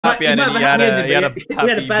happy ending. He had a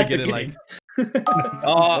happy bad beginning. Okay.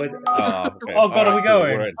 Oh god, are we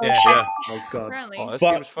going? Right. Oh, Yeah. Oh god. Apparently. Oh, this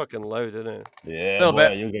But- game's fucking loud, isn't it? Yeah, Little boy,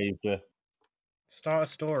 bit. you get used to it. Start a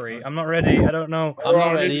story. I'm not ready. I don't know. I'm not Oh,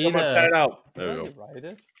 I need ready to get my either. pen out. There we go. Write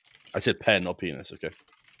it. I said pen, not penis. Okay.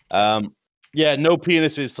 Yeah, no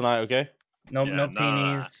penises tonight. Okay. No, Yeah, no nah.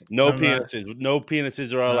 peenies. No none of that. penises. No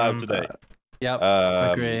penises are allowed today. Yep,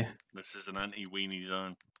 agree. This is an anti-weenie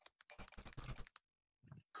zone.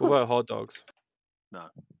 What about hot dogs? No,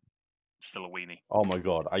 still a weenie. Oh my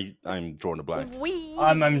god, I'm drawing a blank.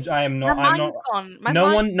 I am not. My I'm mind's not. gone. My No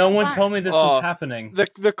mind's one gone. told me this Oh, was happening.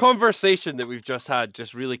 The conversation that we've just had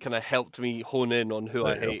just really kind of helped me hone in on who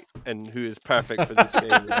I There you go. hate and who is perfect for this game.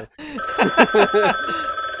 Right?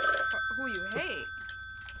 Who you hate?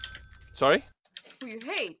 Sorry? Who you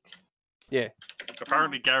hate? Yeah.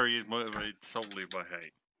 Apparently, Gary is motivated solely by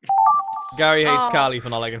hate. Gary hates Oh. Carly for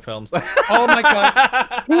not liking films. Oh my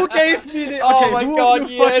god. Who gave me the... Oh Okay, my who god,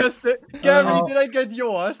 of you fuckers yes. did... Gary, Oh. did I get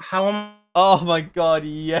yours? How am? Oh my god,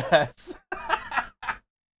 yes.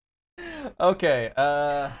 Okay,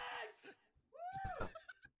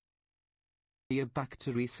 Be a back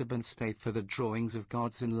to resub and stay for the drawings of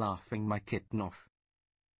gods and laughing my kitten off.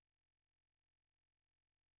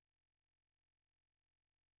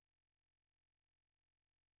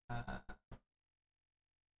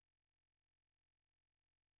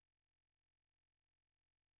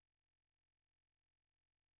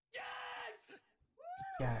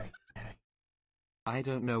 Gary. I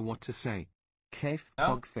don't know what to say. Cave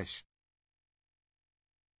No? pogfish.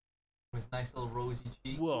 His nice little rosy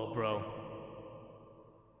cheek. Whoa, bro.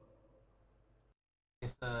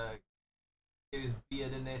 It's get his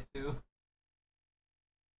beard in there too.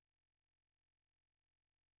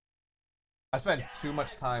 I spent too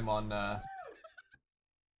much time on the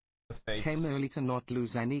face. Came early to not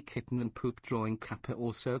lose any kitten and poop drawing Kappa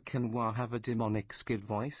also can Wa have a demonic skid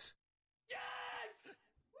voice?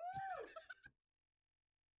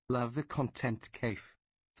 Love the content, Cave.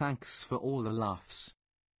 Thanks for all the laughs.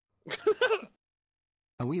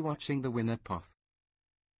 Are we watching the winner, Puff?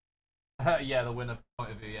 Yeah, the winner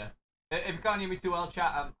point of view, yeah. If you can't hear me too well,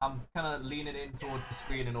 chat, I'm kind of leaning in towards the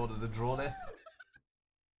screen in order to draw this.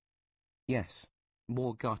 Yes.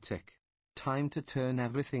 More Gartic. Time to turn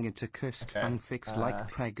everything into cursed Okay, fanfics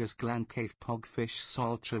like Preggers Gland Cave Pogfish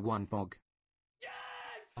Saltra 1 Bog.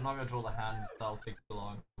 I'm not gonna draw the hands, that'll take too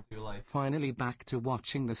long. I'll do like Finally back to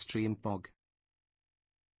watching the stream, Bog.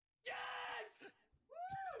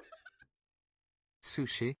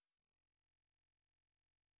 Sushi.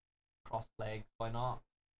 cross legs, why not?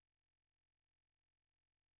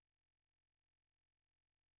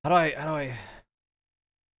 How do I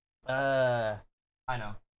I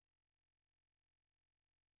know.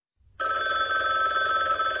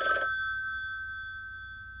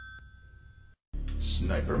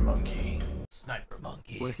 Sniper monkey. Sniper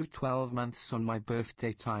monkey. Were you 12 months on my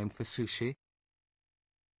birthday time for sushi?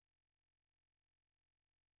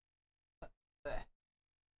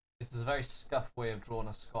 This is a very scuffed way of drawing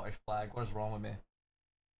a Scottish flag. What is wrong with me?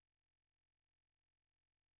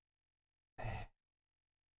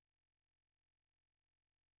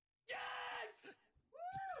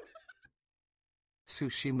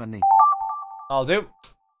 Sushi money. I'll do.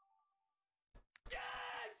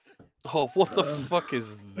 Oh, what the fuck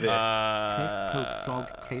is this? Cave poke frog,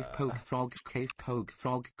 cave poke frog, cave poke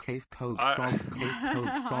frog, cave poke frog, cave poke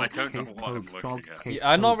I frog, don't know cave what I'm poke looking frog, at. cave Yeah,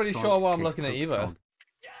 I'm not poke really frog, sure what I'm cave looking at poke either. frog.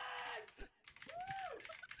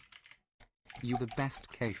 You the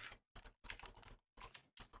best, cave.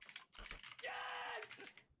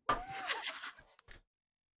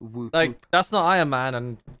 Whoop, Like, whoop. that's not Iron Man,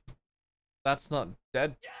 and that's not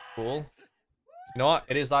Deadpool. You know what?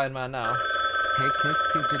 It is Iron Man now. Hey, Cliff,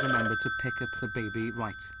 you did remember to pick up the baby,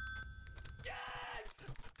 right?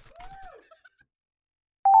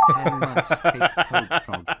 10 months, cave poke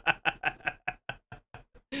frog.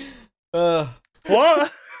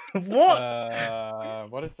 What? What?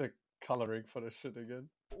 What is the coloring for this shit again?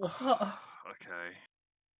 Okay.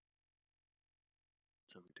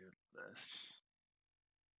 So we do this.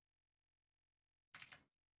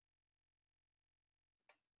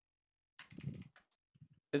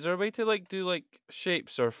 Is there a way to like do like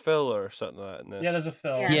shapes or fill or something like that in this? Yeah, there's a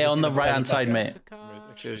film. Yeah. Yeah, on the right hand side, mate.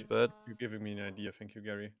 Right, Cheers, actually, bud. you're giving me an idea. Thank you,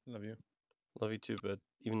 Gary. Love you. Love you too, bud.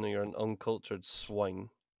 Even though you're an uncultured swine.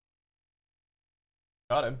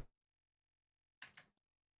 Got him.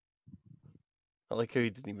 I like how he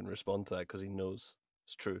didn't even respond to that because he knows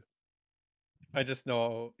it's true. I just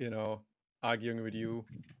know, you know, arguing with you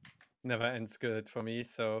never ends good for me,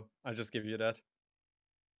 so I'll just give you that.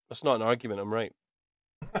 That's not an argument. I'm right.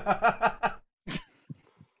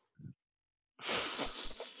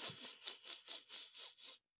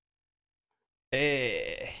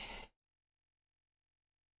 Hey.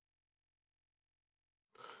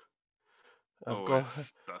 I've Oh, got.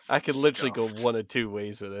 that's I could literally go scuffed. one of two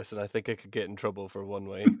ways with this, and I think I could get in trouble for one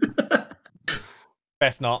way.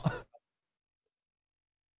 Best not.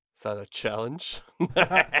 Is that a challenge?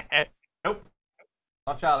 Nope.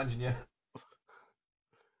 Not challenging you.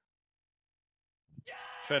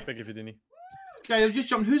 Shred big if you didn't. Okay, I've just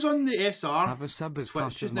jumped. Who's on the SR? Have a sub as Twitch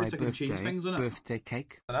part just of now my so I can change birthday. things on it. Birthday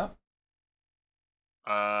cake. Hello?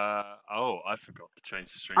 Oh, I forgot to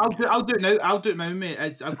change the stream I'll key. do it now. I'll do it now, mate.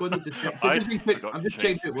 I've gone to the I I've forgot to just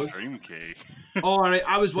change changed it. the Was. stream key. Oh, all right.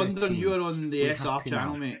 I was wondering 13. you were on the We SR happy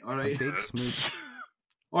channel, now. mate. All A right. big smooth. Oops.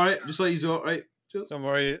 All right. Just let you know. All right. Cheers. Don't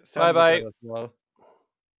worry. Bye bye. As well.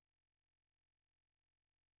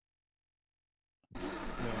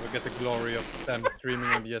 We'll get the glory of them streaming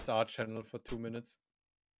on the SR channel for 2 minutes.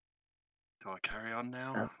 Do I carry on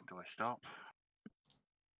now? Do I stop?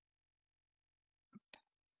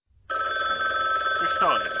 We're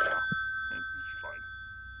starting now. It's fine.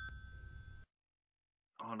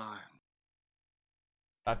 Oh no.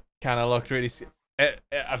 That kind of looked really. It's fine.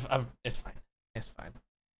 It's fine.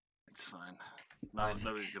 It's fine. No,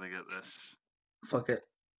 nobody's gonna get this. Fuck it.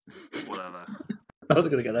 Whatever. I was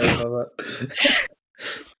gonna get out of that.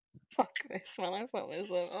 Fuck this, man. I thought this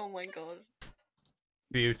up. Oh my god.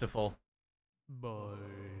 Beautiful.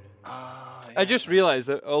 I just realised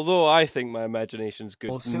that although I think my imagination's good,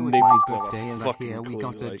 Also, with nobody's my got a birthday and fucking here we clue,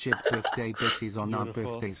 got a like- jib birthday bitties on our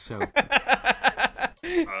Beautiful. birthdays, so.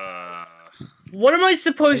 What am I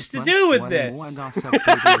supposed to month, do with one this? more and our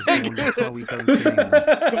sub-baby is born. That's how we going to name them.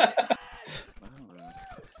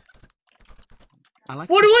 I like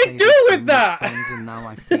What to do I say do this with to that? friends and now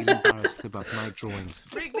I feel embarrassed about my drawings.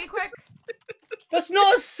 Be quick. That's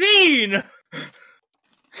not a scene!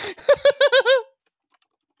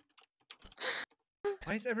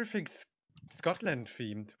 Why is everything Scotland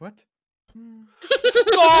themed? What?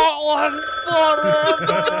 Scotland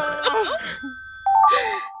forever!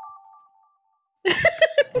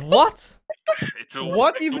 What? It's all,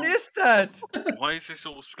 What it's even all- is that? Why is this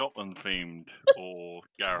all Scotland themed or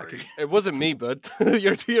Gary? It wasn't me, bud.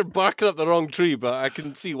 You're barking up the wrong tree, but I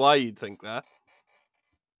can see why you'd think that.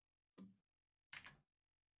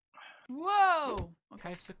 Whoa.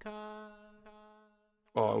 Okay.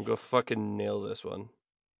 Oh, I'm gonna fucking nail this one.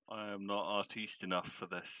 I am not artiste enough for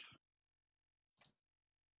this.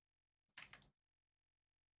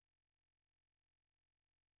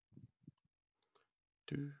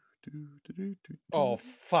 Oh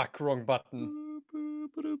fuck! Wrong button.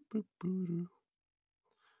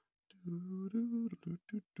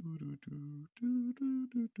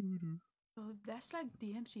 Oh, that's like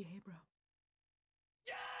DMCA, bro.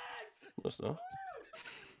 That's not.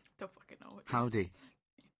 Don't fucking know it. Howdy.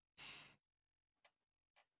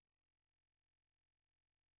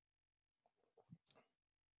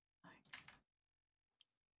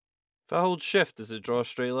 If I hold shift, does it draw a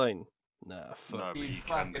straight line? Nah, fuck. No, but You you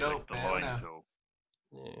fuck can it click up the there, line now. tool.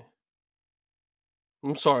 Yeah.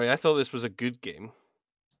 I'm sorry, I thought this was a good game.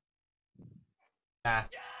 Nah.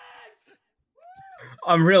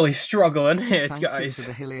 I'm really struggling here, Thank you guys. for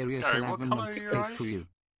the hilarious Gary, what 11 colour months are your paid eyes? for you.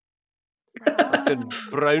 Fucking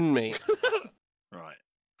brown, mate. Right.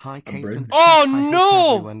 Hi, I'm Kate brown. and Oh, Chris. I hope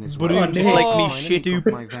no! everyone is Brown, well. just I like me, finally shitty.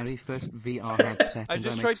 got my very first VR headset, I and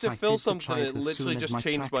just I'm tried to excited fill to something try and it it as literally soon as just my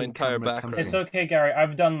changed my tracking entire camera comes background. It's in. okay, Gary.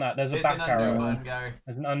 I've done that. There's a There's back an undo arrow. button, Gary.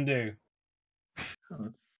 There's an undo.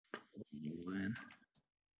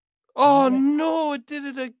 Oh no, it did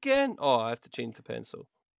it again. Oh, I have to change the pencil.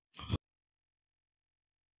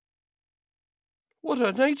 What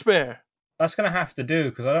a nightmare. That's gonna have to do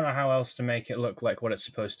because I don't know how else to make it look like what it's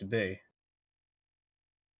supposed to be.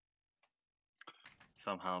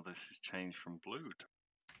 Somehow this has changed from blue to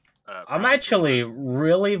I'm brown to actually blue.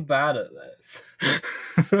 really bad at this.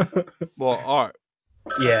 What art?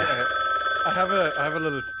 Yeah. Okay, I have a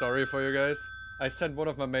little story for you guys. I sent one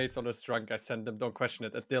of my mates on a drunk. I sent them, don't question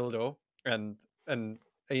it, a dildo and an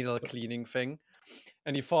anal cleaning thing,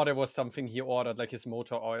 and he thought it was something he ordered, like his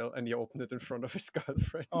motor oil, and he opened it in front of his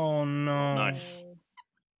girlfird. Oh no. Nice.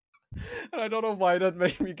 And I don't know why that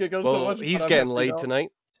made me giggle so Well, much. he's but I'm getting happy laid now. tonight.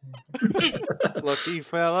 Lucky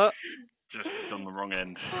fella. Just is on the wrong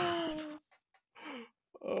end.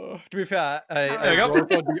 To be fair, There I we go.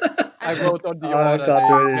 wrote on the I wrote on the I order got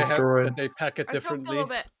they, the they have, drawing. that they pack it I dropped a differently. little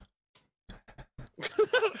bit.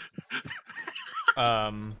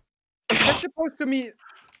 Is that supposed to be?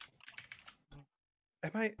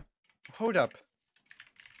 Am I? Hold up.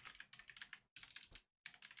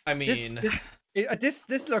 I This mean,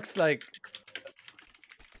 this looks like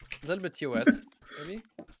a little bit TOS, maybe.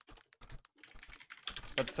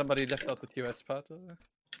 But somebody left out the TOS part.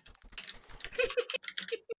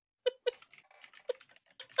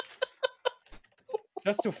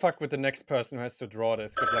 Just to fuck with the next person who has to draw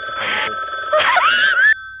this. Good luck if I do.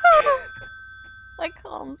 I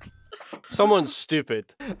can't. Someone's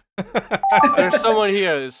stupid. There's someone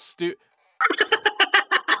here that's stupid.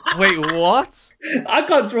 Wait, what? I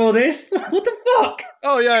can't draw this. What the fuck?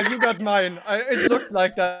 Oh yeah, you got mine. It looked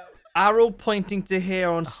like that. Arrow pointing to here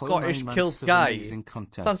on A whole Scottish 9 months kills of guy. amazing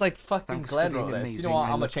content. Sounds like fucking Thanks Glenn for being wrote this. amazing. You know what? I I'm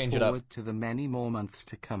gonna look change it up. forward to the many more months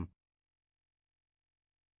to come.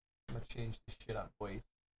 I'm gonna change this shit up, boys.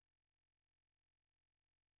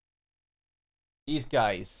 These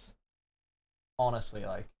guys, honestly,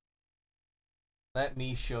 like, let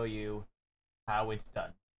me show you how it's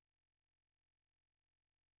done.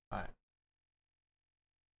 Alright.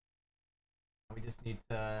 We just need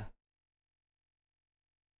to...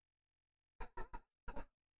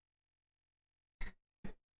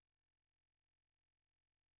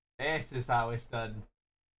 This is how it's done.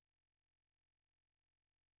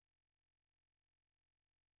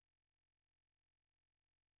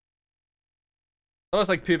 Almost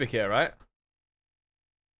like pubic hair, right?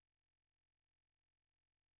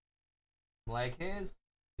 Leg hairs.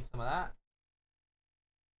 Get some of that.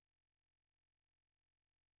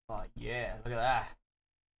 Oh yeah, look at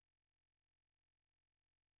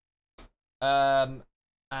that.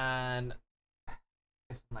 And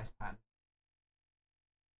it's a nice pan.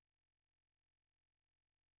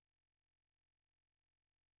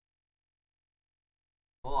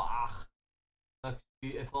 Oh, looks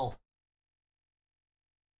beautiful.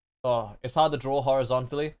 Oh, it's hard to draw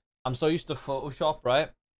horizontally. I'm so used to Photoshop,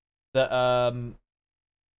 right? That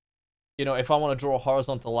you know, if I want to draw a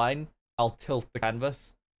horizontal line, I'll tilt the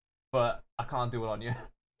canvas, but I can't do it on you.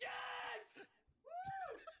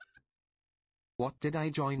 What did I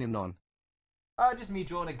join in on? Just me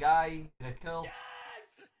drawing a guy in a kill.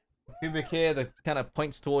 Pubic hair that kind of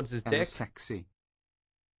points towards his And dick. sexy.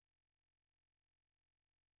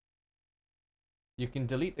 You can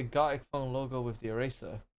delete the Gartic phone logo with the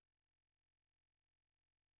eraser.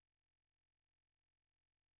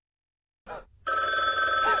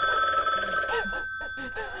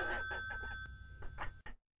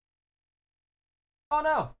 Oh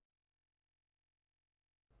no!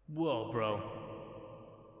 Whoa, bro.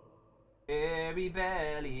 Airy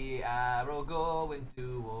belly, arrow going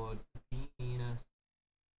towards the penis.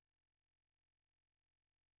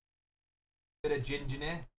 Bit of ginger in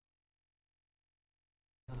it.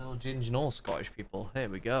 A little ginger and all Scottish people. There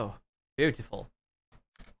we go. Beautiful.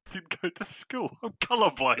 Didn't go to school. I'm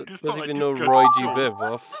colorblind. It's Doesn't not even I know didn't go Roy to G. school. Biv.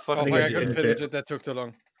 What Oh fucking my, I did couldn't it. finish it. That took too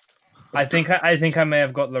long. I think I may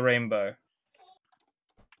have got the rainbow.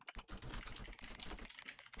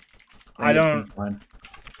 I don't. Fine.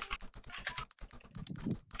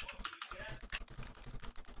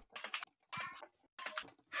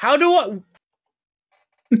 How do I?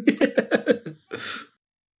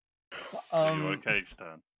 Are you okay,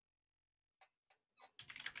 Stan?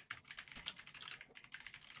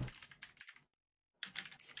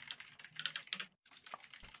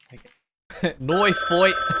 Noi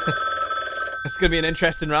fight. It's gonna be an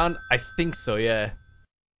interesting round. I think so, yeah.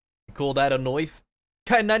 You call that a knife?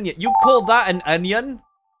 Cut an onion. You call that an onion?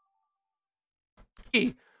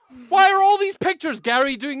 Why are all these pictures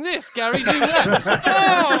Gary doing this? Gary doing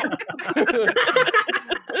that?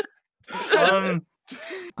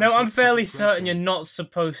 No, I'm fairly certain you're not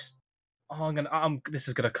supposed. Oh, this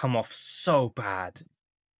is gonna come off so bad.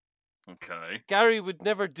 Okay. Gary would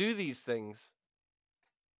never do these things.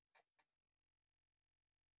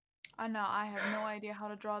 I know, I have no idea how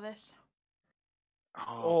to draw this.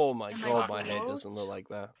 Oh my Am I god, my head close? doesn't look like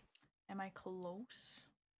that. Am I close?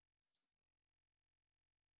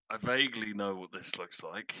 I vaguely know what this looks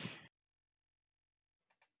like.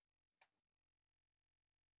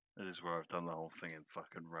 This is where I've done the whole thing in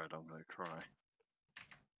fucking red. I'm gonna cry.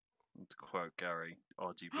 And to quote Gary,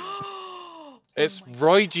 RGB. It's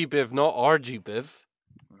Roy G. Biv, not RG Biv.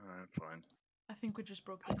 Fine. I think we just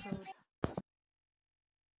broke the code.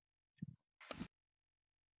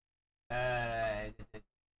 Yeah.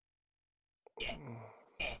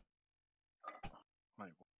 Wait.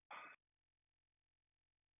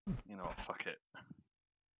 You know what? Fuck it.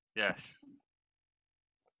 Yes.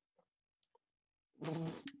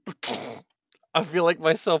 I feel like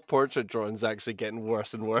my self-portrait drawing's actually getting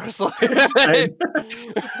worse and worse.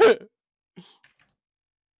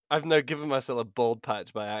 I've now given myself a bald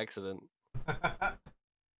patch by accident.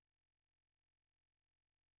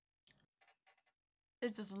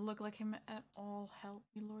 This doesn't look like him at all. Help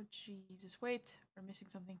me, Lord Jesus. Wait, we're missing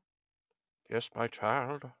something. Yes, my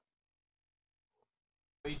child.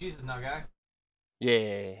 Are you Jesus now, guy?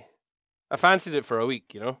 Yeah. I fancied it for a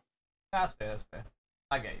week, you know? That's fair, that's fair.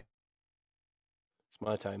 I get you. It's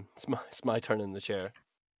my time. It's my turn in the chair.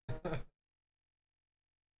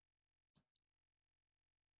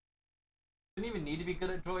 Didn't even need to be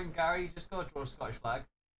good at drawing, Gary. You just gotta draw a Scottish flag.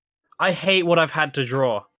 I hate what I've had to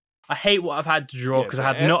draw. I hate what I've had to draw because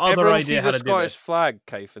I had no other Everyone idea sees how a to do Scottish this. flag,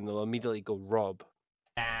 Kaif, and they'll immediately go Rob.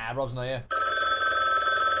 Nah, Rob's not here.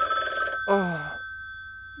 Oh.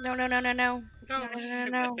 No. No, I was just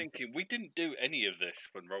sitting there thinking, we didn't do any of this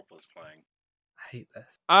when Rob was playing. I hate this.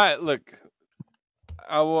 Alright, look.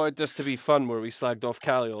 I wanted this to be fun where we slagged off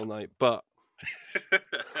Callie all night, but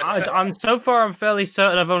I'm so far. I'm fairly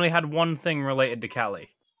certain I've only had one thing related to Callie.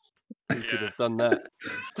 we could have done that.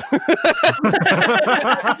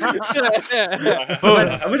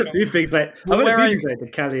 I would have been things like the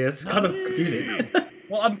Callie is kind of confusing.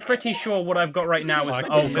 Well, I'm pretty sure what I've got right now is.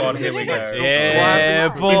 Oh god, here we go. Yeah,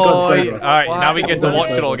 boy. Alright, now we get to watch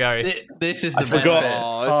it all, Gary. This is the best forgot. bit.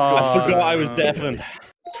 I forgot I was deafened.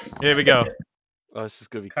 Here we go. Oh, this is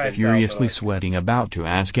gonna be Kaif, Furiously sweating, about to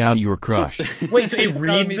ask out your crush. Wait, so it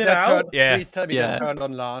reads it out? Yeah. Please tell me that turned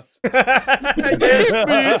on last.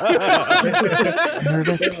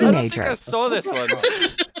 Nervous I teenager. saw this one.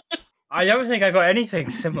 I don't think I got anything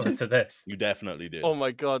similar to this. You definitely did. Oh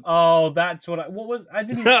my god. Oh, that's what I. What was. I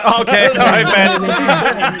didn't. Okay, alright, man.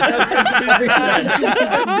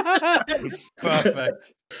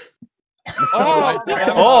 Perfect. Oh!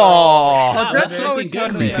 Oh, that's how we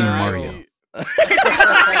got Creepy Mario.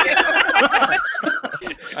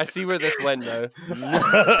 I see where this went now.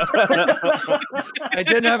 I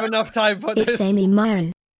didn't have enough time for It's this. Amy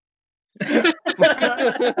Myron.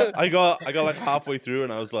 I got like halfway through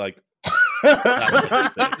and I was like, What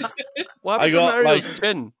I got happened to like Mario's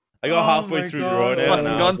chin? I got halfway through drawing it and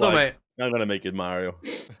I was Gonzo, like, mate. I'm gonna make it Mario.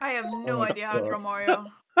 I have no idea how to draw Mario.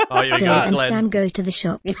 Oh, you Dave got and Glenn. Sam go to the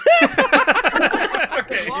shops.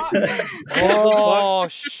 Oh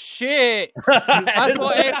shit! That's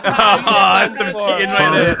what it Oh, that's some cheating right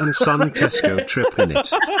Father there. and son Tesco trip in it.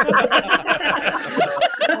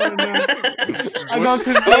 Oh,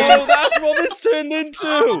 that's what this turned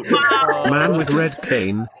into. Man with red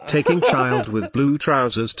cane, taking child with blue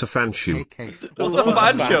trousers to fan shoe. What's a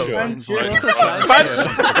fan show? Two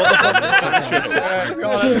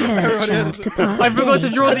hairs chance to part. I forgot to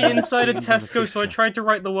draw the inside of Tesco, so I tried to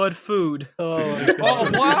write the word food. Oh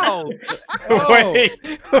wow! Wait.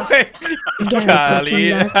 Gary taking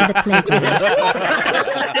Lars to the playground.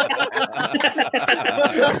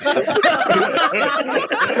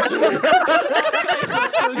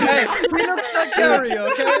 Okay, he looks like Gary,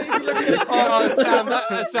 okay? He looks like Oh Sam,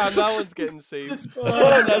 that one's getting saved.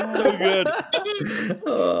 Oh, that's so good.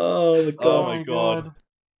 Oh my god.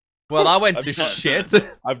 Well, I went to shit.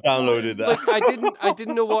 I've downloaded that. Look, I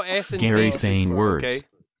didn't know what S and D Gary stood saying for, words. Okay?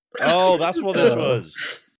 Oh, that's what this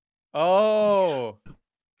was. Oh.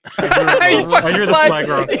 I drew the flag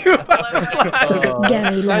wrong.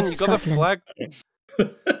 Gary Dan, loves you got the Scotland. flag.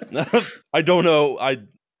 I don't know. Oh, yeah,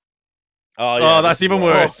 Oh, that's this is even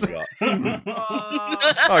what I worse. forgot.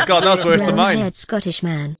 Oh god, that's worse than mine. Brown-haired Scottish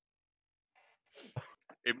man.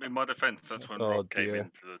 In my defense, that's when Oh, Rob came dear.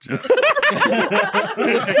 into the chat.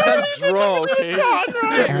 I can't draw, okay?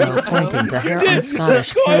 Arrow pointing to her on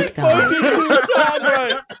Scottish cake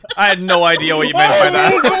guy. I had no idea what you meant by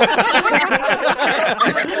that.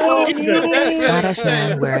 Scottish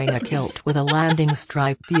man wearing a kilt with a landing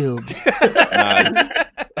stripe pubes. Nice.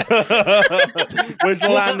 Where's the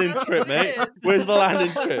landing strip, mate? Where's the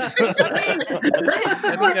landing strip? His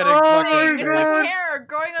hair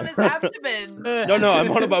growing on his abdomen. No, I'm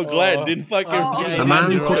on about Glenn. Didn't fucking. A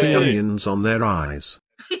man putting onions on their eyes.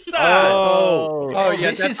 Oh. Oh, yeah,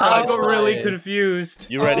 This is how I got really confused.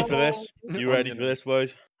 You ready for this? You ready for this,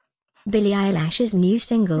 boys? Billie Eilish's new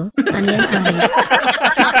single, Onion Eyes.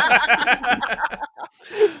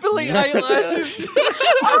 Billie Eilish.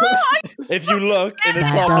 If you look in the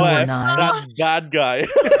Bad top Onion left, Eyes. that's bad guy.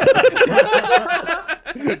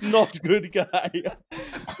 Not good guy.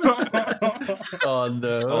 Oh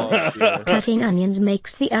no. Oh, dear. Cutting onions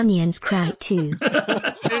makes the onions cry too.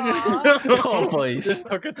 Oh boys. Just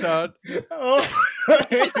took a turn. Oh,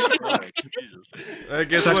 Jesus. It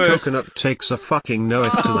gets Said worse. coconut takes a fucking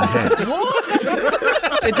knoweth to the head.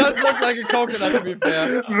 It does look like a coconut, to be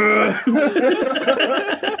fair.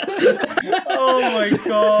 Oh my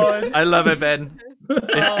god. I love it, Ben.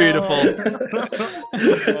 It's beautiful.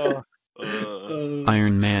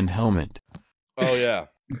 Iron Man helmet. Oh yeah.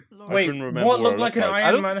 I Wait, couldn't remember what what looked it like an looked like.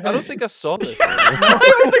 Iron Man? I don't think I saw this.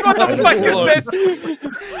 I was like, what the fuck is this?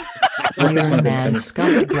 Iron Man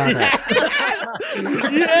Scott brother.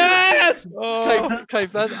 Yes!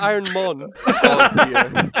 Clive, that's Iron Mon. Oh, dear.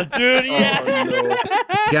 Dude, yeah! Oh, no.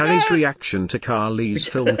 Gary's reaction to Carly's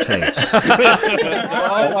film taste. Oh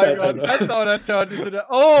my god, that's how that turned into the.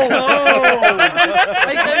 Oh no!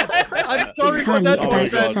 I'm sorry for Carly that about one,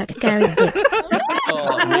 to Ben. suck Gary's dick.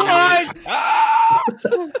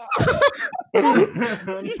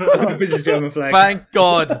 British German flag. Thank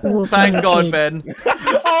God. Walking Thank the God, kid. Ben.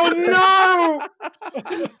 Oh no!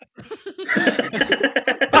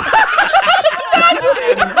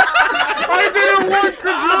 I didn't watch the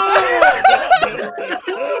draw!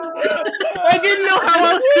 I didn't know how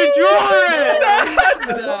else to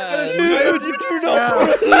draw it! Dude, you do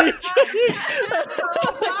not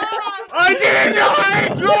I didn't know how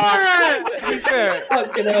to draw it! To be fair,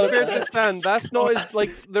 to Stan, that's not as, like,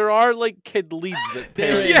 there are, like, kid leads that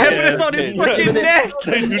pay. Yeah, but it's on his fucking neck.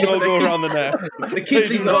 They do not go around the neck. The kids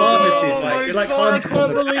leave the harnesses, like, you're like I harness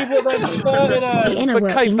can't believe what that started The at! inner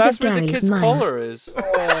But Clive, workings that's of where the Gary's kid's mind. collar is.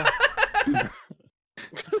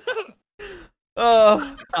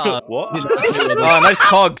 Oh. What? Oh, nice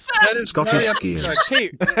cogs. That is Scottish very gears.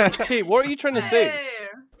 Kate, Kate, what are you trying to say?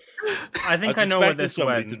 I think I I know where expected this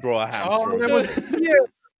somebody went. to draw a hamster. Oh, that was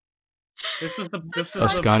This was the. This was A the...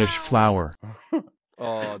 Scottish flower.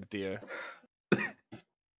 Oh dear.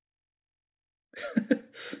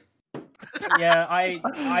 Yeah,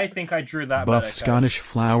 I think I drew that Buff better. Scottish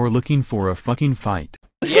flower looking for a fucking fight.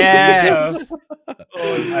 Yes.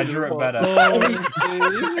 I drew it better. What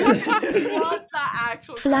the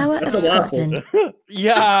actual? Flower of Scotland.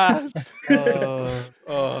 Yes.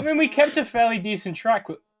 I mean, we kept a fairly decent track.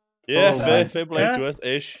 Yeah, Oh, fair play yeah. to it,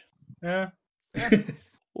 ish. Yeah.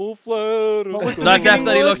 Oh, flower. What was the That beginning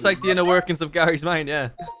definitely word? looks like the inner workings of Gary's mind, yeah.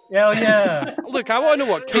 Hell yeah. Look, I want to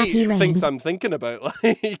know what Happy Kate rain. thinks I'm thinking about.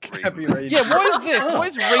 Like, happy rain. yeah, what is this? What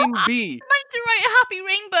is rain B? I meant to write a happy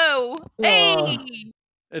rainbow. Hey.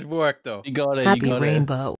 It worked though. You got it. Happy you got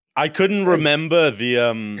rainbow. I couldn't remember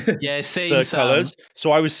the Yeah, same the sound. colours,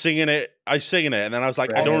 so I was singing it. And then I was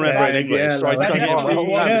like, I don't remember it in English, so I Yeah, sang it in like-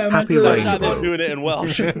 Welsh. Happy So I rainbow. started doing it in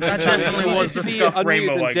Welsh. That definitely was the See, scuff unmuted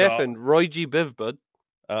rainbow and I got. deafened. Roy G. Biv, bud.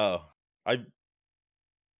 Oh, I.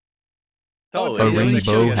 Oh, A yeah, make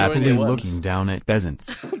sure rainbow you're happily doing it once. looking down at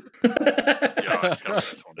peasants. Yeah, let's go with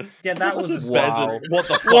this one. Yeah, that was a Peasant. What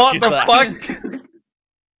the fuck What is the that? fuck?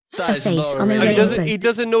 That is Face not a on a rainbow. rainbow. He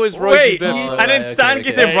doesn't know his Roy Wait, G. Biv. Oh, and then right, Stan okay,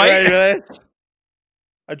 gets okay. it right.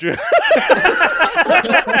 I drew.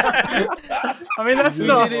 I mean, that's You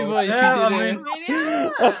not. did it, boys, you Yeah, I did mean, I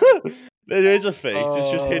mean, yeah. There is a face. It's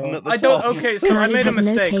just hidden at the I top. don't. Okay, so I Carly made a has no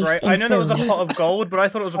mistake, taste right? in I know that was a films. pot of gold, but I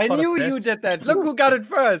thought it was a I pot knew of you fists. did that. Look who got it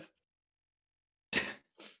first.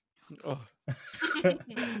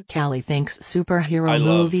 Callie thinks superhero I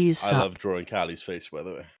movies love suck. drawing Callie's face, by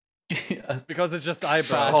the way. Because it's just Fat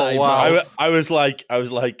eyebrow. Oh, wow. eyebrows. I was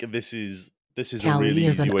like, this is a Callie really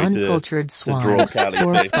is easy an way to uncultured draw swine. Callie's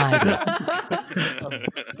Poor face. spider.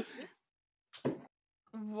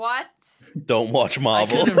 What? Don't watch I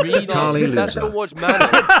Marvel. couldn't read Carly it. That's loser. don't watch Mana.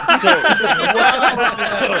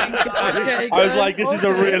 I was like, this is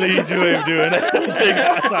a really easy way of doing it. Big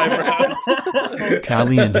ass eyebrows.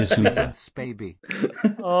 Callie and his sweetness. Baby.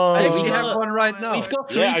 Oh, Hey, We we have got- one right now. We've got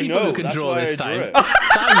three Yeah, I people know. who can That's draw why this I drew time.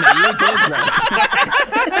 Simon, you're good now.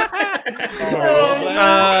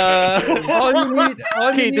 All you need. All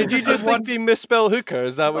you Okay, need did you is just one. think they misspell hooker?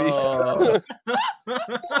 Is that what you?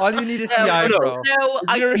 All you need is the No, eyebrow. no,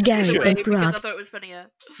 I You're a skipped Gary away and because I Brock. thought it was funnier.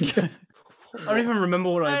 I don't even remember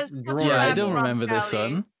what I That is such drew. a Yeah, I bad don't prompt, remember this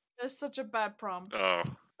Callie. one. That's such a bad prompt. Oh,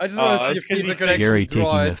 I just Oh, want to that's see if 'cause people he can thinks- actually Gary draw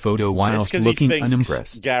taking the it. photo It's whilst because he looking thinks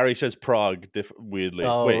unimpressed. Gary says Prague weirdly.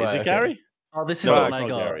 Oh, Wait, is right, it okay. Gary? Oh, this is No, the it's one I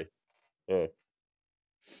not got. Gary. Yeah.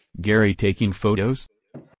 Gary taking photos.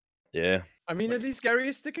 Yeah. I mean, at least Gary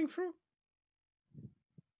is sticking through.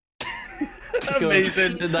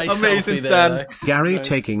 Amazing. The nice Amazing, selfie there, Stan. like. Gary Nice.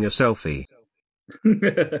 taking a selfie.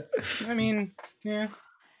 I mean, yeah.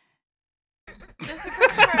 Just the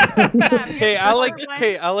first step. Okay, I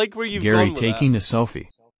like where you've Gary gone with taking a selfie.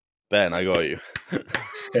 Ben, I got you.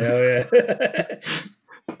 Hell yeah.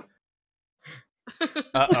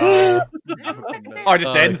 Uh-oh. Or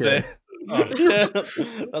just ends okay. it. Yeah,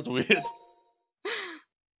 that's weird.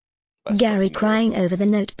 Gary crying over the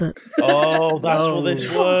notebook. Oh, that's what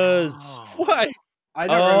this was. Why? I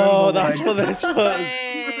don't remember. Oh, what that's I- what this was.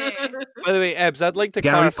 Hey. By the way, Ebbs, I'd like to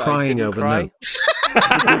Gary clarify. crying didn't over cry. notes.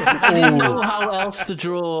 I didn't know how else to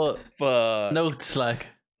draw Fuck. notes, like.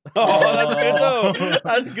 Oh, that's good though.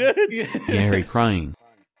 That's good. Gary crying.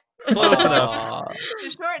 Close enough.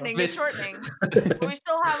 It's shortening. It's shortening. But we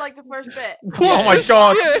still have like the first bit. Oh my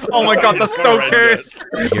god! Oh my god, that's so cursed.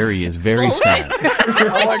 Gary is very sad.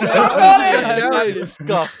 Oh my That is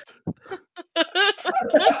scuffed.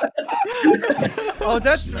 Oh,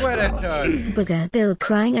 that's where that turned. Booger Bill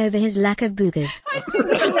crying over his lack of boogers. I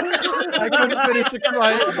couldn't finish the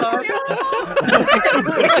crying part.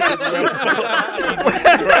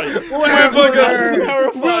 Where boogers?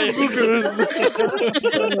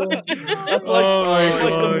 That's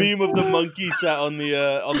like the meme of the monkey sat on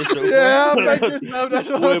the sofa. Yeah, I just know that's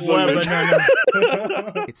what I was saying.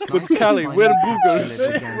 But Callie, where the boogers?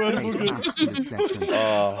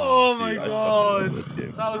 Oh my god.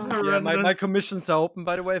 That was horrendous. Yeah, my commissions are open,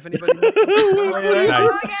 by the way, if anybody wants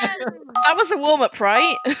Nice. That was a warm up,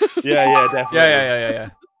 right? Yeah, definitely. Yeah.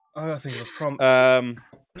 I gotta think of a prompt.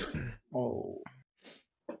 Oh.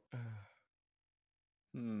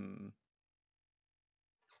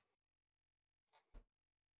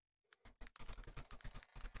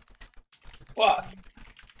 What?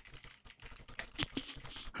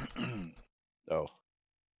 Oh.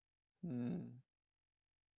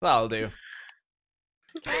 That'll do.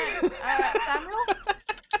 Samuel?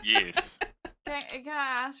 Yes. Can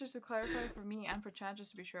I ask just to clarify for me and for Chad,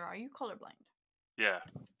 just to be sure, are you colorblind? Yeah.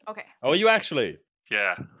 Okay. Oh, are you actually?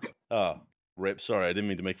 Yeah. Oh, rip. Sorry, I didn't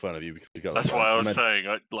mean to make fun of you because you got. That's why I was saying,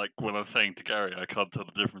 like when I was saying to Gary, I can't tell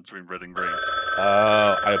the difference between red and green.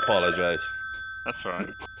 Oh, I apologize. That's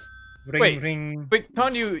fine. Ring. Wait,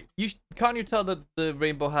 can't you tell that the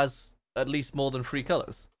rainbow has at least more than 3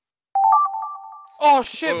 colors? Oh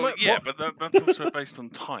shit! Well, yeah, but that's also based on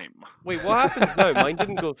time. Wait, what happens now? Mine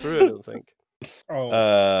didn't go through. I don't think.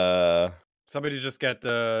 Oh. Somebody just get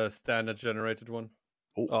the standard generated one.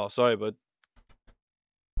 Oh, sorry, bud.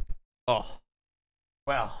 Oh.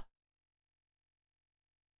 Well.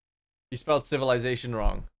 You spelled civilization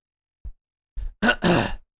wrong.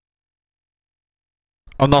 I'm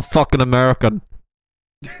not fucking American.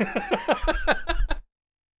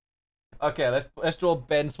 Okay, let's draw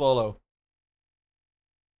Ben Swallow.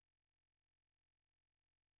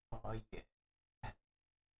 Oh yeah.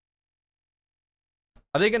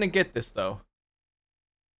 Are they gonna get this though?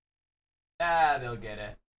 Ah, they'll get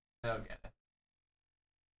it. They'll get it.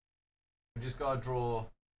 We just gotta draw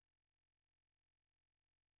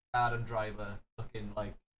Adam Driver looking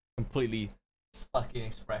like completely fucking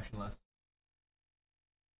expressionless.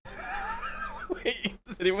 Wait,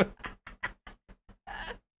 does anyone?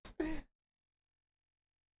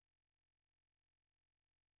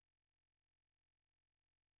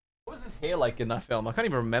 What was his hair like in that film? I can't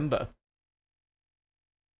even remember.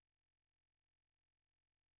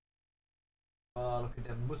 Oh, look at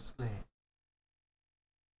them muscles.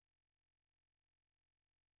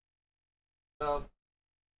 So,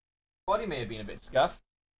 body may have been a bit scuffed.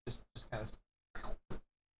 Just kind of.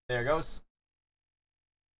 There it goes.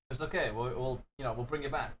 It's okay. We'll bring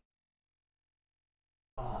it back.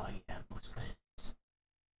 Oh yeah, muscles.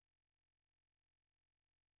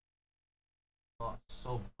 Oh,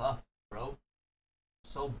 so buff, bro.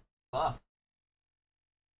 So buff.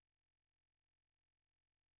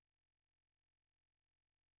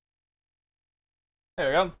 There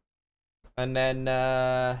we go. And then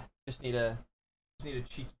just need a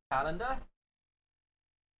cheeky calendar.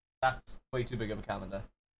 That's way too big of a calendar.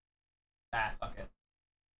 Ah, fuck it.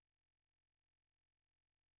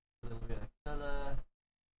 A little bit of color.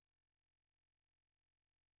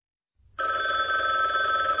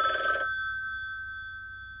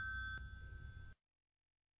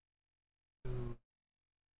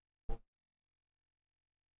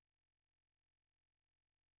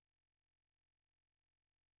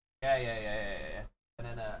 Yeah. And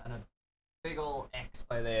then a big ol' X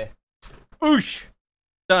by there. Oosh!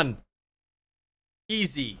 Done.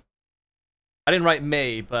 Easy. I didn't write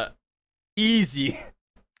May, but easy.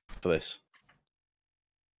 For this.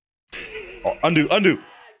 Oh, undo.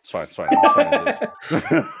 It's fine.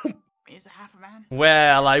 He's a half a man.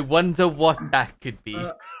 Well, I wonder what that could be.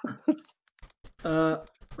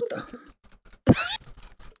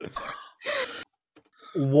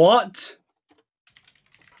 What?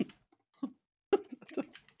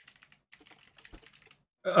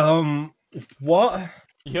 What?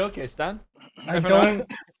 You okay, Stan? I don't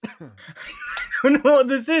know what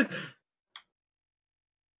this is.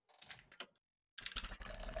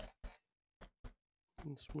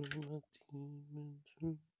 Oh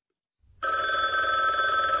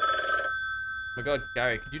my god,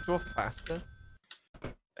 Gary, could you draw faster?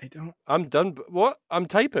 I don't. I'm done. What? I'm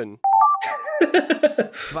typing.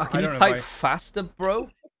 Can you type faster, bro?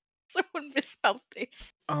 Someone misspelled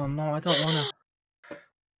this. Oh no, I don't wanna.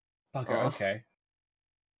 Bugger. Okay.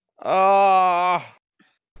 Ah.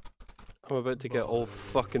 I'm about to get all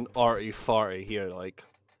fucking arty-farty here, like.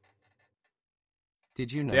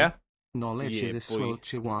 Did you know? Yeah? Knowledge Yeah, is a boy. swell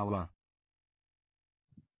chihuahua.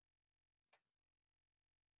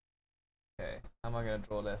 Okay, how am I gonna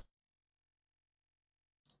draw this?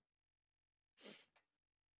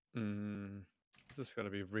 This is gonna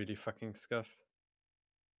be really fucking scuffed.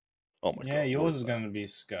 Oh my god. Yeah, yours is going to be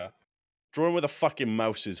scuffed. Drawing with a fucking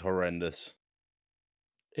mouse is horrendous.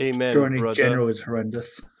 Amen, Drawing in brother. general is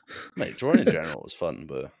horrendous. Mate, drawing in general is fun,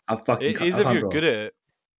 but I fucking It can't, is I if can't you're draw. good at it.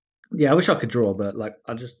 Yeah, I wish I could draw, but like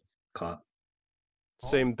I just can't.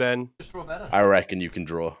 Same, Ben. Just draw better. I reckon you can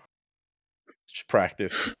draw. Just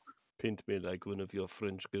practice. Paint me like one of your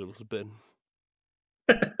French girls, Ben.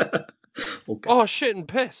 Okay. Oh, shit and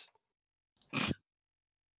piss.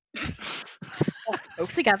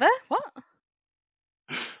 Both together? What?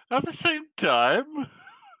 At the same time?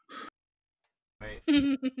 Wait.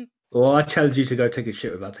 Well, I challenge you to go take a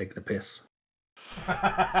shit without taking a piss.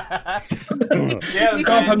 Yeah,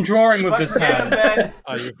 Stop, I'm drawing with this hand. Ben.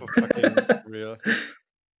 Are you for fucking real?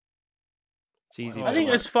 It's easy. I think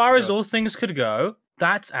as far as all things could go,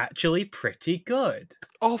 that's actually pretty good.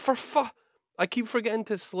 Oh, for fuck. I keep forgetting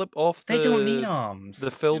to slip off the... They don't need arms.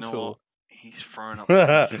 The fill You know tool. what? He's throwing up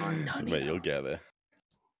the sign. Mate, you'll get there.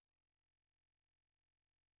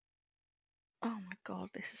 Oh my god,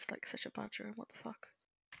 this is like such a bad drawing. What the fuck?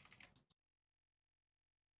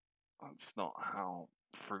 That's not how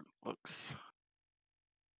fruit looks.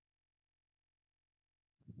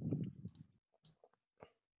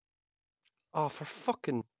 Oh, for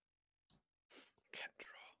fucking... Can't draw.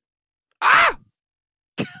 Ah!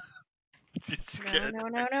 Just No, get no,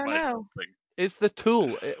 attacked no, no, by no. something. It's the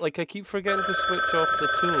tool. Like, I keep forgetting to switch off the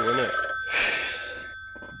tool, innit?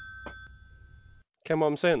 Can what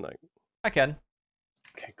I'm saying, like? I can.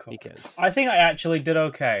 Okay, cool. He can. I think I actually did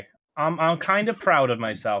okay. I'm kind of proud of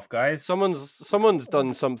myself, guys. Someone's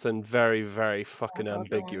done something very, very fucking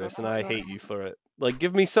ambiguous, and I hate you for it. Like,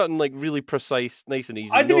 give me something like really precise, nice and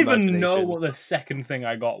easy. I didn't no even know imagination. what the second thing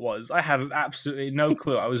I got was. I had absolutely no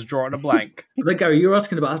clue. I was drawing a blank. But Gary, you're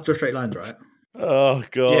asking about how to draw straight lines, right? Oh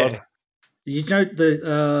god. Yeah. You know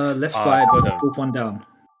the left Ah, side, good. fourth one down.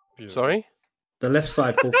 Sorry? The left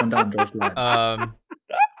side, fourth one down draws lines.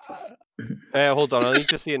 Hold on, I need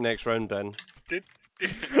to see it next round, Ben. What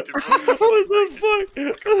the fuck?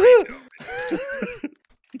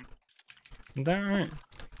 Is that right?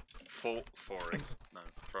 Foring. No,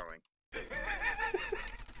 throwing.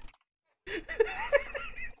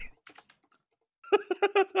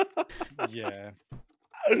 Yeah.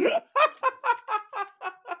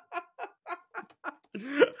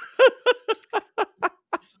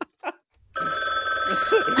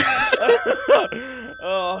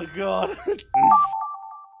 Oh god.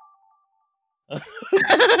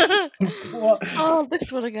 Oh,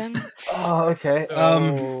 this one again. Oh, okay.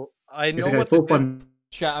 I know Okay, what fourth this is. one.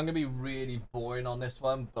 Chat, I'm gonna be really boring on this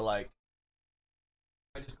one, but like,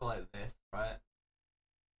 I just go like this, right?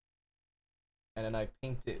 And then I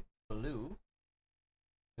paint it blue,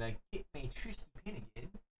 and I get my trusty pen again,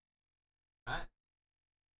 right?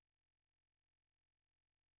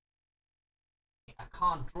 I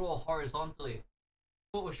can't draw horizontally.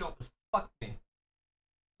 Photoshop has fucked me.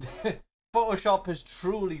 Photoshop has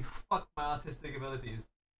truly fucked my artistic abilities.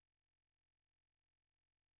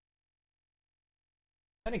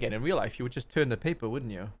 Then again, in real life, you would just turn the paper,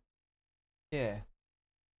 wouldn't you? Yeah.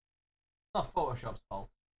 It's not Photoshop's fault.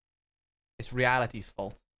 It's reality's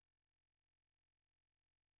fault.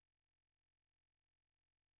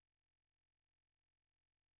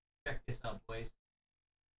 Check this out, boys.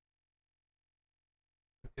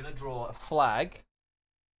 I'm gonna draw a flag.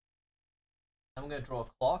 I'm gonna draw a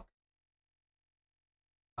clock.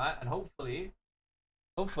 Right, and hopefully,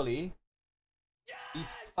 these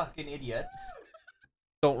fucking idiots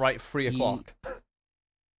don't write 3 o'clock.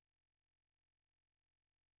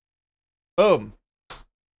 Boom.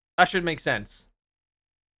 That should make sense.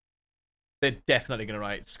 They're definitely gonna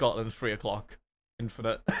write Scotland 3 o'clock.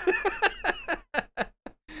 Infinite.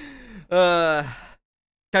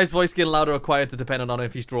 Kai's voice getting louder or quieter depending on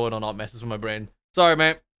if he's drawing or not messes with my brain. Sorry,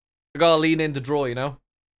 mate. I gotta lean in to draw, you know?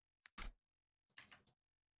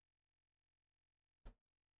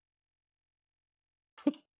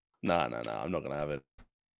 Nah, I'm not gonna have it.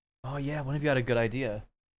 Oh yeah, one of you had a good idea.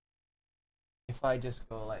 If I just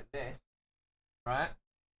go like this, right?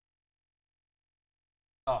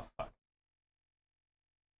 Oh fuck.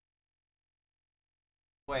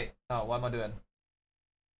 Wait, no, what am I doing?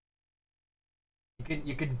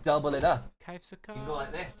 You can double it up. You can go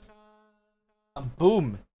like this. And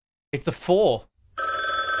boom! It's a 4.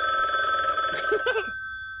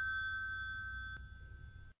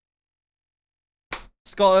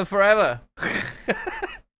 Scotland forever.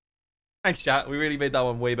 Thanks, chat. We really made that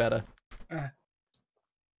one way better.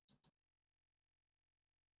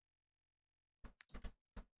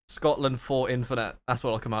 Scotland for infinite. That's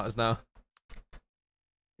what it'll come out as now.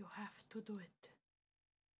 You have to do it.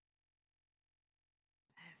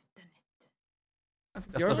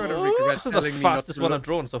 You're gonna regret This is the telling me not fastest to one look. I've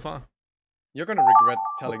drawn so far. You're gonna regret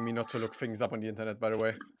telling me not to look things up on the internet, by the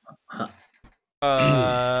way.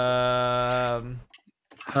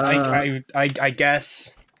 I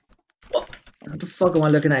guess. What the fuck am I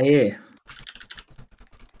looking at here?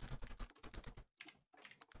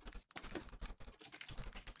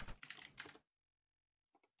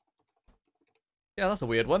 Yeah, that's a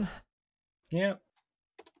weird one. Yeah.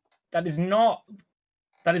 That is not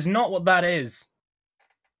what that is.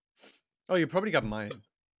 Oh, you probably got mine.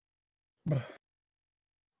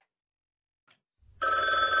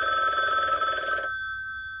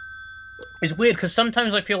 It's weird because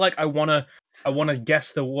sometimes I feel like I wanna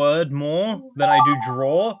guess the word more than I do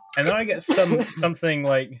draw, and then I get something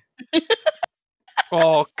like.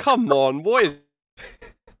 Oh come on! What is?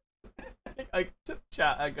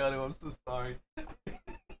 Chat, I got him. I'm so sorry.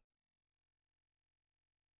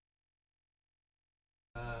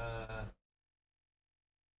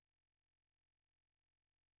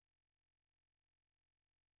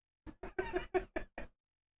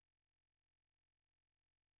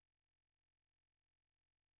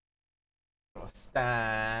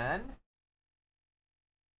 Stan.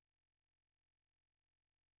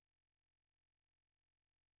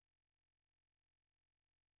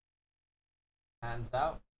 Hands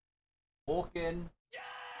out. Walk in.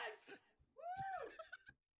 Yes!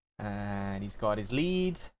 And he's got his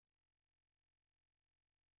lead.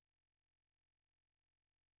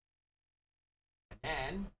 And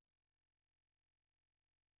then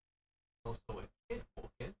also a kid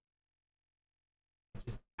walking, which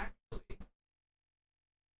is actually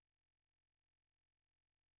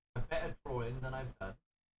a better drawing than I've done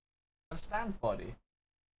of Stan's body.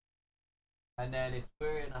 And then it's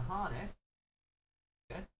wearing a harness.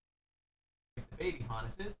 Yes. Like the baby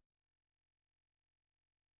harnesses.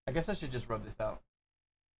 I guess I should just rub this out.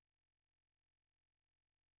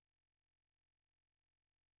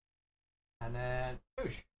 And then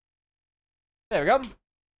push. There we go.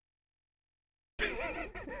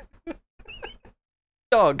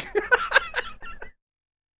 Dog.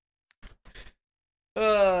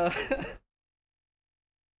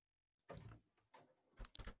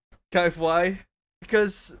 Go why?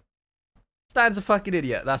 Because Stan's a fucking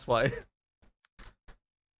idiot. That's why.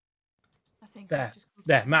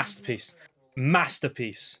 There, masterpiece,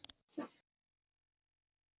 masterpiece.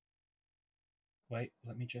 Wait,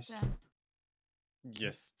 let me just.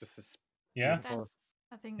 Yes, this is Yeah. beautiful.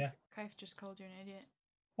 I think Yeah. Kaif just called you an idiot.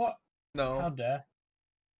 What? No. How dare?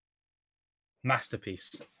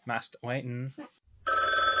 Masterpiece. Wait.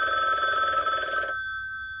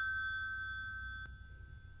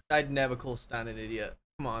 I'd never call Stan an idiot.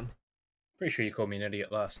 Come on. Pretty sure you called me an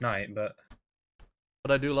idiot last night, but What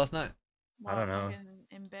did I do last night? I don't know.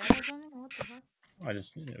 In bed or something? What the fuck? I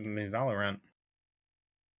mean Valorant.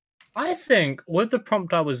 I think with the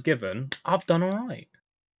prompt I was given, I've done all right.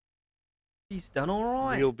 He's done all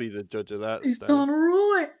right. You'll be the judge of that. He's Stan. done all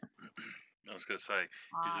right. I was gonna say,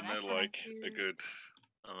 isn't there like a good,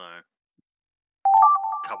 I don't know,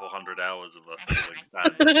 couple hundred hours of us killing Stan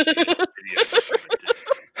videos implemented?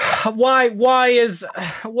 Why? Why?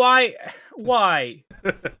 What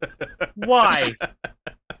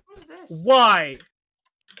is this? Why?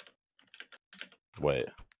 Wait.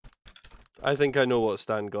 I think I know what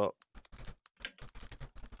Stan got.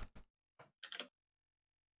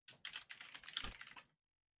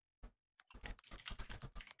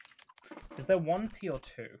 Is there one P or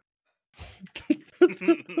two?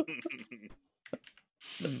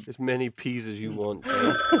 As many P's as you want. Just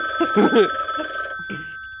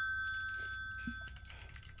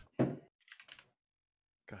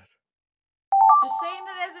saying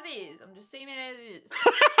it as it is. I'm just saying it as it is.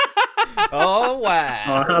 Oh wow!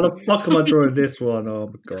 Oh, how the fuck am I drawing this one? Oh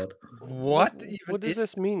my god! What? What does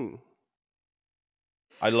this mean?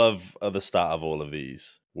 I love at the start of all of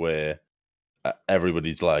these where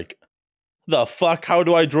everybody's like, "The fuck? How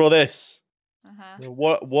do I draw this?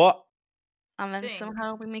 What? And then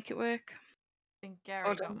somehow we make it work. I think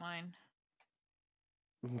Gary got mine.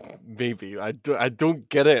 Maybe I don't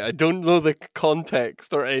get it. I don't know the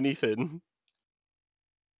context or anything.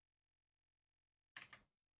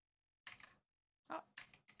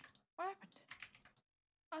 What happened?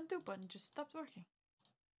 Undo button just stopped working.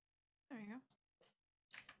 There you go.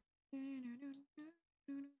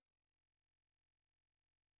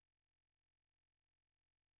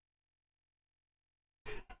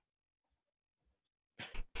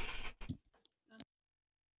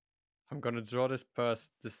 I'm gonna draw this purse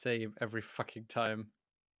the same every fucking time.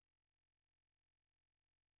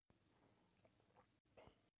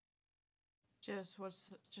 Just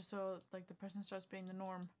so like the person starts being the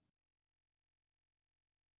norm.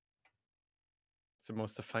 It's the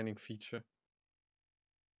most defining feature.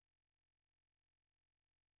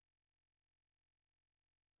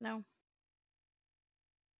 No.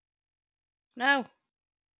 No.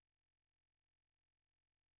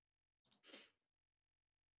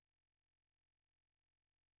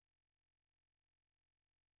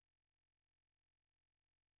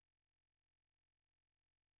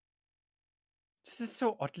 This is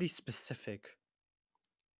so oddly specific.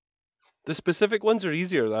 The specific ones are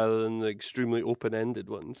easier rather than the extremely open-ended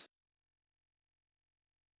ones.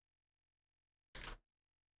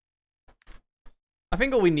 I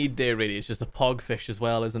think all we need there really is just a pogfish as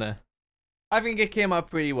well, isn't it? I think it came out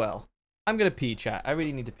pretty well. I'm gonna pee, chat. I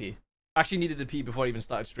really need to pee. Actually needed to pee before I even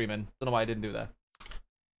started streaming. Don't know why I didn't do that.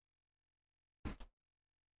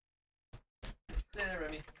 There,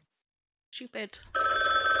 Remy. Stupid.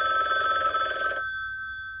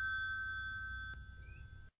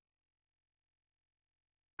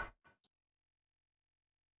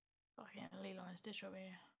 Fucking Lilo and Stitch over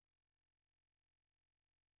here.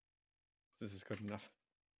 This is good enough.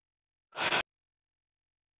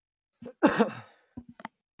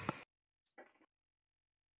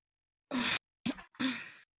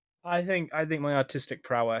 I think my artistic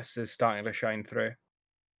prowess is starting to shine through.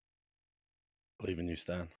 Believe in you,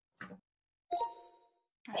 Stan.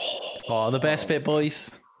 Oh, the best bit,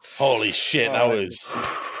 boys. Holy shit, that was...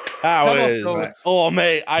 Oh,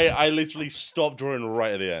 mate, I literally stopped drawing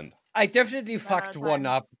right at the end. I definitely fucked one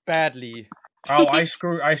up badly. Oh, I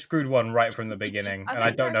screwed one right from the beginning, and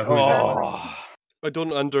I don't know who's it was. I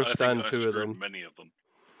don't understand two of them. Many of them.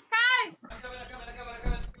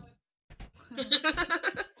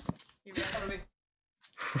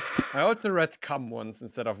 I also read cum once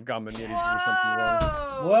instead of gum and nearly drew something wrong.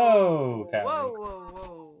 Whoa, Whoa, whoa,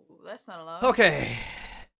 whoa. That's not allowed. Okay.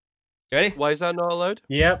 You ready? Why is that not allowed?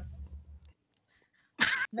 Yep.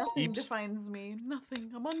 Nothing defines me. Nothing.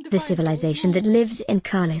 I'm undefined. The civilization that lives in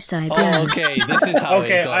Carlos eyebrows. Oh, okay, this is how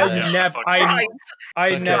Okay, it got there.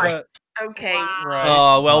 I never. Okay. Right.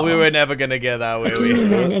 Oh, well, we were never gonna get that, were Teeny we?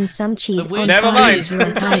 man and some cheese on Never mind.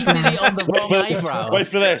 Carlos' right eyebrow. On the wrong eyebrow. Wait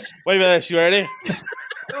for this. Wait for this. You ready?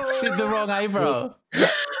 With the wrong eyebrow.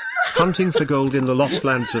 Hunting for gold in the lost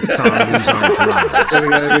lands of Carlos eyebrows.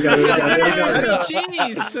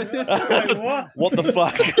 Jeez. What the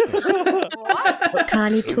fuck?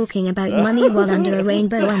 Carly talking about money while under a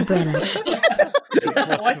rainbow umbrella.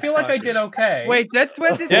 Well, I feel like I did okay. Wait, that's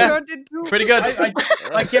what this turned into? Pretty good.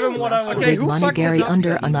 I give him what I was. With money Gary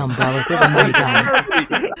under an umbrella with a money gun.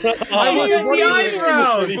 I need the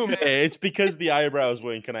eyebrows. It's because the eyebrows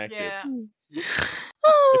weren't connected. Yeah.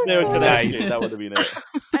 If they were connected, that would have been it.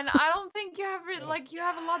 And I don't think you have it, like, you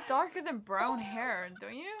have a lot darker than brown hair,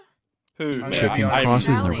 don't you? Who? Chipping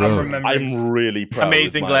crosses in a row. I'm really proud.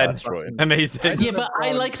 Amazing, of Glenn. Troy. Amazing. Yeah, but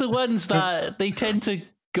I like the ones that they tend to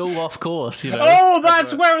go off course, you know. Oh,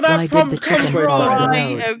 that's where Why that did prompt the comes chicken from. cross the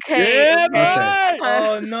Right, road? okay. Yeah, okay.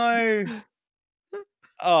 Oh no.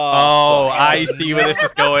 Oh, I see where this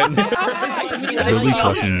is going. Lily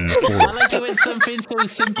talking in the I forest. like it when something so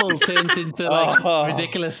simple turns into like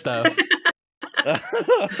ridiculous stuff. Are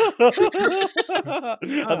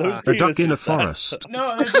those A duck in a penises, Stan? forest.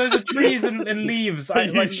 No, those are trees and leaves. I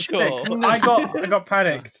you like sure? sticks. I got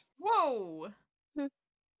panicked. Whoa.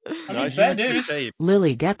 I mean, Nice. fair dues.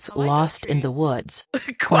 Lily gets lost in the woods.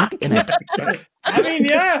 Quack in it. I mean,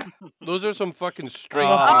 yeah. Those are some fucking straight.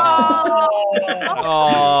 Aww.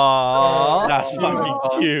 That's fucking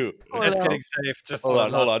cute. That's getting safe. Just Hold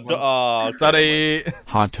on, hold on. Oh, Sorry.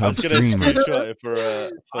 Hot I tub was gonna streamer. screenshot it for.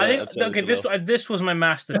 I think okay. This was my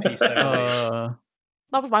masterpiece. I believe.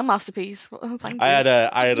 That was my masterpiece. Thank you. I had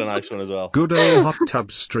a nice one as well. Good old hot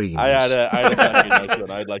tub streams. I had a fucking nice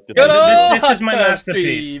one. I'd like to. Good old This is my hot tub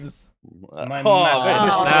masterpiece. streams. My Oh,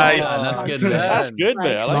 masterpiece. Nice. That's good, man. That's good,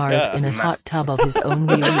 man. I like Lars that. in a hot tub of his own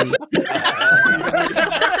wee wee.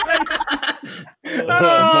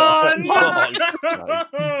 Oh,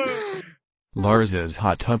 no. Lars's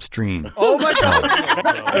hot tub stream. Oh my god!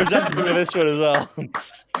 There's definitely with this one as well.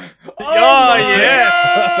 Oh,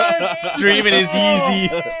 yeah. Streaming is easy.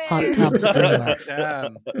 Hot tub steamer.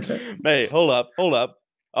 Damn. Mate, hold up.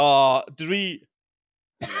 Did we?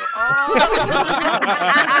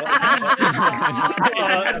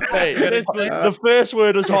 Hey, the first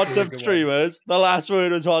word was hot tub streamers. The last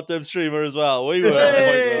word was hot tub streamer as well. We were.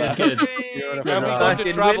 That's good. Yeah, we got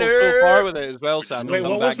to travel so far with it as well, Sam. Wait,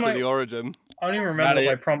 Come what back was my- to the origin. I don't even remember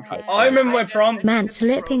my prompt. I remember my prompt. Man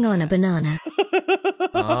slipping on a banana.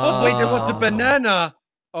 Oh wait, there was the banana.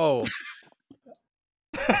 Oh.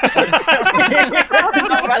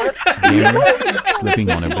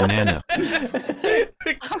 Slipping on a banana.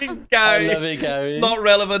 Gary. I love it, Gary. Not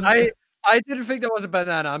relevant. I didn't think that was a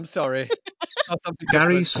banana. I'm sorry.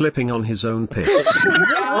 Gary slipping on his own piss.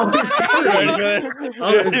 Oh,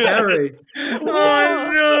 it's Gary. Oh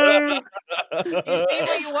no! You see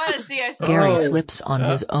what you want to see, I suppose. Gary slips on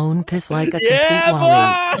his own piss like a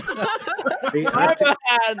complete wally.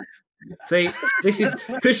 See, this is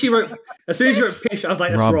because she wrote. As soon as she wrote pish, I was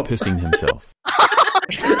like, that's Rob Rob. pissing himself.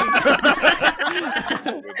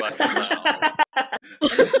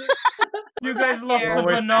 You guys lost the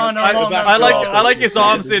banana. I like his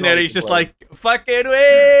arms in there. He's just like fucking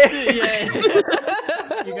way.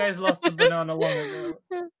 You guys lost the banana long ago.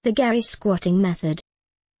 The Gary squatting method.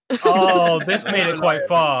 Oh, this made it quite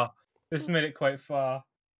far. This made it quite far.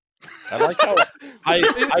 I like how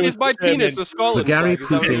Is my penis a Scotland The Gary flag? Is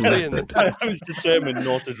that what pooping you're saying? method. I was determined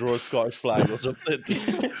not to draw a Scottish flag or something.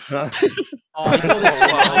 Oh, I got this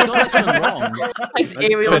one. I got this one wrong.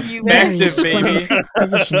 Perspective, baby.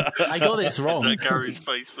 I got this wrong. Is that Gary's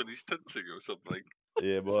face when he's tensing or something?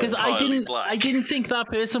 Yeah, Because I didn't think that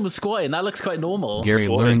person was squatting. That looks quite normal. Gary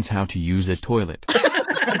learns how to use a toilet.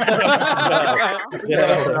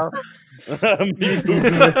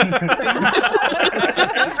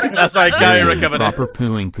 That's right, Gary recovered it. Proper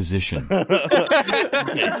pooing position. Don't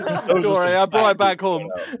worry, I brought it back home.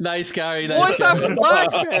 Nice, Gary. Nice, What's Gary. happened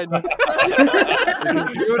back then?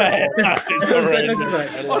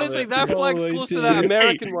 Honestly, that flag's close to that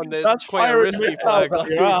American one. That's quite a risky flag.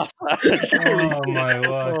 Oh my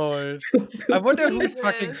lord! I wonder whose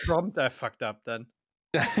fucking prompt I fucked up then.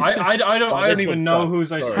 I don't even know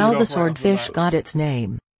whose I screwed How up the swordfish got its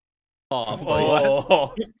name.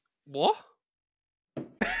 Oh. What?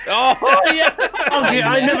 Oh yeah! Okay,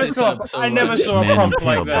 I never saw a Man prompt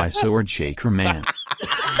like impaled by that. sword shaker man.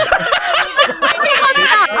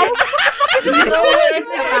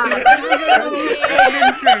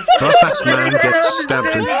 Buff-ass man gets stabbed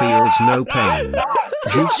and feels no pain.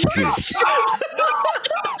 Juice, juice.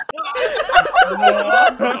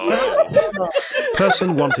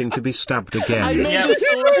 Person wanting to be stabbed I again. made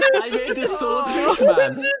the swordfish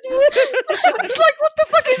man. It's like, what the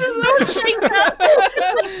fuck is a sword shaker?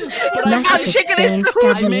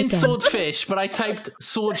 I meant swordfish, but I typed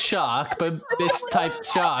sword shark, but this typed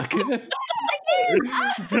shark.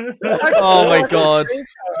 Oh my god.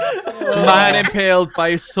 Man impaled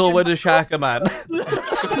by sword and shaka man.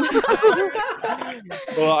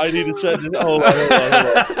 Well, I need to send it. Oh,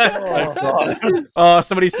 oh,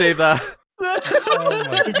 somebody save that. Oh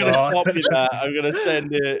my I'm gonna god. copy that. I'm gonna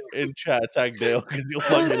send it in chat tag Dale because you'll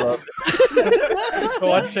fucking love it.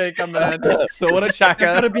 Sword shaker man. Sword and shaka.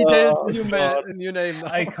 Gotta be Dale's new name.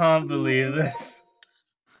 Now. I can't believe this.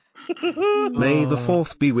 May the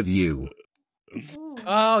 4th be with you.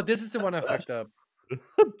 Oh, this is the one I fucked up.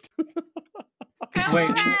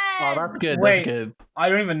 Wait. Oh, that's good. Wait. That's good. I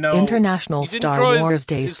don't even know. International didn't Star draw Wars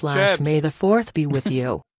Day his / jabs. May the 4th be with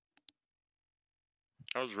you.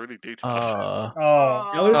 That was really detailed. Oh.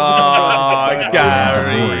 Oh,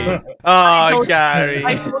 Gary. Oh, Gary.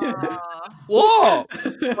 What?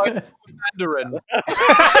 Mandarin.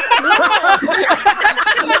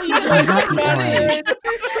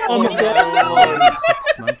 Oh my god.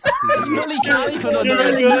 6 months. It's really Gary for not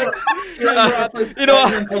doing it. You know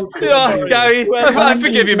what, Gary? I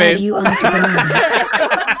forgive you, mate.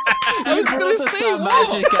 I was gonna say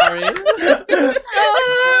magic, Gary.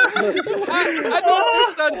 I don't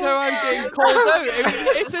understand how I'm getting called out. I mean,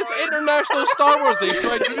 it says International Star Wars Day, so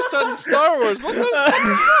I drew something Star Wars. What the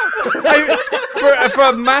fuck? For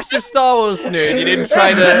a massive Star Wars nerd, you didn't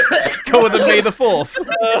try to go with the May the 4th.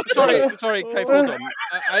 Sorry, Kai, hold on.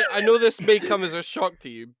 I know this may come as a shock to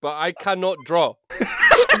you, but I cannot draw.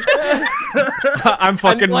 I'm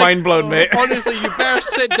fucking mind blown, mate. Honestly, you better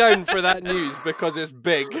sit down for that news because it's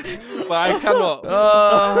big, but I cannot.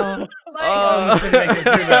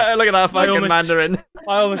 Look at that fucking Mandarin.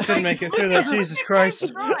 I almost didn't make it through that. Jesus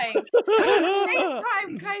Christ. Right. At the same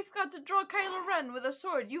time, Kai got to draw Kylo Ren with a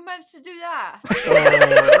sword. You managed to do that.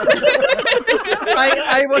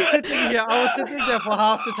 I was sitting there for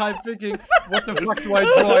half the time thinking, what the fuck do I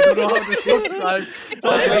draw? I don't know how this looks like. So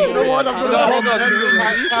I was like, you know what? I'm gonna hold on.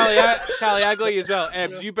 Callie, I got you as well.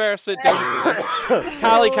 You better sit down.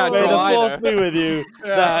 Callie can't May the draw 4th either. be with you.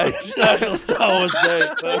 Nah, International Star Wars Day.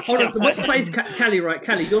 Hold on, what plays Callie, right?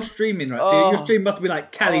 Callie, you're streaming, right? So your stream must be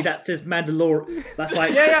like, Callie, that says Mandalorian. That's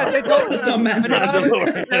like, Yeah, they told me. It's not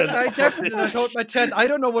Mandalorian. I definitely told my chat, I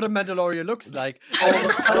don't know what a Mandalorian looks like. And then I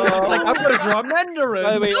was like, I'm gonna draw a Mandarin.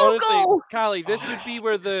 By the way, honestly, Callie, this would be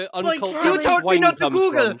where the uncultured You told me wine not to comes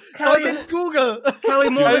Google, from. so I didn't Google. Callie,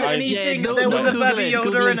 more than I- anything, yeah, there was a Google Baby it.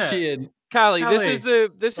 Google Yoda in is it. shit. Callie, Callie.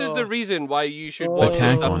 this is the reason why you should Oh. watch this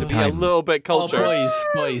Attack stuff on to be a Titan. little bit Oh, cultured.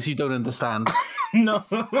 boys, you don't understand. No.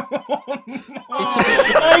 I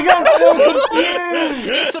got so confused.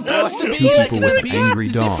 It's supposed to Two be like people the with beast, angry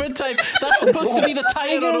dog. different type. That's supposed to be the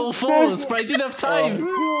titan on all fours, but I didn't have time.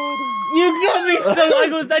 You got me so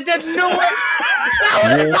I didn't know it.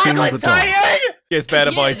 That was Walking Attack the on dog. Titan. Gets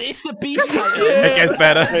better, Yeah, boys. it's the beast titan. It gets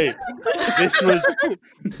better. Hey, this was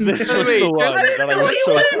the one that I was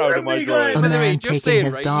so proud of my drawing. A By the way, man just taking saying,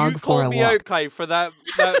 his right, dog you for called a me walk. out, Kai, for that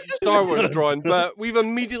Star Wars drawing, but we've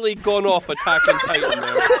immediately gone off Attack on Titan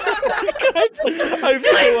there. I'm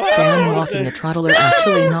so Stan happy walking with the this. trottler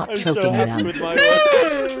actually not I'm so choking happy them. with my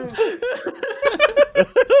work.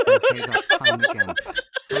 Okay, that's time again.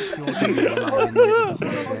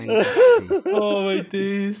 Oh my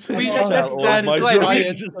days. We, Glenn,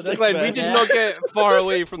 Glenn, we did not get far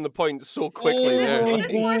away from the point so quickly there. Is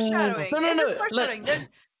this foreshadowing? No, Is this look. foreshadowing?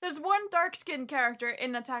 There's one dark-skinned character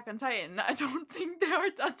in Attack on Titan. I don't think they are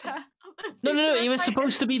Attack. No, he was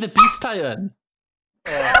supposed to be the beast titan.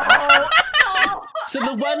 So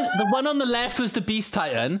the one on the left was the beast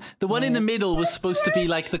titan. The one in the middle was supposed to be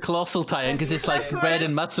like the colossal titan because it's like red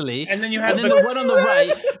and muscly. And then you have the one on the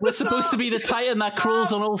right was supposed to be the titan that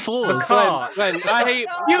crawls on all fours. Glenn, I hate.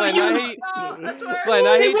 Glenn, I hate. Glenn,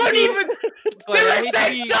 I hate. They weren't even. Glenn, They're I the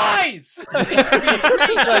hate same size.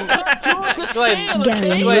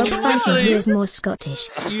 Gary, Glenn, your you person literally- who is more Scottish.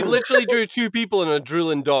 You literally drew two people and a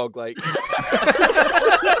drooling dog, like.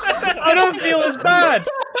 I don't feel as bad.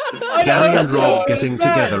 Gary and Rob getting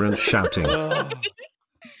together and shouting.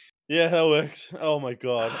 Yeah, that works. Oh my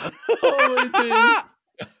god.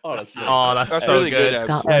 Oh, that's That's so really good.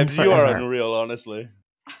 Scotland Ebs, you are forever. unreal, honestly.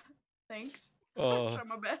 Thanks. Oh. I'll try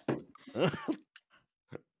my best.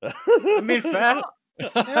 I mean, fair.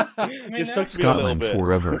 This took me a little Scotland bit.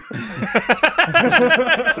 forever.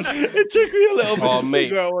 It took me a little bit to mate.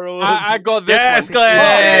 figure out where it was. I got this Yes, one.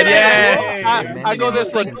 Glenn, yes. I got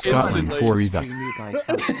this one Scotland instantly. forever.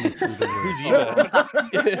 Who's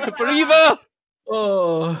Eva? For Eva!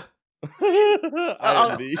 Oh. I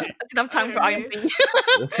am the... I didn't have time for IMB.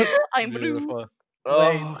 I'm blue. Beautiful.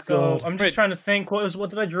 Wait, so God. I'm just trying to think. What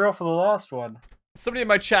did I draw for the last one? Somebody in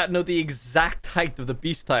my chat know the exact height of the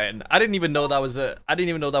beast titan. I didn't even know that was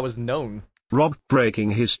known. Rob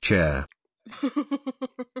breaking his chair.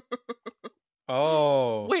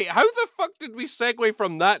 Oh. Wait, how the fuck did we segue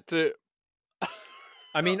from that to...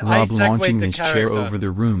 I mean, I Rob segued launching the his character. chair over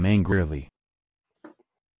the room angrily.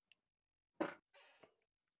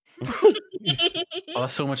 Oh,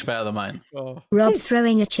 that's so much better than mine. Oh. Rob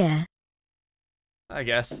throwing a chair. I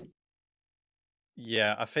guess.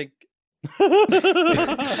 Yeah, I think. It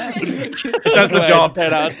does the job.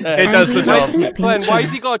 It does the job. Glenn, why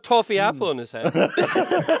has he got a toffee apple on his head?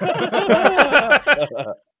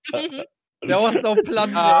 There was no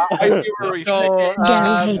plunger. I see where he's So,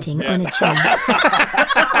 Gary hating on a chair.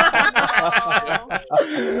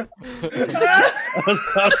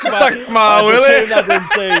 Suck my Willie. That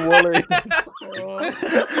didn't say Wooly. If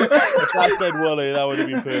that said Wooly, that would have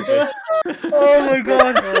been perfect. Oh my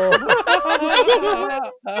god.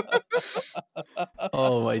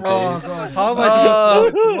 Oh my days. Oh god. How am I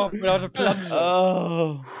supposed to know without a plunger?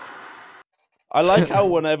 Oh. I like how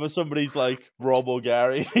whenever somebody's like Rob or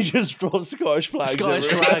Gary, he just draws Scottish flags. Scottish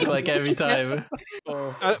everywhere. flag like every time.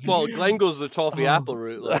 Well, Glenn goes the toffee apple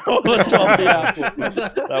route. Like. Oh, the toffee apple.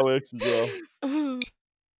 That works as well.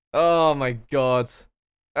 Oh my god.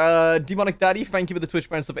 Demonic Daddy, thank you for the Twitch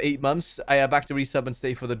bands of 8 months. I back to resub and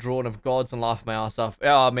stay for the drawing of gods and laugh my ass off.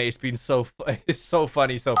 Oh mate, it's been it's so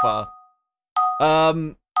funny so far.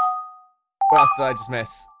 What else did I just miss?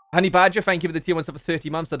 Honey Badger, thank you for the tier 1 sub for 30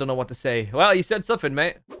 months. I don't know what to say. Well, you said something,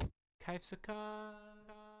 mate.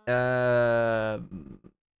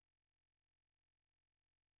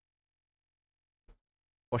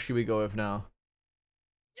 What should we go with now?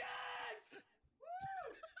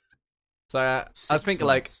 So I was thinking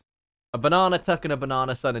like a banana tucking a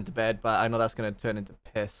banana sun into bed, but I know that's gonna turn into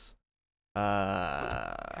piss.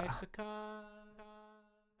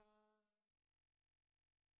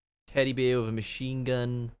 Teddy bear with a machine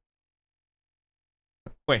gun.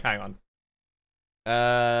 Wait, hang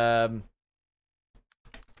on.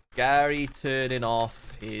 Gary turning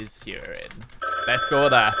off his hearing. Let's go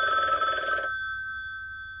there.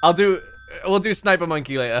 We'll do Sniper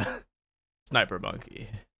Monkey later. Sniper Monkey.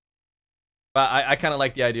 But I kind of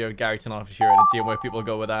like the idea of Gary turning off his hearing and seeing where people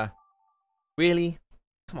go with that. Really?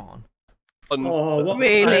 Come on. Oh, what?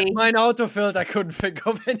 Really? Mine autofilled. I couldn't think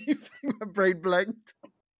of anything. My brain blanked.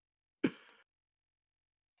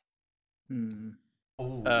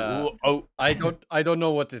 Oh. I don't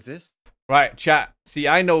know what this is. Right, chat. See,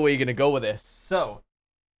 I know where you're gonna go with this. So,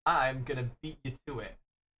 I'm gonna beat you to it.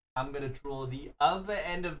 I'm gonna draw the other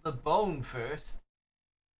end of the bone first.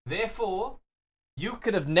 Therefore, you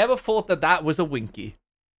could have never thought that that was a Winky.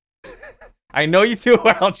 I know you too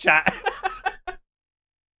well, chat.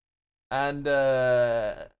 And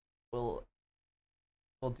we'll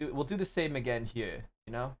do the same again here.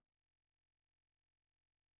 You know.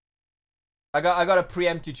 I got to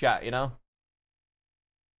preempt you, chat. You know.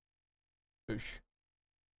 Boosh.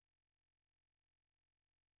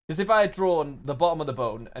 Because if I had drawn the bottom of the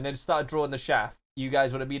bone and then started drawing the shaft, you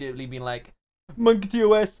guys would immediately been like, Monkey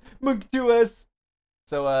TOS, Monkey TOS.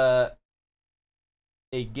 So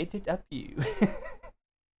hey, get it up you.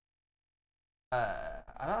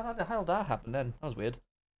 How the hell did that happen then? That was weird.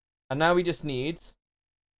 And now we just need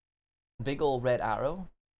a big old red arrow.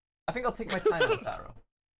 I think I'll take my time on this arrow.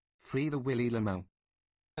 Free the Willy Limo.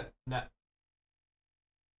 No.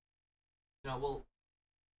 You know, we'll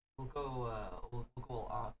go all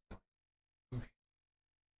art.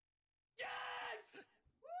 Yes!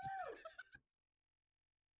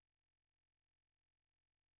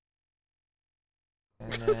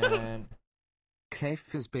 And then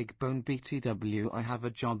Kaif is Big Bone BTW. I have a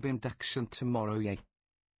job induction tomorrow, yay.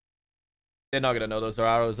 they're not gonna know those are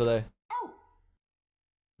arrows, are they?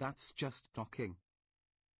 That's just talking.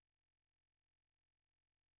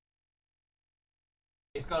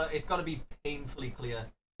 It's gotta be painfully clear.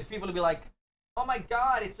 Because people will be like, "Oh my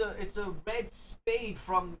god, it's a red spade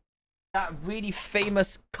from that really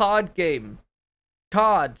famous card game,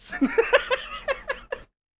 Cards."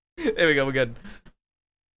 There we go, we're good.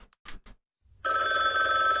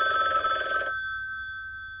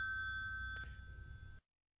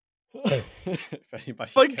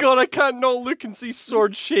 My god, I can't not look and see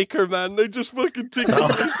Sword Shaker, man. They just fucking take it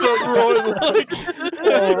and start rolling. Like,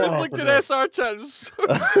 I just looked at SR chat.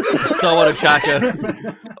 Someone a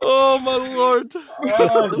tracker. Oh my lord.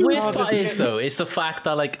 The worst part is though, it's the fact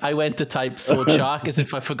that like I went to type Sword Shark as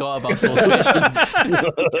if I forgot about Swordfish.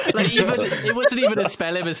 Like even it wasn't even a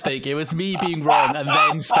spelling mistake. It was me being wrong and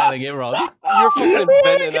then spelling it wrong. You're fucking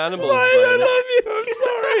inventing animals, man. I love you. I'm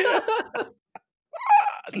sorry.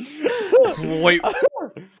 Wait.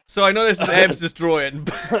 So I know this is Ebs' drawing.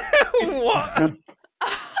 What?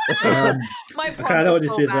 My I prompt know is what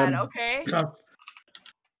so this is, bad, okay?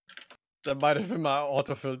 That might have been my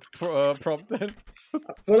autofilled prompt then.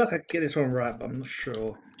 I feel like I get this one right, but I'm not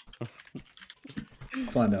sure.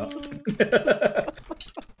 Find out. What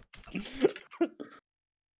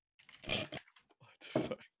the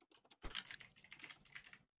fuck?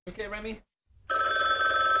 Okay, Remy.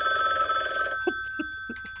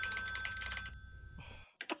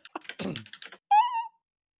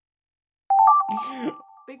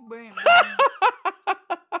 Big brain.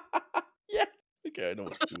 Yeah. Okay, I know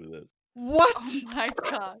what to do with this. What? Oh my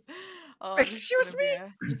god. Oh, Excuse me?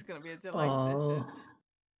 It's gonna be a delight. Oh.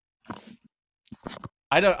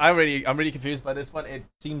 I'm really confused by this one. It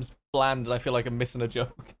seems bland and I feel like I'm missing a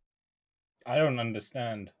joke. I don't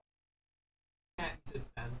understand. Can't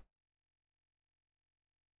understand.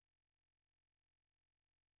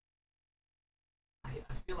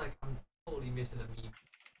 I feel like I'm totally missing a meme.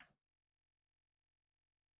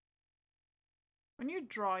 When you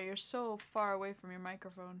draw, you're so far away from your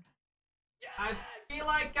microphone. I feel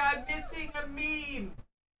like I'm missing a meme.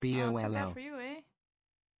 Too bad BOLO. for you, eh?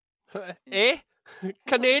 Eh?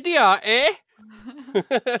 Canada, eh?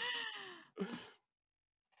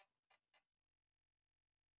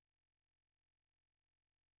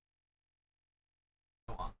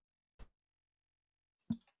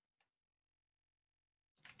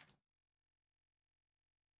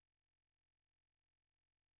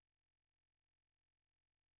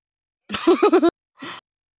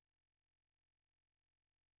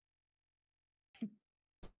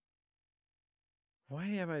 Why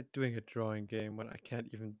am I doing a drawing game when I can't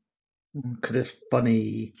even? Because it's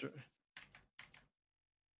funny.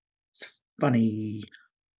 It's funny.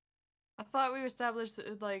 I thought we established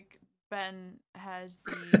that, like, Ben has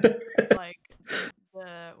the like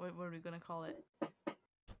the what are we gonna call it?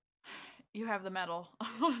 You have the medal.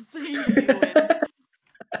 Honestly, you win. I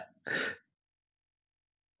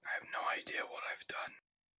have no idea what I've done.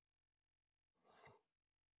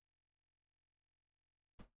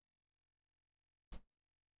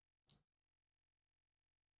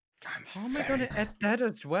 How am I gonna add that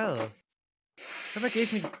as well? Never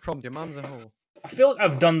gave me the prompt. Your mom's a hoe. I feel like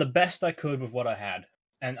I've done the best I could with what I had,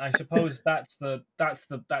 and I suppose that's the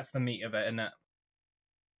meat of it, isn't it?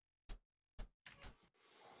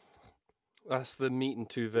 That's the meat and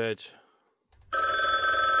 2 veg. I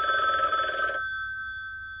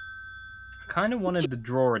kind of wanted to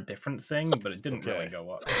draw a different thing, but it didn't really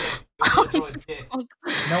go up.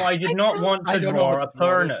 No, I did not want to draw a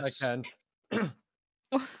Pernus. I can't.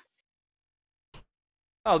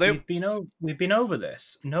 Oh, we've been over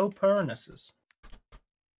this. No Pernuses.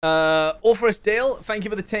 Orpheus Dale, thank you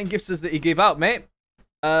for the 10 gifts that you gave out, mate.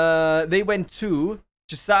 They went to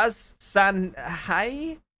Jasaz,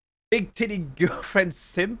 Sanhai, Big Titty Girlfriend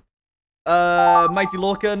Simp, Mighty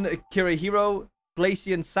Lorcan, Kira Hero,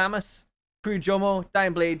 Glacian Samus, Crew Jomo,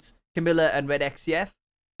 Dying Blades, Camilla, and Red XCF.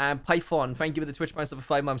 And Python, thank you for the Twitch Master for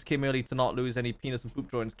 5 months. Came early to not lose any penis and poop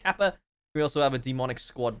drawings. Kappa, we also have a demonic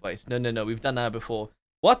squad voice. No, we've done that before.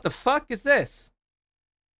 What the fuck is this?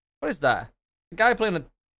 What is that? A guy playing a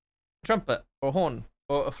trumpet, or a horn,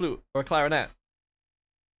 or a flute, or a clarinet.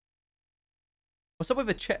 What's up with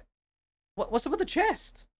the chest? What's up with the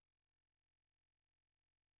chest?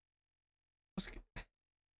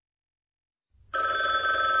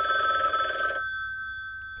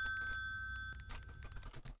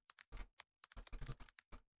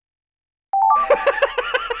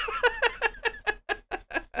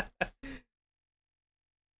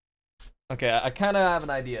 Okay, I kind of have an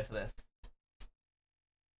idea for this.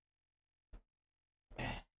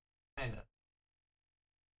 Kind of.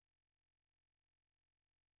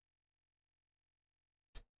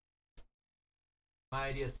 My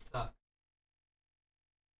idea sucks.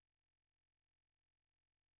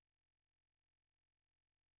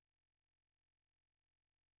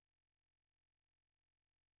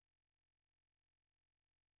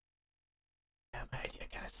 Yeah, my idea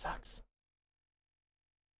kind of sucks.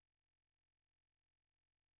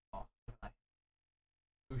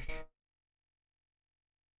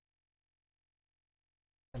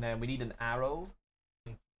 And then we need an arrow.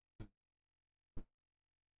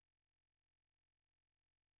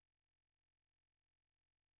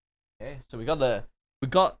 Okay, so we got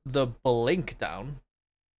the blink down.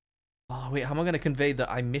 Oh wait, how am I gonna convey the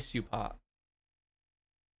I miss you part?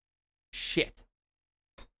 Shit.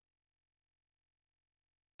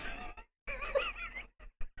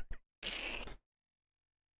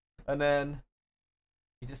 And then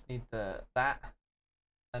you just need that,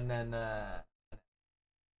 and then I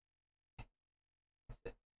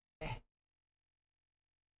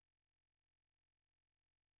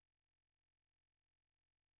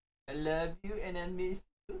love you and I miss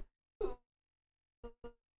you.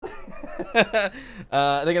 They're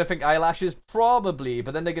gonna think eyelashes probably,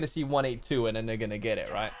 but then they're gonna see 182 and then they're gonna get it,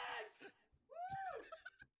 right?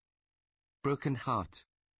 Broken heart.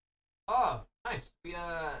 Oh, nice.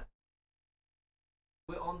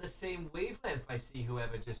 We're on the same wavelength. I see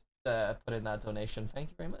whoever just put in that donation.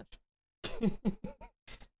 Thank you very much.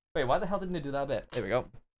 Wait, why the hell didn't they do that bit? There we go.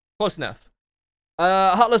 Close enough.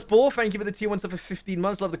 Heartless Bull, thank you for the tier 1 sub for 15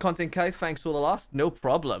 months. Love the content, Kai. Thanks for the last. No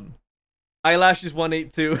problem. Eyelashes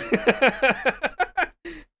 182.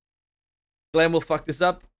 Glenn will fuck this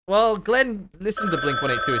up. Well, Glenn listened to Blink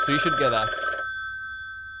 182, so you should get that.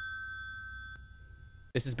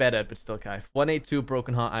 This is better, but still, Kai. 182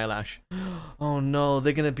 Broken Heart Eyelash. Oh no,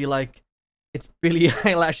 they're gonna be like, it's Billie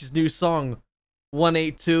Eilish's new song.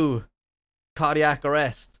 182 Cardiac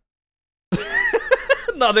Arrest.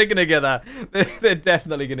 No, they're gonna get that. They're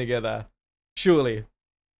definitely gonna get that. Surely.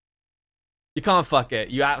 You can't fuck it.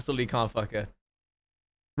 You absolutely can't fuck it.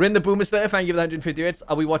 Rin the Boomer Slayer, thank you for the 150 hits.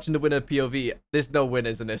 Are we watching the winner POV? There's no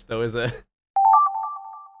winners in this though, is there?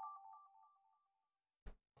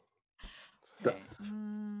 What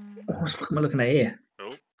the fuck am I looking at here?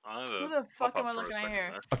 Cool. Who the fuck am I looking at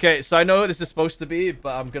here? Okay, so I know what this is supposed to be,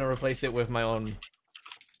 but I'm gonna replace it with my own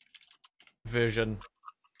version.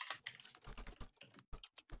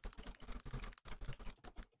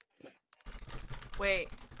 Wait.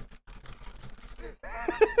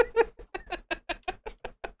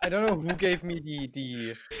 I don't know who gave me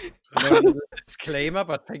the disclaimer,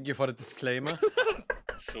 but thank you for the disclaimer.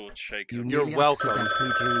 Sword shaker. You're welcome.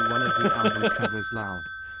 Accidentally drew one of the album covers, Lal.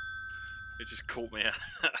 It just caught me at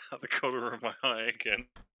the corner of my eye again.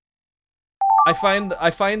 I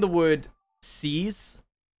find the word "sees"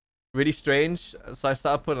 really strange, so I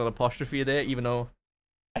started putting an apostrophe there, even though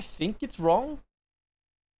I think it's wrong.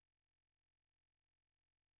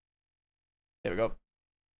 There we go. I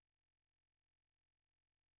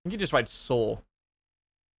think you just write "saw."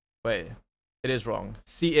 Wait, it is wrong.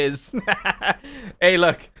 "See" is. Hey,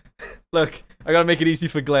 look, I gotta make it easy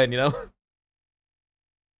for Glenn, you know.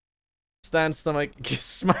 Stan's stomach gets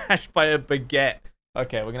smashed by a baguette.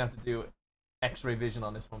 Okay, we're gonna have to do X-ray vision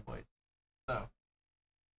on this one, boys. So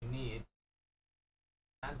we need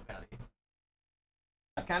Stan's belly.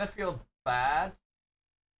 I kind of feel bad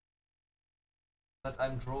that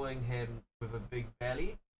I'm drawing him with a big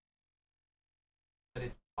belly, but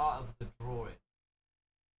it's part of the drawing.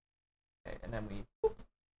 Okay, and then we. Whoop.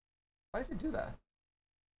 Why does it do that?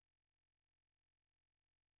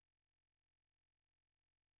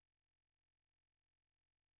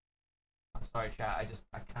 I'm sorry, chat.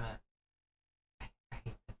 I kind of. I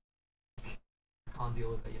hate this. I can't deal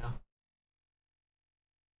with it, you know?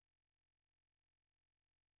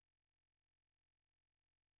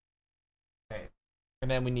 Okay. And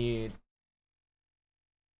then we need.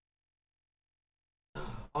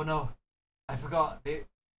 Oh no. I forgot.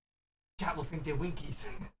 Chat will think they're winkies.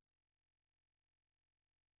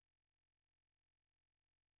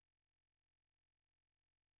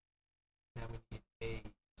 Then we need a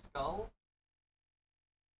skull.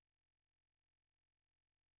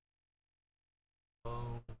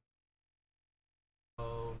 Bone.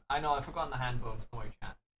 Bone. I know, I've forgotten the hand bones. Don't worry,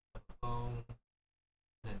 chat. Bone.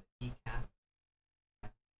 And then the kneecap.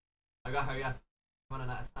 I gotta hurry up. I'm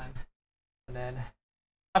running out of time. And then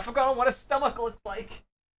I've forgotten what a stomach looks like.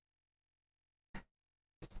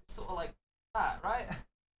 It's sort of like that, right?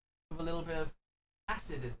 With a little bit of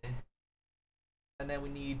acid in there. And then we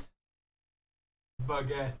need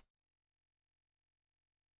baguette.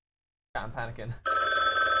 I'm panicking.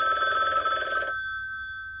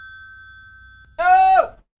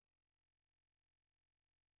 No!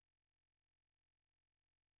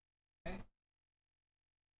 Okay.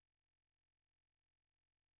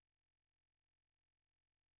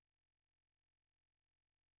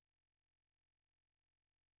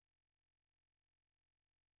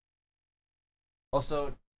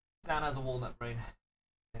 Also, Dan has a walnut brain.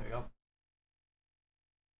 There we go.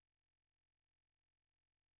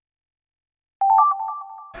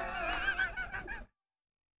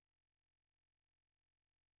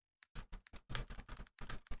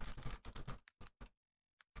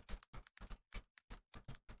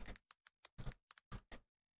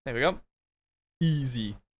 There we go.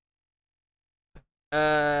 Easy.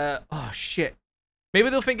 Oh shit. Maybe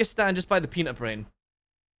they'll think it's Stan just by the peanut brain.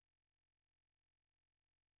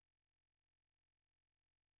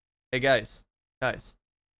 Hey guys. Guys.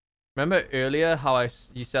 Remember earlier how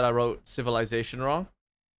you said I wrote civilization wrong?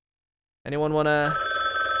 Anyone wanna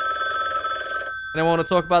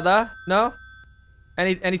talk about that? No?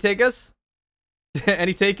 Any takers?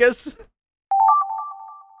 Any takers?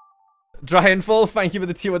 Dry and full, thank you for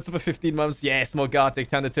the tier 1 for 15 months. Yes, more Gartic.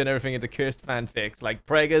 Time to turn everything into cursed fanfics. Like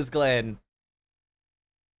Preggers Glen.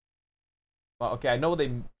 Well, okay, I know what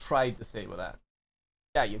they tried to say with that.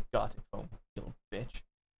 Yeah, you Gartic phone, you little bitch.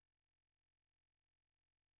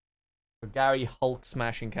 For Gary Hulk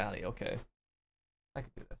smashing Callie, okay. I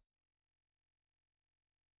can do this.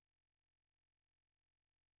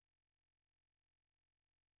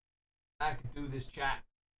 I can do this, chat.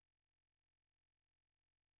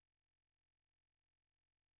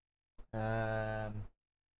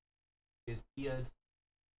 His beard.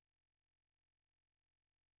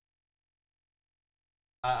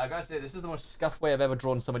 I gotta say, this is the most scuffed way I've ever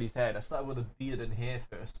drawn somebody's head. I started with a beard and hair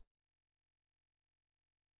first.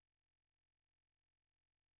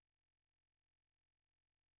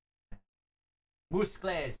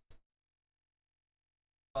 Muscles.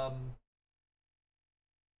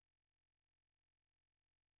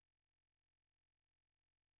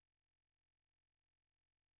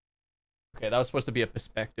 Okay, that was supposed to be a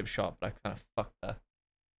perspective shot, but I kind of fucked that.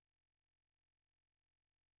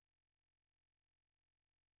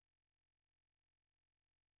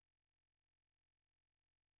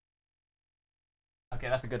 Okay,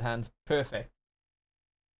 that's a good hand. Perfect.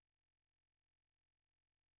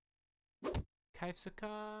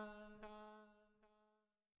 Kaifsaka.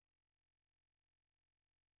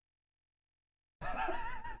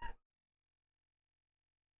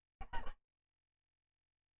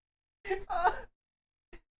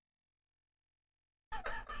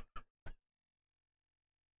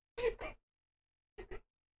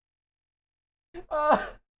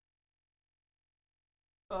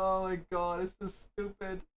 Oh my god, this is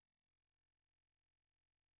stupid.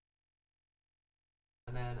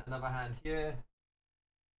 And then another hand here.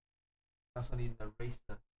 I also need an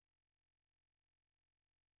eraser.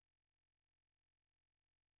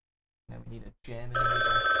 Now we need a gem in the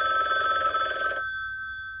middle.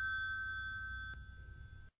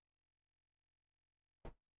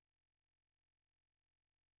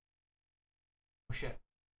 Oh shit.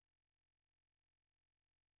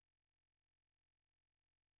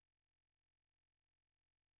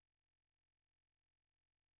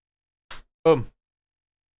 Boom.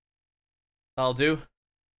 That'll do.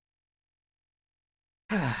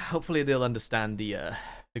 Hopefully they'll understand the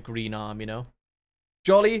green arm, you know.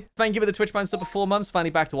 Jolly, thank you for the Twitch Prime sub for 4 months. Finally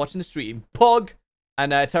back to watching the stream. Pog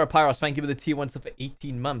and Terra Pyros, thank you for the T1 sub for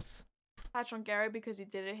 18 months. Patch on Gary because he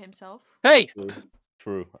did it himself. Hey!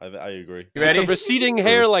 True. I agree. You ready? It's a receding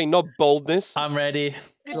hairline, not baldness. I'm ready.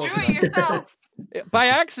 You drew it yourself. By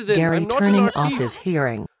accident. Gary I'm not turning an off artiste. his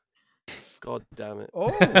hearing. God damn it. Oh.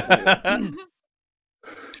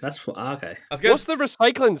 That's okay. That's good. What's the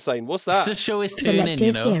recycling sign? What's that? Just to show his tuning, you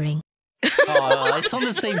Selective know. hearing. Oh, it's on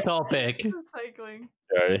the same topic. Recycling.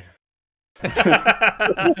 Gary.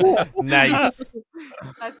 Nice.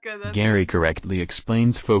 That's good. That's Gary correctly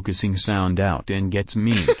explains focusing sound out and gets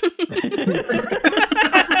memed.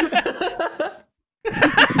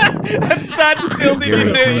 Stand still,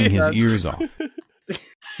 Gary turning DDT. his ears off.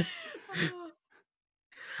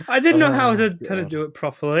 I didn't know how to do it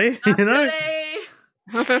properly. You know.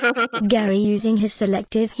 Gary using his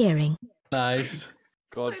selective hearing. Nice.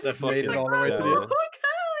 God, That made it all the way to the end.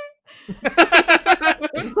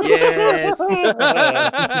 Yes.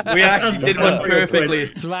 We actually did one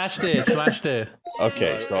perfectly. Smashed it. Smashed it.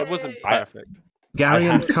 Okay, so It wasn't perfect. Gary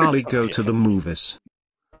and Carly go to the movies.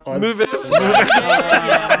 Move it.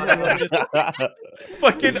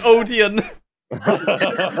 Fucking Odeon.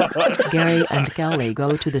 Gary and Callie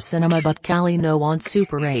go to the cinema, but Callie no wants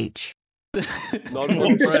Super H. Gary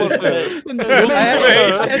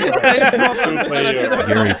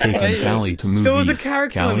taking Callie to There was a movies.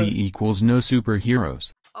 character Callie limit. equals no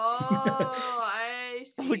superheroes. Oh, I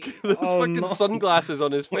see. Look at those fucking sunglasses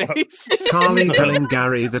on his face. Carly telling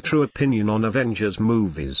Gary the true opinion on Avengers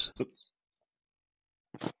movies.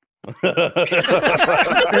 Why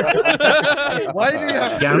do you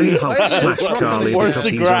have Gary Hulk smashed Carly Where's because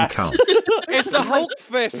the he's grass? uncouth. It's the Hulk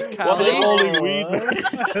fist, What Callie. the holy weed?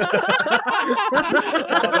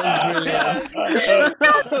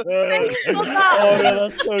 Oh, no,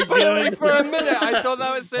 that's so good. For a minute, I thought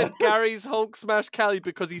that was said Gary's Hulk smash Callie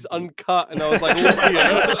because he's uncut, and I was like, oh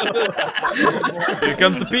dear. Here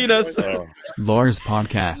comes the penis. Lars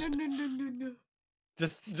podcast.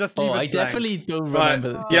 just leave it Oh, I blank. definitely don't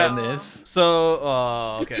remember getting this. So,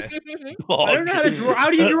 okay. I don't know how to draw. How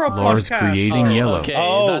do you draw a Lars podcast? creating yellow. Okay,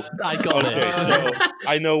 Oh, I got okay, it. so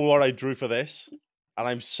I know what I drew for this, and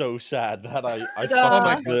I'm so sad that I fucked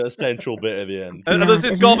up the central bit at the end. Are those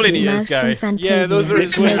his goblin ears, Gary? Yeah, those are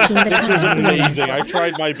This this was amazing. I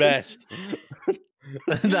tried my best.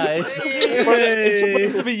 Nice. But it's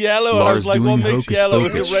supposed to be yellow, and I Lars was like, doing what makes hocus yellow?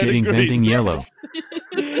 pocus, It's a red and shitting venting green. yellow.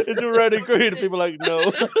 It's a red and green. And people are like,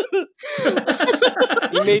 no.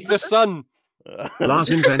 He made the sun. Lars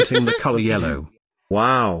inventing the color yellow.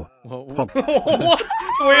 Wow. What?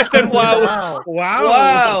 The way I said wow.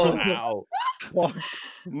 Wow. Wow.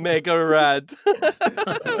 Mega rad.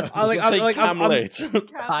 I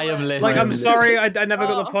am lit. Like, I'm sorry, I never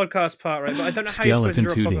got the podcast part right, but I don't know how you're supposed to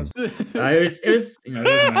draw a podcast. It was, you know, it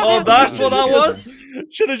wasn't that Oh, bad. that's what that was?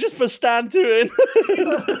 Should have just put stand to it.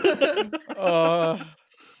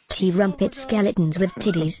 T-rumpet skeletons with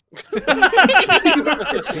titties. I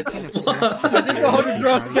didn't know how to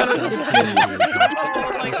draw skeletons.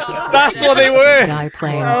 That's what they were. Guy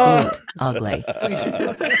playing flute. Ugly.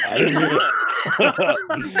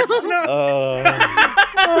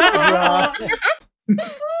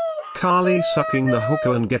 Carly sucking the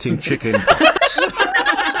hooker and getting chicken pox.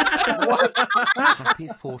 Happy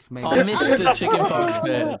 4th May. I missed the chicken pox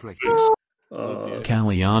bit.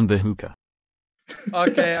 Callie on the hookah.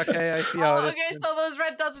 Okay, I see how it is. Okay, so those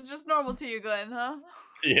red dots are just normal to you, Glenn, huh?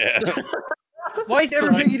 Yeah. Why is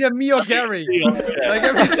everything either me or Gary? Like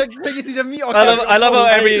everything is either me or I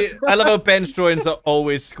Gary. love how bench drawings are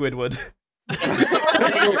always Squidward. I'm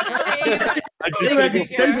just gonna go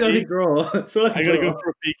for a peek. draw. So I gotta go for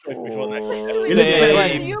a peek before next.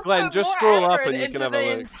 Glenn, just scroll up and you can have a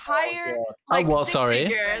look. Entire, what? Sorry.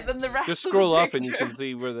 figure than the rest Just of scroll the up and you picture. can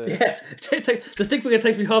see where the. Yeah, the stick figure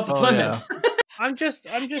takes me half the time. yeah. I'm just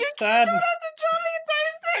sad. You don't have to draw the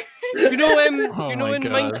entire thing. You know, Oh you know my in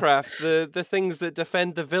God. Minecraft, the things that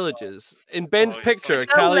defend the villages. In Ben's it's picture, like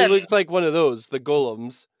Callie golem. looks like one of those, the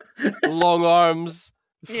golems, long arms,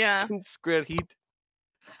 Yeah. square heat.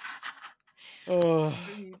 Oh.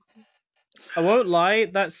 I won't lie,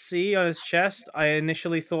 that C on his chest, I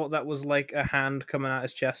initially thought that was like a hand coming out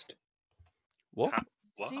his chest. What?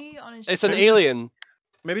 See on his It's an chest. alien.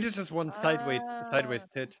 Maybe there's just one sideways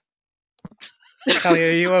tit. Callie,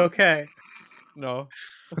 are you okay? No.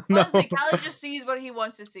 No. Honestly, Callie just sees what he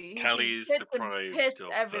wants to see. He Callie sees is tits and deprived piss of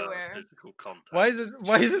everywhere. physical contact. Why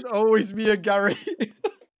is it always me and Gary?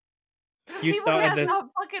 You People started can't this. stop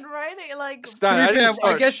fucking writing like. Stan, To I be fair, didn't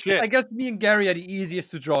start shit. I guess me and Gary are the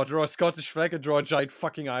easiest to draw. Draw a Scottish flag and draw a giant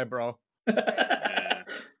fucking eyebrow.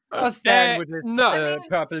 Or Stan with his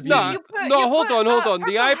purple beauty. No, hold on.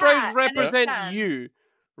 The eyebrows hat and represent Stan. you,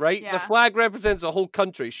 right? Yeah. The flag represents a whole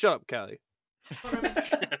country. Shut up, Callie.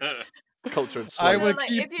 Cultured I slut. will like,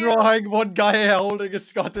 keep if you- drawing one guy holding a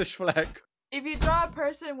Scottish flag. If you draw a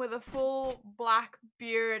person with a full black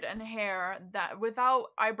beard and hair that without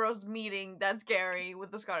eyebrows meeting, that's Gary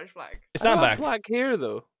with the Scottish flag. It's I not don't have back. black hair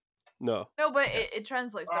though. No. No, but it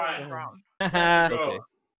translates better than brown. Okay.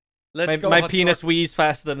 Let's go. My hot penis dog. wheezes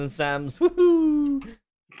faster than Sam's. Woohoo!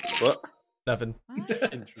 What? Nothing.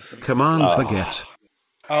 Command baguette.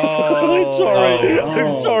 I'm sorry.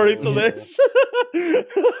 I'm sorry for this.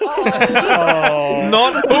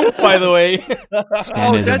 Not poop, by the way.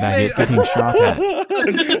 Stan is a baguette getting shot at.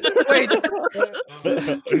 Wait.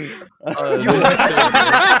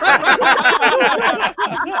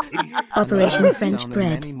 Operation French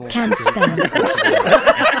bread. Can't spell.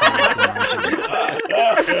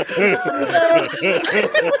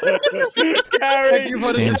 Gary, you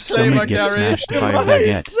for the Stan's disclaimer, stomach gets Gary. smashed by a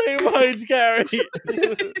baguette. Same height, Gary.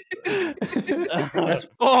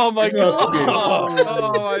 Oh my god. Oh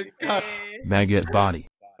my god. Baguette body.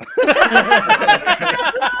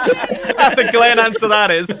 That's a Glenn answer, that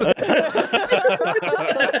is. That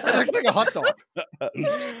looks like a hot dog.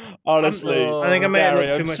 Honestly, I think I may have Gary,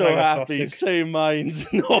 looked too I'm much so like a happy. sausage. Same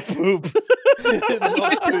minds, no poop. You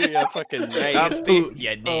fucking nasty.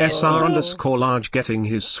 SR_large getting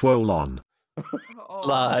his swole on.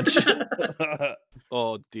 Large.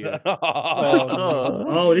 Oh dear.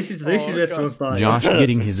 Oh, this is where someone's like. Josh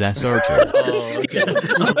getting his SR turned. I'm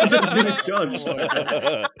just doing Josh.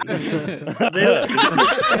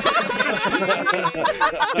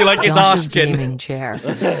 Do you like his Josh's arse chin? gaming chair.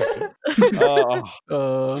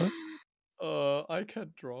 I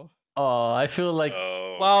can't draw. Oh, I feel like.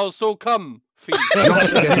 Wow, so come. Feet.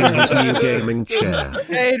 Josh getting his new gaming chair.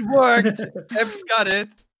 Hey, it worked. Eps got it.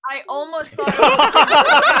 I almost thought.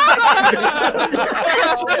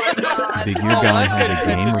 Big U guy has a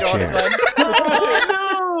gamer chair.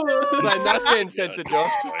 Like, that's getting sent to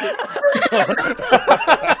Josh.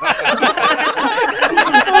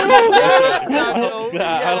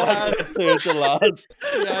 I like it too, to Lars.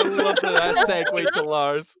 Yeah, I love that segue to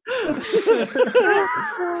Lars.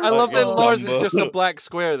 I love that Lars is just a black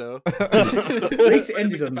square, though. At least it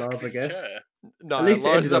ended on love, I guess. No, At least it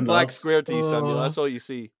Lars ended is a on black love. square to you, Samuel. That's all you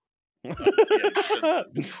see.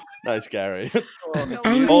 Nice, Gary. Angry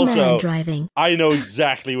man Also, driving. I know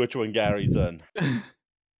exactly which one Gary's done.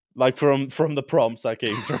 Like from the prompts that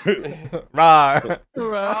came through. Rawr.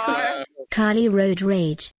 Carly Road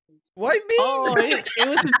Rage. Why me? Oh, it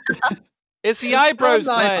was. It's the eyebrows,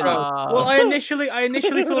 from the Glenn. eyebrow. Well, I initially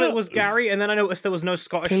thought it was Gary, and then I noticed there was no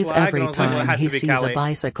Scottish Cave flag, every and I was like, well, it time had he to be sees a Callie.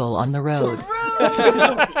 bicycle on the road.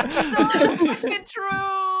 Fucking true.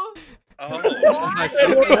 Hey,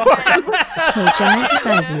 giant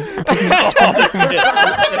sizes at his next bump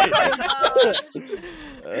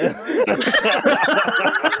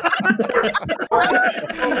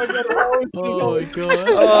Oh my god.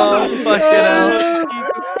 Oh, fucking hell.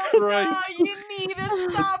 Jesus Christ. You need to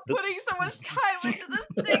stop putting so much time into this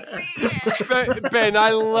thing, Ben,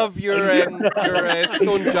 I love your stone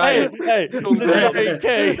giant. Hey, Stone it's an giant.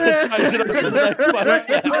 8K. Size it up for the next one.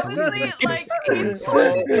 Honestly, like, he's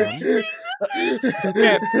so greasy.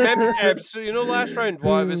 So you know last round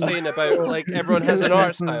what I was saying about like everyone has an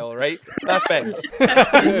art style, right? That's Ben's.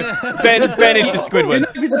 Ben is just Squidward.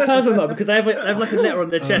 If it's a puzzle, though, because they have like a letter on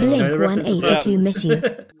their chest. You know, the Blink reference to 182 miss you.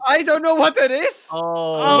 I don't know what that is.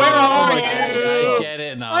 Oh, Where are I you? get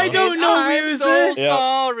it now. I don't know I'm music. so Yeah.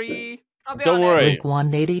 sorry. I'll be Don't honest. worry. Blink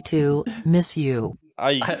 182 miss you.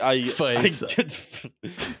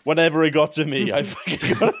 Whenever it got to me, I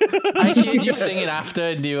fucking got it. I heard you sing it after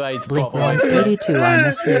and knew I'd Blink probably. 182 I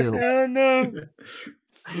miss you. Oh no.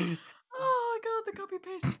 Oh god, the copy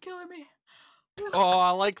paste is killing me. Oh, I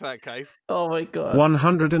like that, Cave. Oh my god.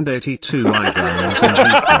 182 eyebrows and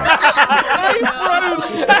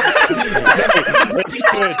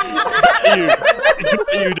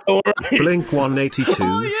You don't worry. Blink 182.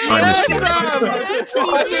 I miss you.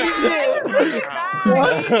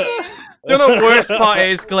 You know the worst part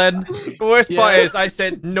is, Glenn? The worst part is I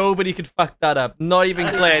said nobody could fuck that up. Not even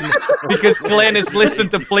Glenn. Because Glenn has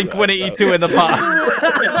listened to Blink 182 in the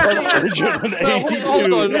past.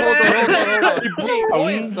 Hold on.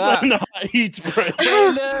 What is that?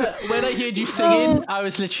 When I heard you singing, I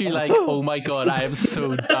was literally like, oh my god, I am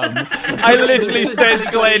so dumb. I literally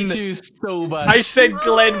said Glenn. So much. I said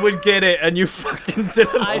Glenn would get it, and you fucking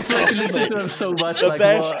didn't. I fucking listened to them so much. The like,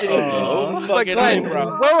 best what? is Oh. fucking Glenn,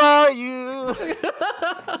 bro. where are you?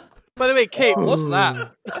 By the way, Kate, what's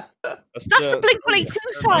that? That's the Blink 182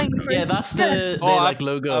 sign. Yeah, that's the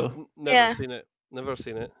logo. I've never seen it. Never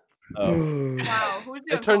seen it. Oh. Wow, who's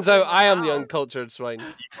the It turns out I am the uncultured swine.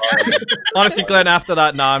 Honestly, Glenn, after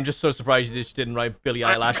that, nah, I'm just so surprised you just didn't write Billie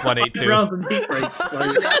Eilish 182. Eyebrows and heat breaks.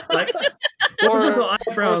 Like, what have I got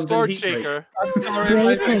eyebrows and sword heat shaker. breaks? I'm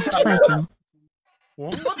Brave Ghost fighting.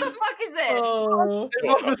 What the fuck is this? It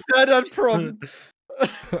was a standard prompt.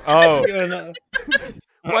 Oh.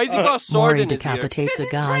 Why has he got a sword Maury in his ear? decapitates a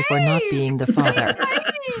guy for not being the father.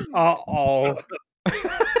 Uh-oh.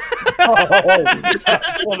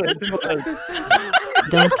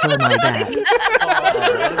 Don't kill my dad.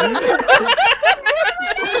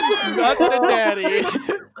 Not the daddy.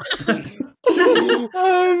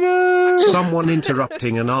 Oh, no. Someone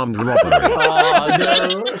interrupting an armed robbery. Oh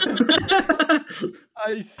no.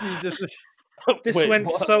 I see. This is. This Wait, went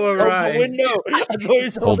what? so awry. Oh, window. I thought he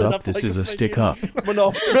was Hold holding up, this like is a stick fucking up.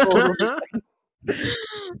 Monopoly.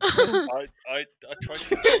 I tried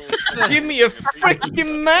to. Give me a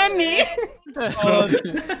freaking money!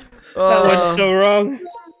 That went so wrong.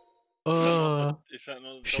 Is that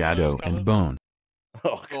not Shadow and Bone. Oh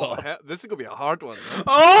Oh, god. this is gonna be a hard one.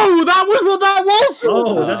 Oh, that was what that was.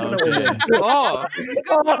 Oh, that's what that was.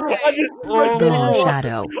 Oh, Bone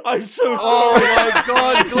Shadow. I'm so sorry. oh my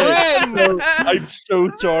god, Glenn! I'm so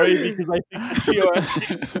sorry because I think the TOS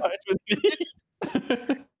is fine with me.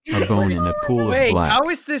 A bone in a pool of Wait, black. how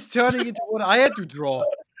is this turning into what I had to draw?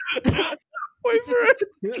 Wait for it.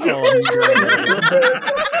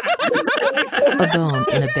 A bone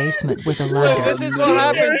in a basement with a ladder. This is what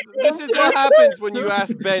happens. This is what happens when you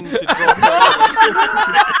ask Ben to draw.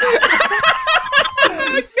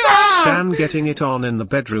 Stan getting it on in the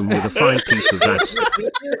bedroom with a fine piece of ass.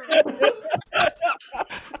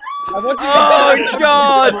 Oh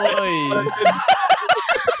god! Boys.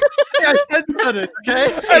 I said it,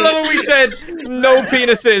 okay? I love when we said no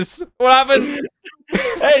penises. What happens?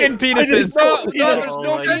 In penises. There's Oh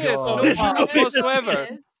no my penis. God. No penis whatsoever.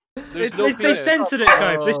 There's no They penis. censored it,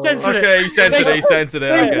 guys. They censored it. Okay, he censored it, he censored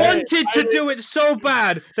it. They Okay. wanted to do it so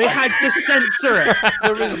bad, they had to censor it.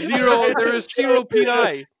 There is zero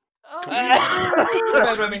peni. Oh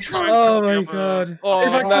my god. Oh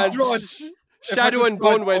If I man, could draw it, Shadow and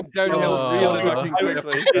Bone went downhill Oh. really fucking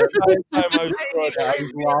quickly. The entire time I was I drawing that, I was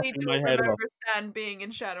really laughing don't my head off. remember Stan being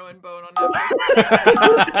in Shadow and Bone on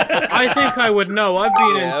Netflix. I think I would know. I've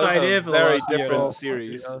been Yeah, that was inside a here for the very last year. different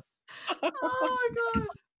series. Oh my god.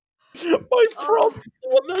 My prompt, the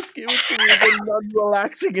one that's given to me is a nun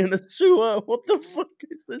relaxing in a sewer. What the fuck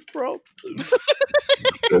is this prompt?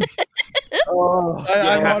 I'm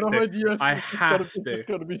have out of to. ideas. I It's just have gonna be- to. It's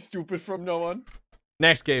gonna be stupid from now on.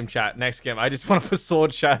 Next game, chat. Next game. I just want to put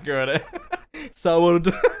Sword Shaker on it.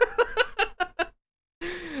 Sword.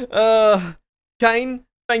 Kane,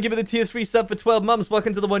 thank you for the tier 3 sub for 12 months.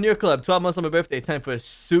 Welcome to the 1 year club. 12 months on my birthday. Time for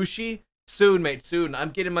sushi. Soon, mate. Soon. I'm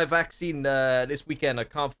getting my vaccine this weekend. I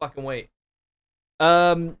can't fucking wait.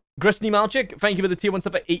 Gristny Malchik, thank you for the tier 1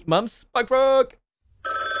 sub for 8 months. Bug Frog.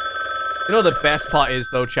 You know the best part is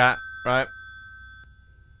though, chat, right?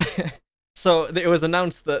 So it was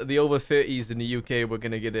announced that the over 30s in the UK were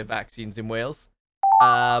going to get their vaccines in Wales.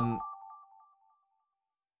 And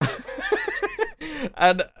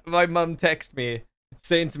my mum texted me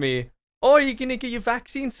saying to me, "Oh, you're going to get your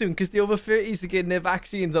vaccine soon because the over 30s are getting their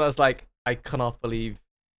vaccines." And I was like, I cannot believe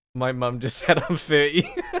my mum just said I'm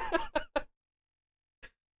 30.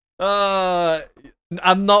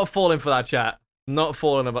 I'm not falling for that, chat. Not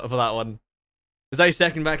falling for that one. Is that your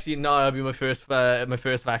second vaccine? No, that'll be my first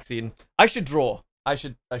vaccine. I should draw. I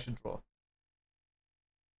should draw.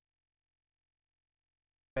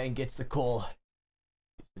 Ben gets the call. He's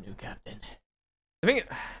the new captain. I think.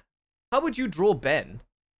 How would you draw Ben?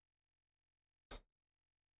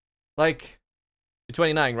 Like, you're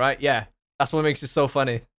 29, right? Yeah. That's what makes it so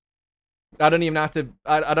funny. I don't even have to.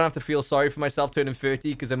 I don't have to feel sorry for myself turning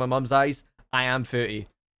 30 because in my mum's eyes, I am 30.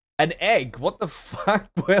 An egg? What the fuck,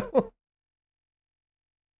 Will?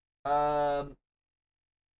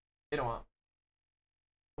 You know what?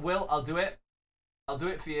 Will, I'll do it. I'll do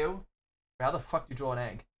it for you. But how the fuck do you draw an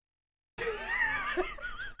egg?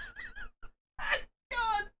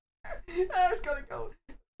 God! It's gotta go.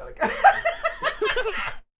 Gotta go.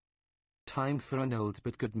 Time for an old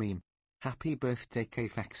but good meme. Happy birthday,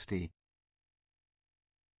 KFXD.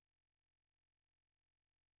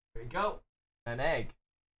 There we go. An egg.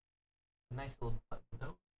 Nice little button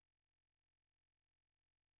note.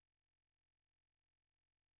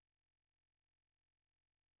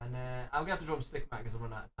 And I'm gonna have to draw a stick back because I'm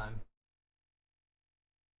running out of time.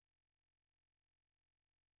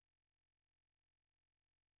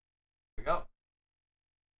 There we go.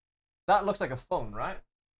 That looks like a phone, right?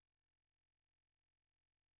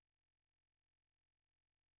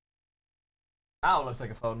 Now it looks like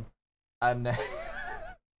a phone. And, and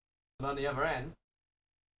on the other end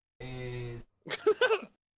is...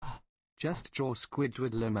 Just draw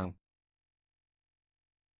Squidward limo.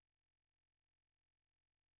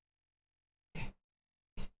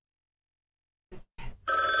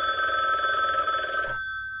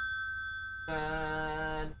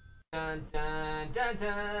 Dun, dun, dun, dun,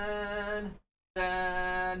 dun,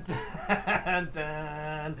 dun, dun,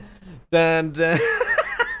 dun, dun, dun.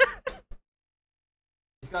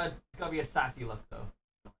 It's gotta be a sassy look though.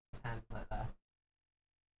 His hands like that.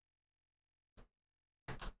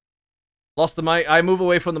 Lost the mic. I move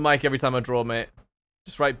away from the mic every time I draw, mate.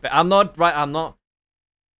 Just right back. I'm not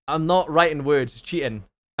writing words. It's cheating.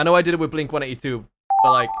 I know I did it with Blink 182,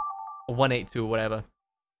 but like 182 or whatever.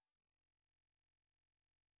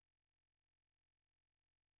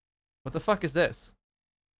 What the fuck is this?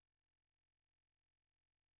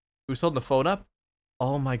 Who's holding the phone up?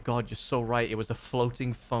 Oh my god, you're so right. It was a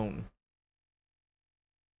floating phone.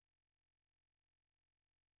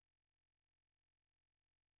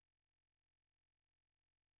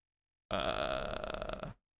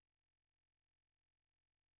 I'm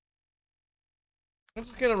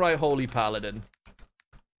just gonna write Holy Paladin.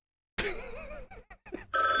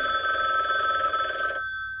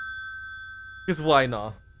 Because why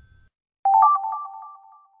not?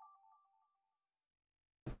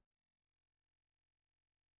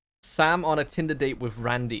 Sam on a Tinder date with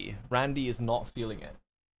Randy. Randy is not feeling it.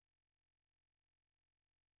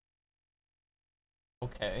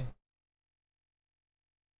 Okay.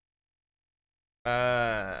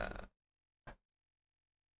 So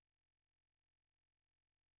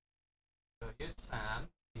here's Sam.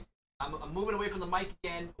 I'm moving away from the mic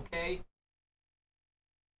again, okay?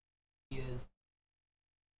 Here's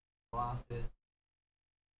glasses.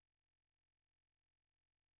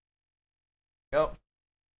 Go.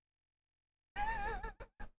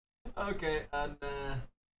 Okay, and gonna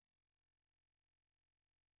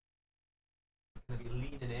be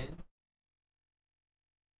leaning in.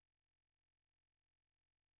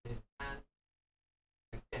 His hand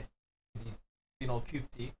like this. He's being all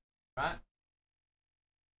cutesy, right?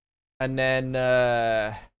 And then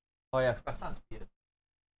oh yeah, I forgot Sam's beard.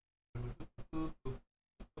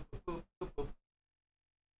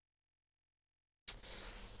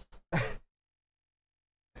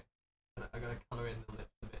 I gotta color in the lips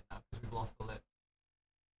a bit now because we've lost the lips.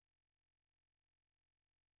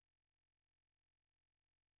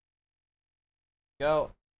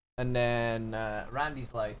 Go. And then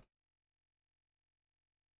Randy's like,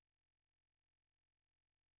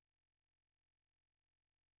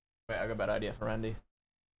 wait, I got a better idea for Randy.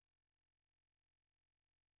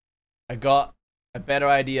 I got a better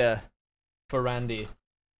idea for Randy.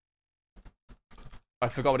 I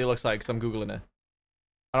forgot what he looks like because I'm Googling it.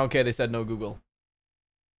 I don't care, they said no Google.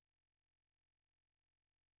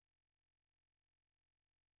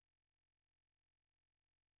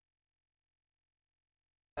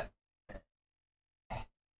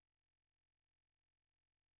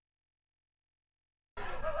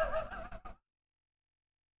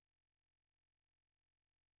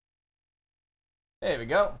 There we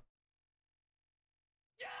go.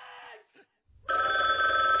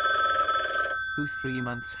 Who 3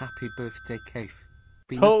 months happy birthday, Kaif.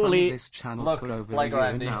 Been Totally a fan of this channel looks for over like a year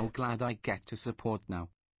Randy. now. Glad I get to support now.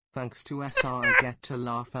 Thanks to SR I get to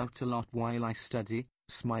laugh out a lot while I study.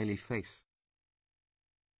 Smiley face.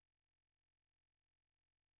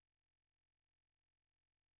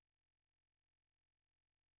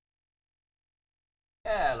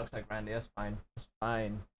 Yeah, looks like Randy. That's fine. It's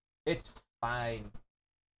fine. It's fine.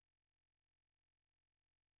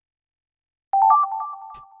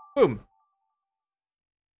 Boom.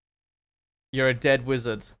 You're a dead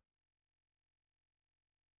wizard.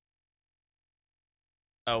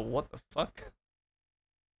 Oh, what the fuck?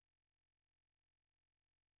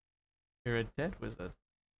 You're a dead wizard.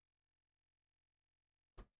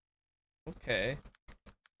 Okay.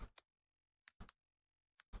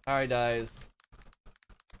 Harry dies.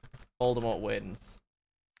 Voldemort wins.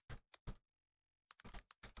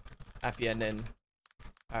 Happy ending.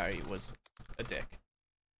 Harry was a dick.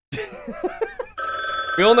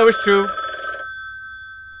 We all know it's true.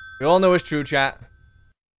 We all know it's true, chat.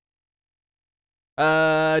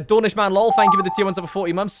 Dornish Man lol, thank you for the tier 1 sub for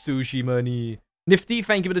 40 months. Sushi money. Nifty,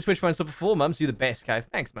 thank you for the Twitch Prime sub for 4 months. You're the best, Kai.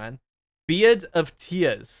 Thanks, man. Beard of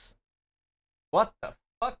Tears. What the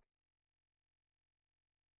fuck?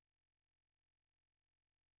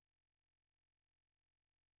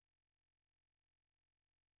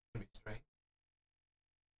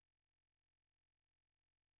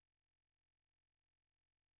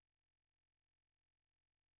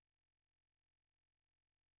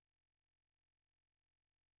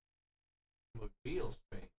 Real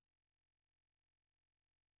strange.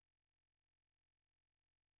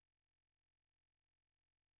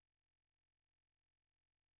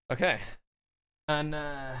 Okay. And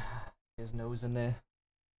his nose in there.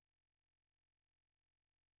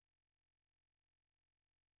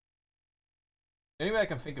 The only way I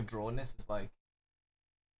can think of drawing this is like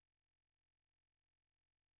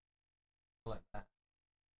that.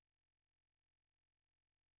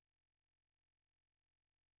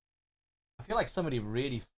 I feel like somebody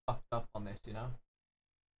really fucked up on this, you know?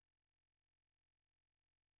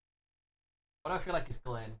 What do I feel like is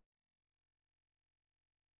Glenn?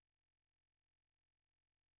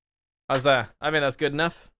 How's that? I mean, that's good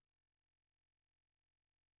enough.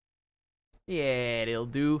 Yeah, it'll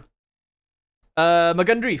do.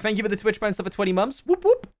 Magundry, thank you for the Twitch Prime sub for 20 months. Whoop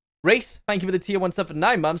whoop. Wraith, thank you for the tier 1 sub for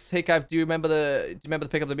 9 months. Hey, Kev, do you remember the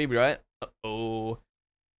pick up the baby, right? Uh-oh.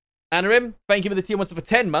 Anarim, thank you for the tier 1 sub for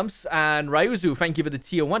 10 months. And Ryuzu, thank you for the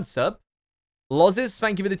tier 1 sub. Lozes,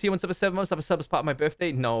 thank you for the tier 1 sub for 7 months. Have a sub as part of my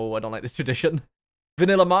birthday. No, I don't like this tradition.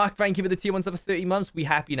 Vanilla Mark, thank you for the tier 1 sub for 30 months. We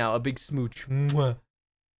happy now. A big smooch. Mwah.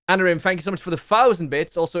 Anarim, thank you so much for the 1,000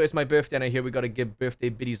 bits. Also, it's my birthday, and I hear we gotta give birthday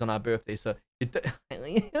biddies on our birthday, so... It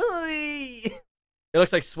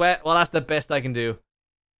looks like sweat. Well, that's the best I can do.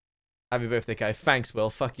 Happy birthday, Kai. Thanks, Will.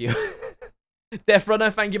 Fuck you. Death Runner,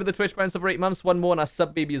 thank you for the Twitch Prime sub for 8 months. One more and our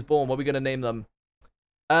sub baby is born. What are we gonna name them?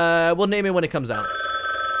 We'll name it when it comes out.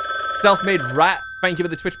 Self-Made Rat, thank you for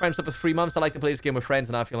the Twitch Prime sub for 3 months. I like to play this game with friends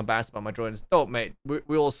and I feel embarrassed about my drawings. Don't, mate.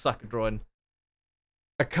 We all suck at drawing.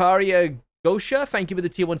 Akaria Gosha, thank you for the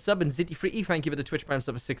tier 1 sub. And Zitty Free, thank you for the Twitch Prime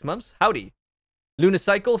sub for 6 months. Howdy. Luna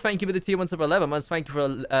Cycle, thank you for the tier 1 sub for 11 months. Thank you for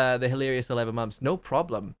the hilarious 11 months. No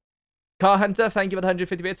problem. Car Hunter, thank you for the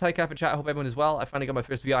 150 bits. Hi, Cap and chat. I hope everyone is well. I finally got my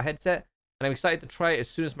first VR headset, and I'm excited to try it as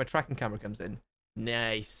soon as my tracking camera comes in.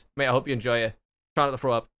 Nice. Mate, I hope you enjoy it. Try not to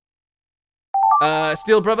throw up.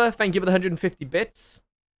 Steel Brother, thank you for the 150 bits.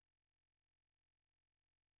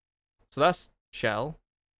 So that's Shell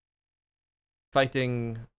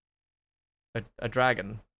fighting a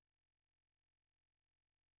dragon.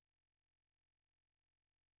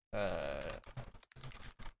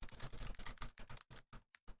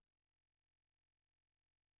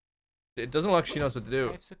 It doesn't look like she knows what to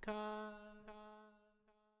do.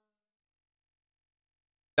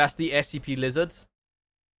 That's the SCP lizard.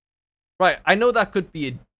 Right, I know that could be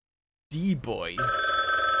a D-boy.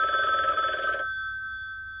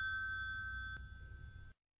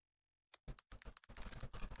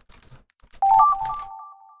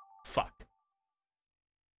 Fuck.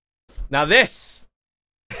 Now this!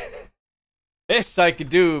 This I could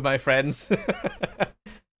do, my friends.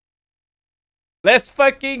 Let's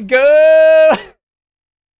fucking go!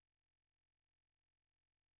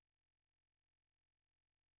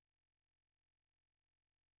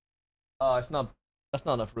 Oh, it's not. That's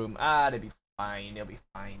not enough room. Ah, they'll be fine. They'll be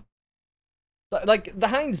fine. So, like the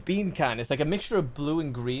Heinz bean can, it's like a mixture of blue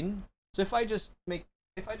and green. So if I just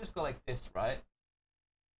go like this, right?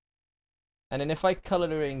 And then if I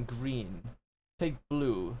color it in green, take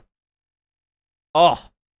blue. Oh,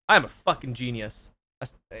 I am a fucking genius.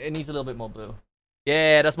 It needs a little bit more blue.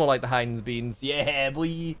 Yeah, that's more like the Heinz beans. Yeah,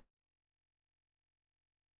 boy.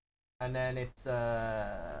 And then it's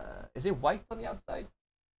is it white on the outside?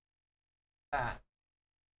 That.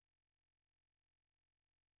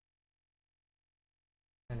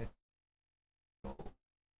 And it's gold.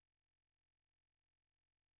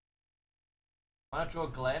 Wanna draw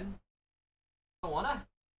Glenn? Don't wanna.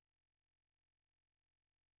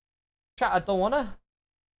 Chat, I don't wanna.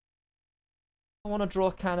 I wanna draw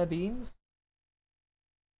a can of beans.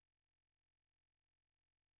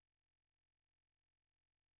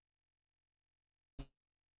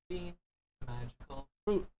 Bean, magical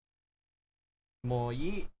fruit. More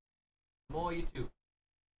ye too.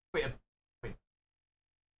 Wait.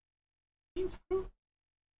 Beans, fruit.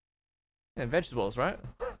 Yeah, vegetables, right?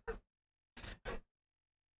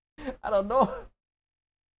 I don't know.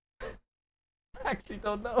 I actually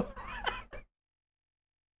don't know.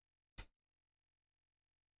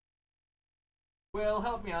 Will,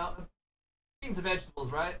 help me out. Beans and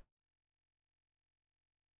vegetables, right?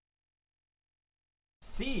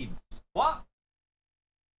 Seeds. What?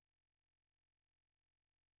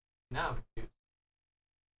 Now I'm confused.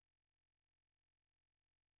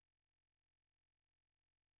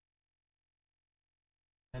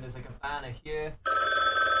 And there's like a banner here.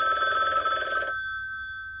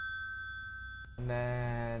 And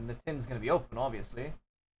then the tin's gonna be open, obviously.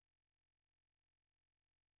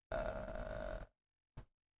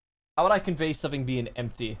 How would I convey something being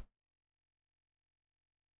empty?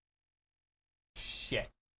 Shit.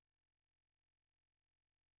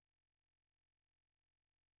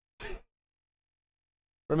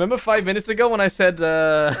 Remember 5 minutes ago when I said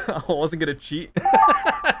I wasn't gonna cheat?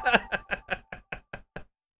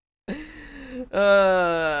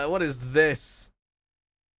 What is this?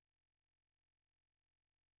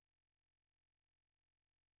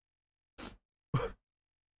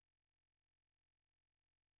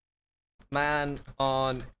 Man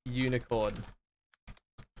on unicorn.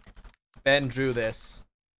 Ben drew this.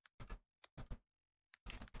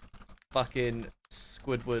 Fucking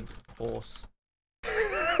Squidward horse.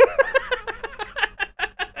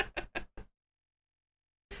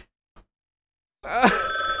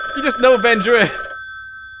 You just know Ben drew it.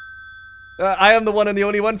 I am the one and the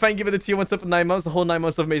only one. Thank you for the tier 1 sub for 9 months. The whole 9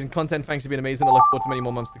 months of amazing content. Thanks for being amazing. I look forward to many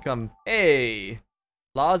more months to come. Hey.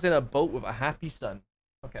 Lars in a boat with a happy son.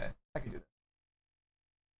 Okay, I can do that.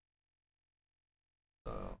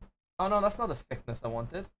 So, oh no, that's not the thickness I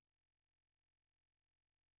wanted.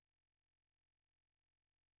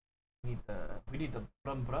 We need the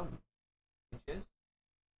brum brum, which is.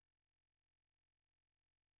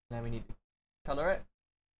 Now we need to color it.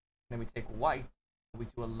 Then we take white. We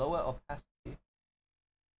do a lower opacity.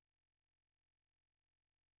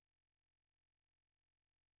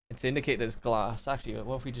 And to indicate there's glass. Actually,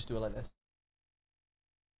 what if we just do it like this?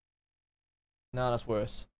 No, that's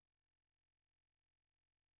worse.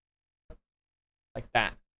 Like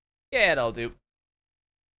that. Yeah, that'll do.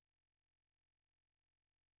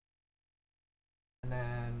 And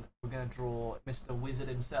then we're gonna draw Mr. Wizard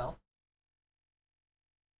himself.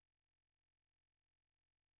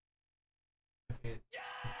 Okay.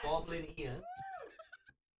 Goblin ears.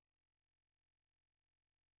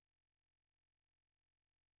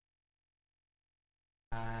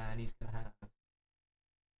 And he's gonna have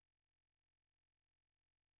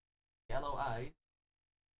yellow eyes.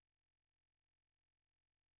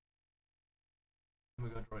 And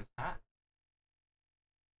we're gonna draw his hat.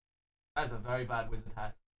 That is a very bad wizard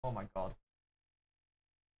hat. Oh my god.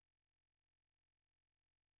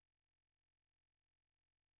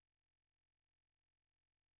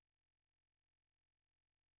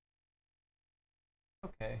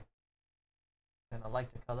 Okay. And I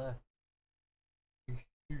like the color.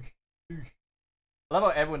 I love how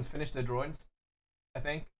everyone's finished their drawings, I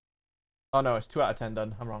think. Oh no, it's 2 out of 10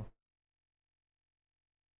 done. I'm wrong.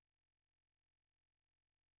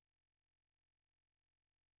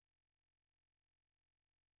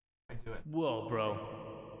 I do it. Whoa, bro.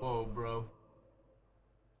 Whoa, bro.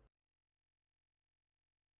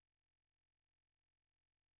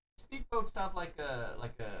 Speedboats have like a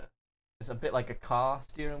it's a bit like a car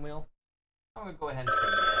steering wheel. I'm gonna go ahead and say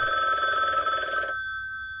yes.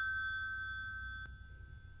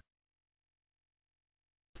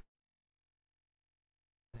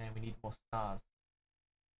 And we need more stars.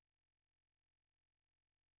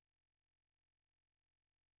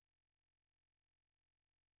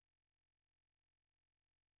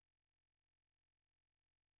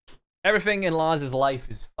 Everything in Lars's life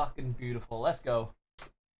is fucking beautiful. Let's go.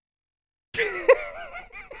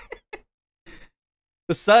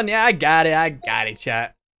 The sun, yeah, I got it,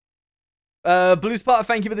 chat. Blue Spot,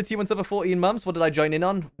 thank you for the tier 1 sub for 14 months. What did I join in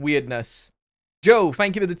on? Weirdness. Joe,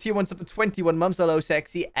 thank you for the tier 1 sub for 21 months. Hello,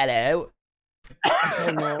 sexy. Hello.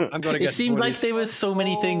 It seemed like there was so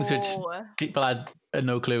many things which people had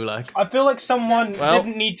no clue. Like, I feel like someone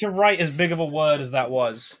didn't need to write as big of a word as that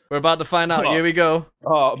was. We're about to find out. Here we go.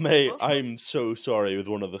 Oh, mate, I'm so sorry with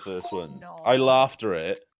one of the first ones. I laughed at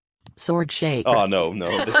it. Sword shake. Oh, no,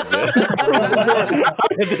 this is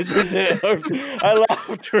it. This is it. I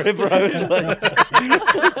laughed at it, bro. I was like,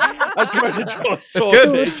 I tried to draw a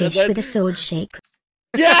swordfish with a sword shake.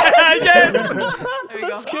 Yes! There we go.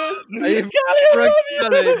 That's good.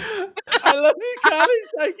 I love you, Callie.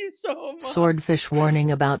 Thank you so much. Swordfish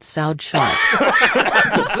warning about sound sharks.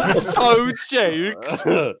 So jokes.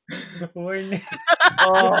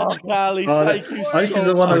 Oh, Callie, thank you so much. This is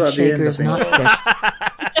the one I got at the end, Shakers, I not fish.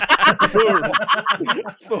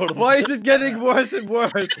 Why is it getting worse and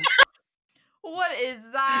worse? What is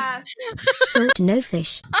that? Salt, no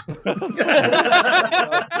fish. I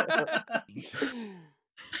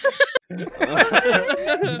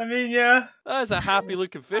mean, yeah. That's a happy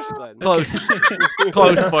looking fish then. Close.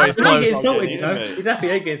 Close, boys. He's Close. getting salted, you know. He's happy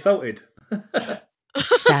he ain't getting salted.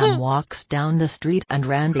 Sam walks down the street and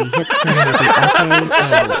Randy hits him with the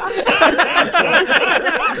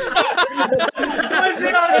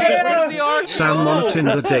Sam wanting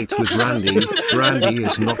the date with Randy. Randy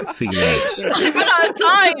is not feeling it. I'm out of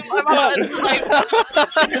time. I'm out of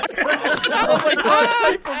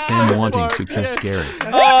time. Sam wanting to kiss Gary.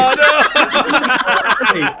 Oh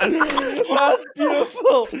That's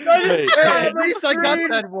beautiful. At least I got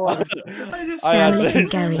that one. I had Sam, look at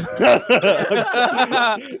this. Gary.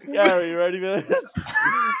 Gary, you ready for this?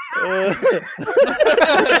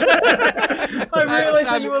 I realised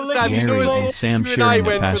that you were licking Gary and Sam sharing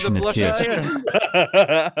a passionate kiss. We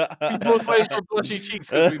both went for blushy cheeks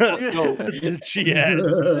because we both know.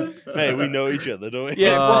 Cheers. Mate, we know each other, don't we?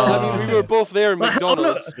 Yeah, well, I mean, we were both there in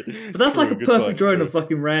McDonald's. But that's like a perfect drawing of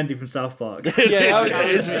fucking Randy from South Park. Yeah,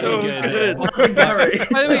 It is so good. Gary.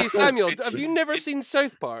 By the way, Samuel, have you never seen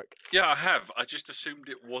South Park? Yeah, I have. I just assumed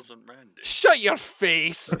it wasn't Randy. Shut your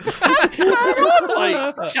face!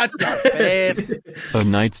 Shut your face. A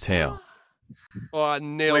Knight's Tale. Oh, I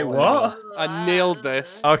nailed Wait, this. what? I nailed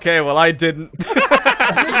this. Okay, well I didn't.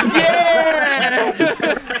 Yeah!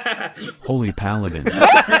 Holy Paladin.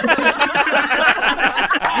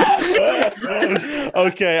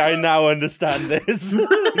 Okay, I now understand this.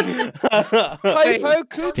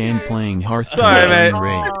 Stan playing Hearthstone Sorry, mate. and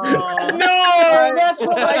Raid. No, that's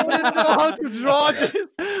what I didn't know how to draw this.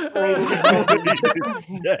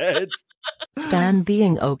 Dead. Stan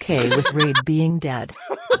being okay with Raid being dead.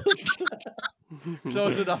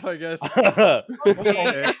 Close enough, I guess.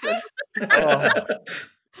 Okay.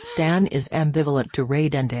 Stan is ambivalent to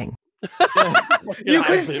Raid ending. You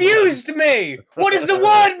confused me! What does the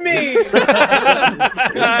word mean?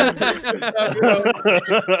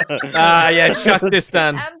 Yeah, chuck this,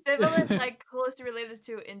 Stan. Ambivalent, like closely related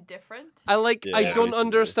to indifferent. I don't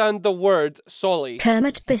understand the word Solly.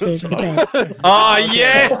 Kermit pisses the bed. Oh,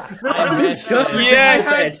 yes! Yes!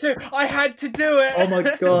 I had to do it! Oh my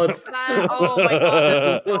god. Oh my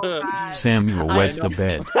god. So bad. Samuel wets the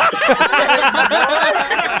bed.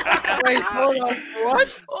 Wait, hold on.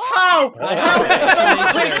 What? How?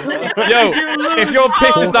 Yo, if your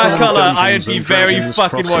piss is that color, I'd be very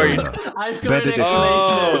fucking worried. I've got an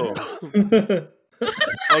explanation.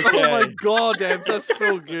 Oh my god, Em, that's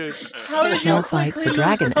so good. Chell fights a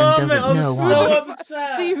dragon and doesn't know why.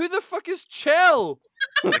 See, who the fuck is Chell?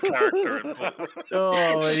 The character in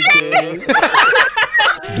Oh my god.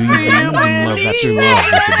 Do you believe in love after love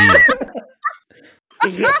with a deal?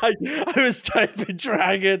 I was typing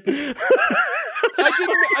dragon.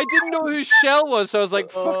 I didn't know who Shell was, so I was like,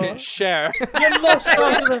 fuck it, share. You lost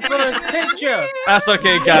after the first picture. That's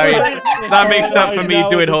okay, Gary. That makes up for me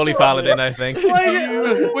doing Holy Paladin, I think.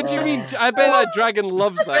 What do you mean? I bet that dragon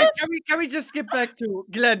loves that. Can we just skip back to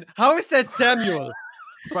Glenn? How is that Samuel?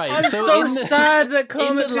 Right, I'm so so in the, sad that Kermit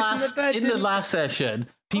in the pissed in the last, bed. in the last session,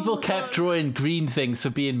 people kept drawing green things for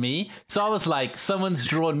being me. So I was like, someone's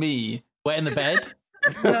drawn me wet in the bed.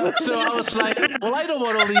 So I was like, well, I don't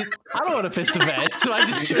want to piss the bed, so I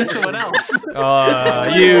just choose someone else. Oh,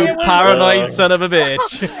 you paranoid son of a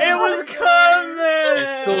bitch. It was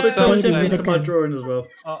Kermit! But don't send me into my drawing as well.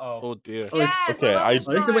 Uh-oh. Oh dear. Okay, I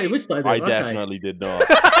definitely did not.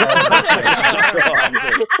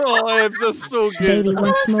 Oh, Em, that's so good. Baby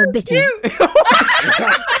wants more bitty.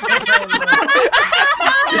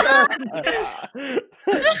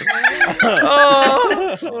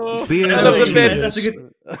 Beer I love the bed. That's a good.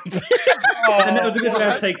 And that was a good way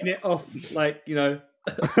of taking it off, like, you know.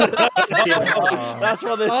 That's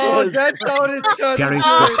what this is. That's how it is turned. Gary's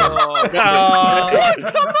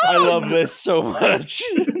I love this so much.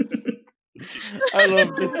 I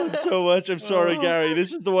love this one so much. I'm sorry, Gary.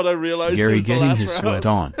 This is the one I realized. Gary was the getting last his round. sweat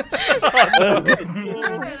on.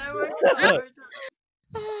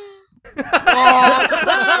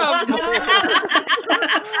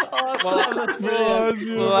 Well, that's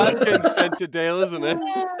brilliant. Well, that's getting sent to Dale, isn't it?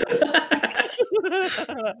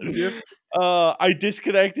 I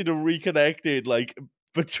disconnected and reconnected like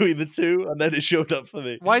between the two, and then it showed up for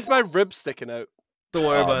me. Why is my rib sticking out? Don't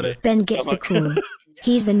worry about it. Ben gets the call.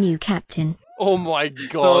 He's the new captain. Oh my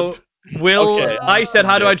god. So, Will, I said,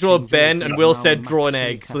 how do I draw Ben? And Will said, draw an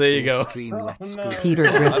egg. So there you go. Peter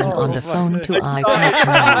Griffin on the phone to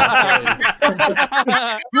iPad.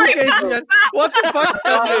 What the fuck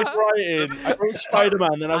did I write? I wrote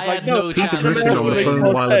Spider-Man, then I was like, no, Peter Griffin on the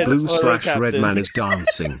phone while a blue/red man is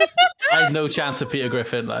dancing. I had no chance of Peter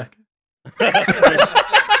Griffin, like.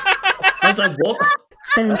 I was like, what?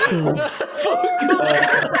 Phone call.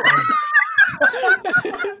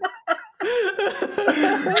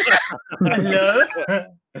 Hello?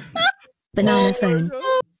 Banana phone.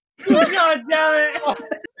 God damn it!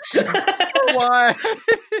 Why?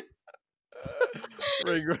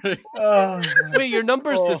 Ring, ring. Oh, Wait, your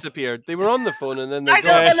numbers Oh. disappeared. They were on the phone and then they I know,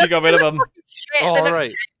 gone. Yeah, she got rid of them. Shit, Oh, they look-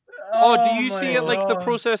 right. Oh, do you my see it like the God.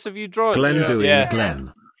 process of you drawing? Glenn doing Yeah.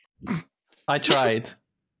 Glenn. I tried.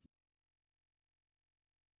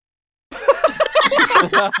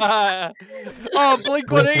 Oh, Blink Blink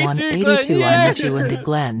 182, 182, Glenn. I Yes! miss you and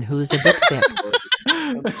Glenn, who's a bit thick.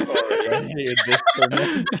 I'm sorry, I hated this so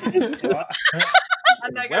much.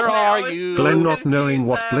 And I Where guess I are always you? Glenn not knowing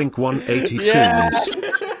what Blink 182 Yeah. is.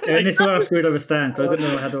 And this is where I screwed over Stan, because I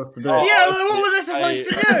didn't know how to do it. Yeah, what was I supposed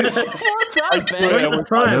to do? I was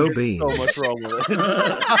No so beans. much wrong with it.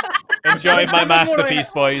 Enjoy my masterpiece,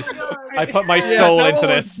 boys. I put my Yeah, soul that into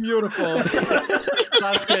one was this. beautiful.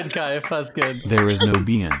 That's good, Kaif. That's good. There is no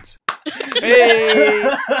beans. Hey!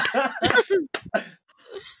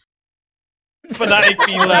 Fanatic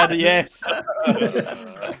bean lad, yes.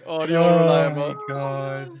 Audio reliable. Oh,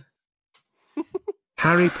 God.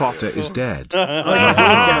 Harry Potter is dead.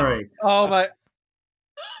 Gary. Oh my.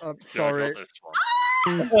 I'm Yeah, I sorry. got this one.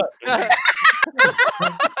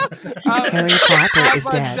 Harry Potter is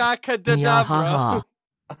dead. Abracadabra. Nyahaha.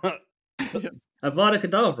 Avada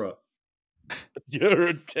Kedavra. You're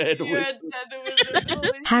a dead You're witch. a dead wizard. Holy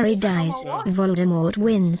Harry shit. dies. What? Voldemort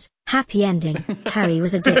wins. Happy ending. Harry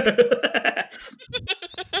was a dick.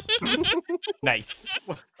 Nice.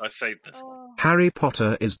 I saved this one. Oh. Harry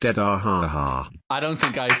Potter is dead. Ah ha ha. I don't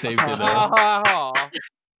think I saved it though.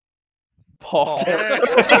 Potter.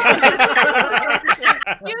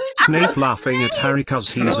 Snape laughing at Harry cause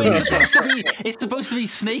he's No, a it's loser. supposed to be. It's supposed to be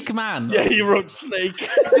Snake Man. Yeah, he wrote Snake. He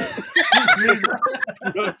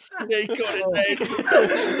wrote Snake on his head.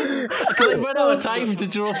 Because I ran out of time to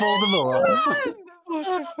draw Voldemort.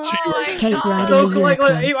 Kate riding So, a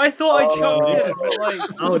unicorn. I thought I chucked it, but like,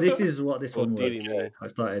 Oh, this is what this one dearie was. me. I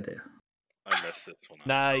started it. I messed this one up.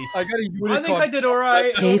 Nice. I got a unicorn. I think I did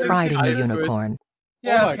alright. Cave riding a unicorn.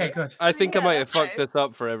 Yeah, Oh my okay, God. good. I think I Yeah, might have that's fucked nice. this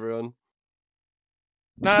up for everyone.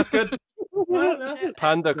 Nah, that's good.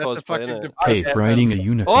 Panda That's a cosplay, fucking innit? Cave depressing. riding a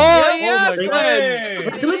unicorn. Oh, Oh yes, my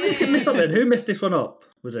Glenn! Did we just get messed up then? Who messed this one up?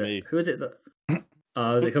 Was it? Me. Who is it that?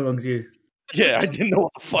 Oh, did it come along to you? Yeah, I didn't know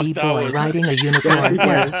what the fuck that D-boy was. riding a unicorn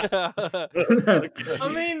pose. I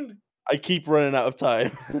mean, I keep running out of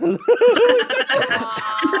time.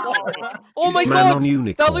 Oh my Man god! on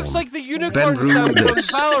unicorn. That looks like the unicorn Ben sound Rule from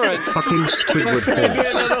this. Valorant! Fucking Squidward horse.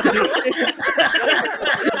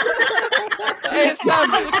 Hey, Sam,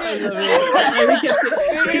 look at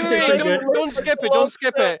don't skip it, don't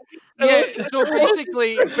skip it. Yeah, so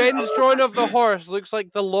basically, Ben's drawing of the horse looks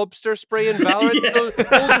like the lobster spray in Valorant. Yeah.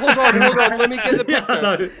 So, hold on, let me get the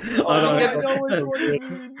picture.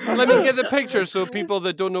 Let me get the picture so people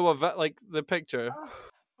that don't know what, like, the picture.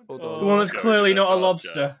 Hold the on. one that's clearly not a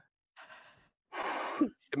lobster. I'm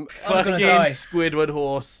gonna Fucking die. Squidward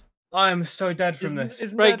horse. I am so dead from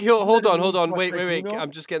this. Right, hold on, wait, I'm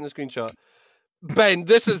just getting the screenshot. Ben,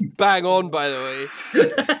 this is bang on, by the way.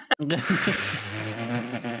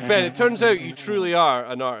 Ben, it turns out you truly are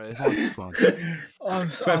an artist. Oh, I'm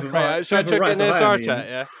so Right, should I check in this SR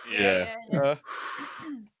chat, yeah?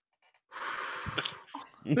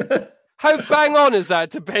 Yeah. How bang on is that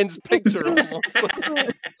to Ben's picture almost?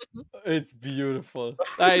 It's beautiful.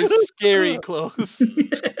 That is scary close.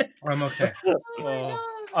 I'm okay. Oh.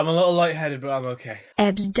 I'm a little lightheaded, but I'm okay.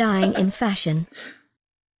 Ebbs dying in fashion.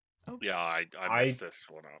 Yeah, I messed this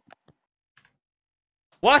one up.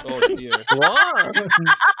 What? Oh dear. What?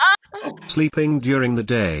 Sleeping during the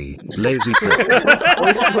day. Lazy prick.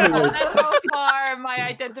 That's how far my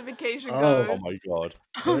identification goes. Oh my god.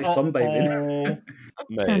 Sunbathing.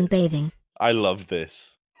 Mate, Sunbathing. I love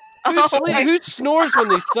this. Who snores when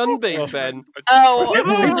they sunbathe, Ben? Oh.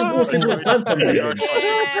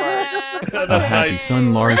 That's A happy nice.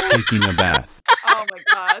 son Lars taking a bath. Oh my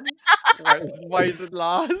god. Why is it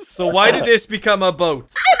last? So why did this become a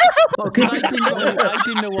boat? Because I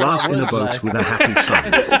didn't know what Last that in a was. boat Like. with a happy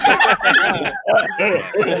son.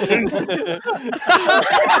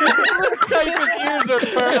 His ears are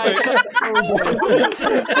perfect.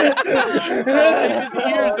 His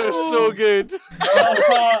ears are so good.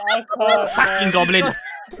 Fucking goblin.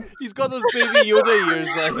 He's got those baby Yoda ears.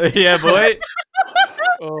 Like. Yeah, boy.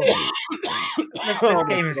 This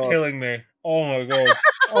game is killing me. Oh my god.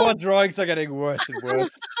 All the drawings are getting worse and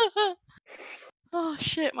worse. Oh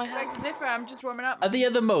shit, my Beg hands. to differ, I'm just warming up. Are the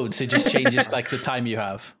other modes? It just changes like the time you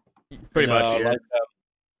have. Pretty much. Like,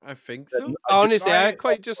 I think so. Honestly, I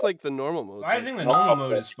quite just like the normal mode. I think the normal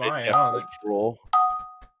mode is fine. I don't think. Draw.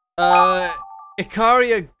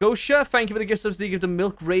 Ikaria Gosha, thank you for the gift subs. Give the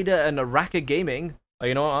Milk Raider and Araka Gaming. Oh,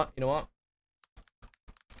 you know what? You know what?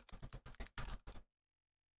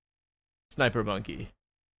 Sniper Monkey.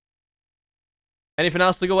 Anything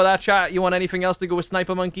else to go with that, chat? You want anything else to go with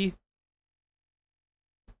Sniper Monkey?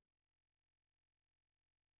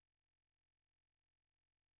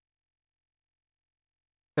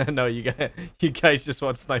 No, you guys just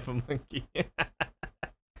want Sniper Monkey.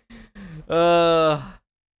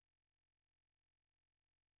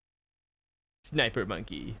 Sniper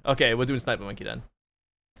Monkey. Okay, we're doing Sniper Monkey then.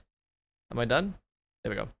 Am I done? There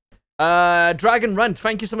we go. Dragon Runt,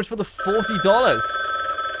 thank you so much for the $40.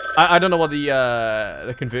 I don't know what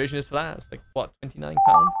the conversion is for that. It's like what, £29,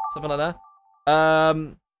 something like that.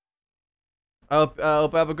 I hope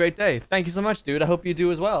you have a great day. Thank you so much, dude. I hope you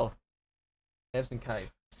do as well. Evs and Kai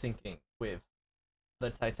sinking with the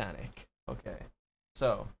Titanic. Okay,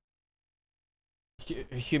 so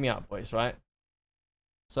hear me out, boys. Right.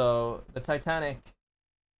 So the Titanic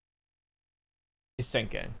is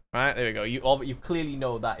sinking. Right there we go. You clearly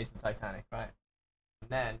know that is the Titanic, right? And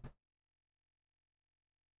then,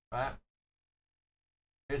 right.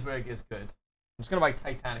 Here's where it gets good. I'm just gonna write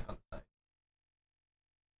Titanic on the side.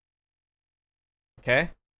 Okay.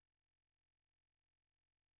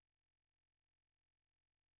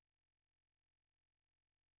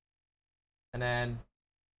 And then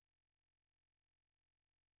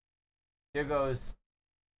here goes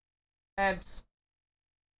Ebs.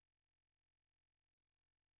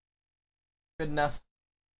 Good enough.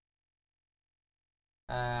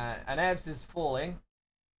 And Ebs is falling.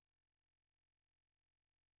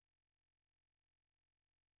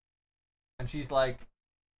 And she's like,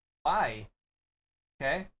 why?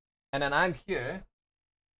 Okay. And then I'm here.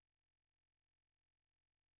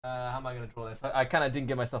 How am I going to draw this? I kind of didn't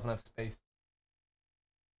give myself enough space.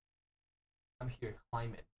 I'm here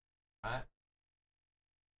climbing, right?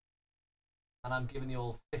 And I'm giving the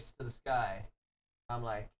old fist to the sky. I'm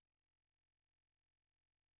like,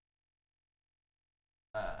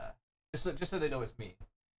 just so they know it's me.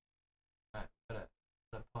 Right, gonna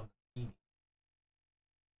pump the beanie.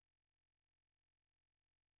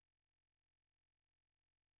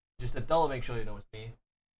 Just to double make sure you know it's me.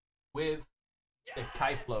 With the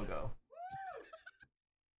Kite logo.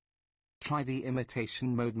 Try the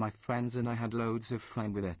imitation mode, my friends, and I had loads of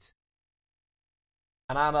fun with it.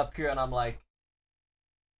 And I'm up here and I'm like,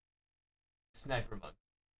 Sniper Mode.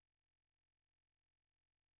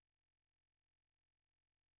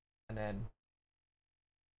 And then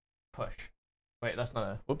push. Wait, that's not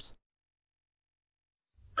a. Whoops.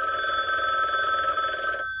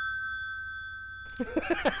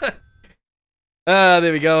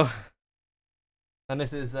 There we go. And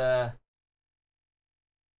this is I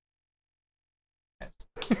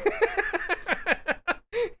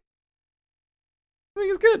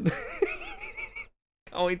think it's good.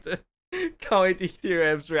 Can't wait to hear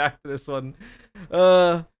Ev's react to this one.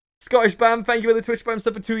 Scottish Bam, thank you for the Twitch Prime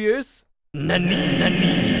sub for 2 years.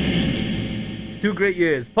 Nani. 2 great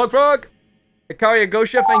years. Pog Frog! Ikaria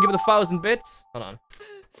Gosha, thank you for the 1,000 bits. Hold on.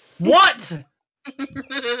 What?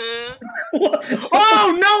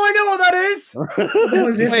 Oh no! I know what that is.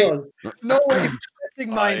 What is this Wait, one? no way!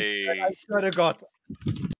 Guessing mine. I should have got.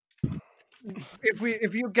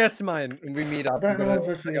 If you guess mine and we meet up, I don't know I'm what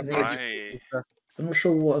first one is. gonna- I'm not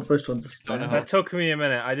sure what the first one's. That took me a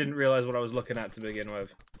minute. I didn't realize what I was looking at to begin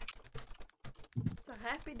with. It's a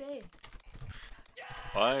happy day.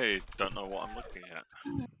 I don't know what I'm looking at.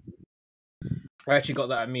 I actually got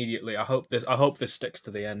that immediately. I hope this sticks to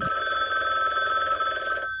the end.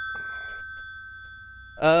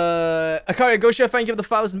 Ikaria Gosha, thank you for the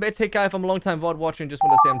 1,000 bits. Hey Kai, if I'm a long time VOD watcher and just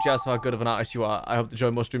want to say I'm jazzed for how good of an artist you are. I hope to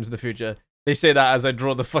join more streams in the future. They say that as I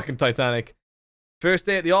draw the fucking Titanic. First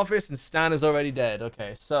day at the office and Stan is already dead.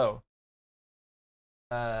 Okay, so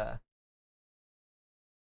that.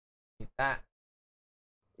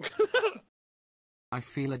 I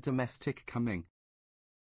feel a domestic coming.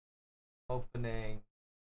 Opening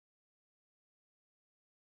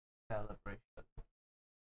celebration.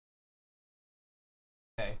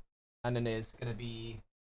 Okay, and then it's gonna be.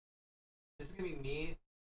 This is gonna be me. It's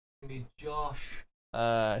gonna be Josh.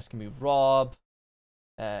 It's gonna be Rob.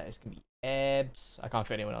 It's gonna be Ebs. I can't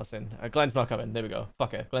fit anyone else in. Glenn's not coming. There we go.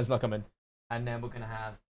 Fuck it. Glenn's not coming. And then we're gonna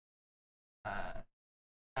have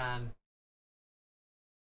Dan.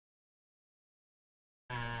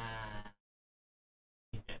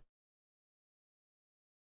 He's dead.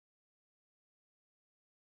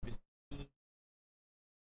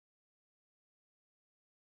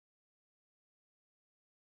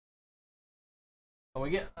 Oh, we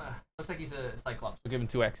get. Looks like he's a Cyclops. We'll give him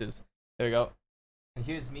 2 X's. There we go. And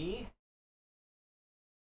here's me.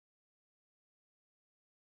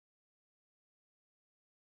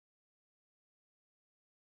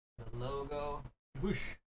 The logo. Whoosh.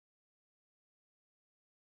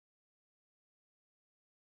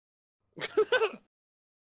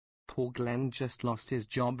 Poor Glenn just lost his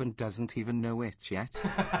job and doesn't even know it yet.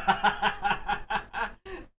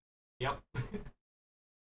 Yep.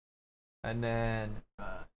 And then,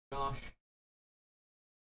 Josh.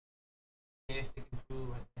 Hair sticking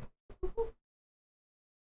through right there.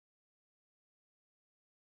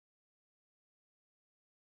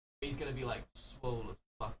 He's gonna be like swole as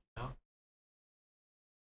fuck, you know?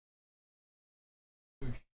 Oosh.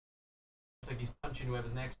 Looks like he's punching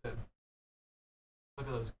whoever's next to him. Look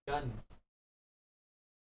at those guns.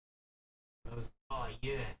 Oh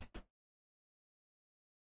yeah.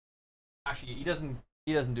 Actually, he doesn't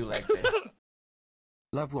do leg day.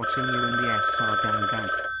 Love watching you in the SR gang gang.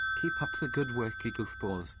 Keep up the good work, you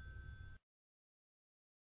goofballs.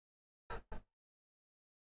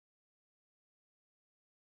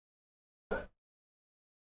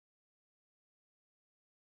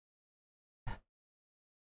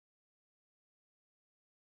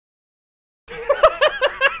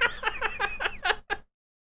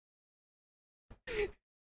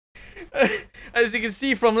 As you can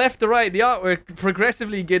see from left to right, the artwork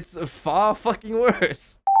progressively gets far fucking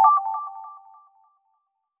worse.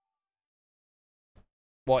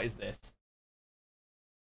 What is this?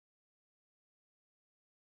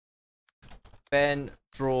 Ben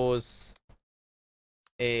draws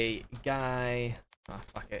a guy. Ah,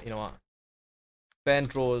 fuck it. You know what? Ben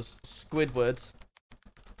draws Squidward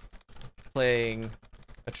playing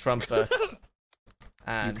a trumpet.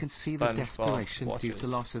 And you can see the desperation due to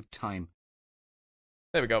loss of time.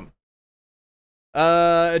 There we go.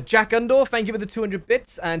 Jack Undor, thank you for the 200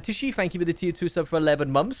 bits. And Tishi, thank you for the tier 2 sub for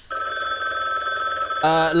 11 months.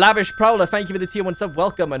 Lavish Prowler, thank you for the tier 1 sub.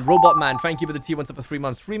 Welcome. And Robot Man, thank you for the tier 1 sub for 3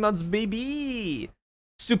 months. 3 months, baby.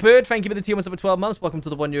 Superb, thank you for the tier 1 sub for 12 months. Welcome to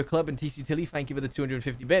the 1 year club. And TC Tilly, thank you for the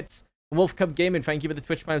 250 bits. Wolf Cub Gaming, thank you for the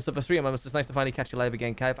Twitch Prime sub for 3 months. It's nice to finally catch you live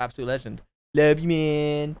again, Kai. Absolute legend. Love you,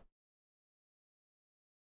 man.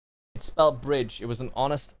 It's spelled bridge. It was an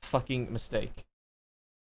honest fucking mistake.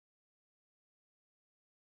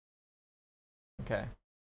 Okay.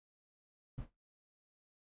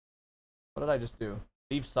 What did I just do?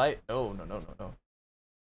 Leave site? No, no, no, no, no.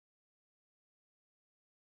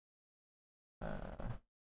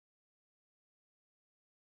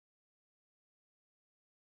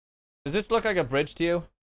 Does this look like a bridge to you?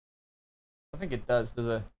 I think it does. There's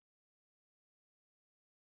a...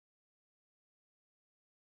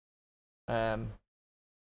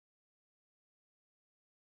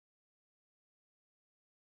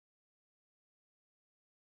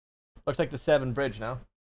 Looks like the 7 bridge now.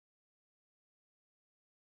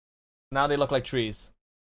 Now they look like trees.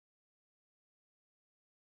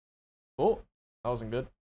 Oh, that wasn't good.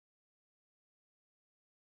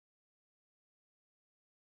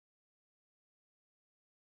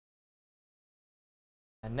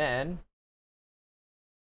 And then...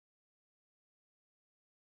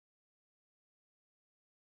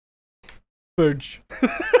 Bridge.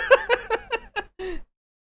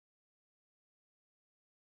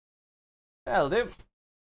 That'll do.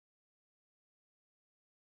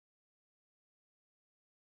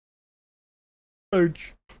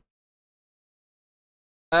 Bridge.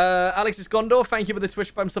 Alexis Gondor, thank you for the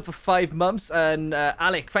Twitch Prime sub for 5 months. And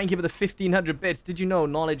Alec, thank you for the 1500 bits. Did you know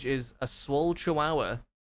knowledge is a swole chihuahua?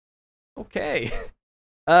 Okay.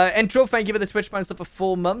 Entro, thank you for the Twitch Prime sub for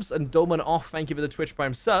 4 months. And Doman Off, thank you for the Twitch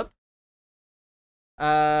Prime sub.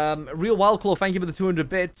 Real Wildclaw, thank you for the 200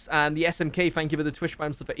 bits. And the SMK, thank you for the Twitch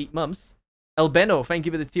Prime sub for 8 months. Elbeno, thank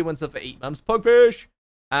you for the tier 1 sub for 8 months. Pugfish!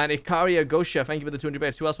 And Ikaria Gosha, thank you for the 200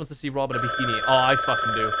 bits. Who else wants to see Rob in a bikini? Oh, I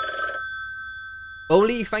fucking do.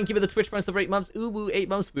 Oli, thank you for the Twitch Prime sub for 8 months. Ubu, 8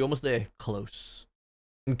 months. We're almost there. Close.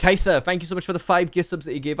 And Kaitha, thank you so much for the 5 gift subs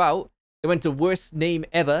that you gave out. They went to Worst Name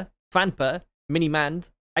Ever, Fanpa, Minimand,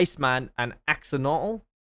 Iceman, and Axonautal.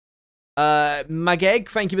 Mageg,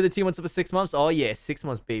 thank you for the tier 1 sub for 6 months. Oh yeah, 6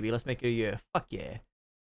 months, baby. Let's make it a year. Fuck yeah.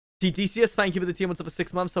 TTCS, thank you for the tier 1 sub for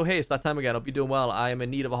 6 months. So hey, it's that time again. Hope you're doing well. I am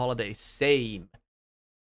in need of a holiday. Same.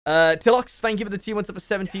 Tilox, thank you for the tier 1 sub for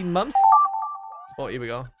 17 months. Oh, here we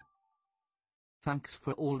go. Thanks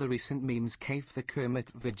for all the recent memes. Cave the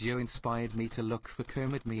Kermit video inspired me to look for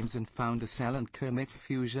Kermit memes and found a Cell and Kermit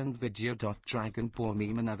fusion video. Dragon Ball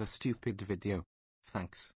meme, another stupid video.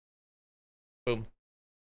 Thanks. Boom.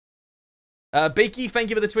 Bakey, thank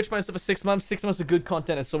you for the Twitch Prime sub for 6 months. 6 months of good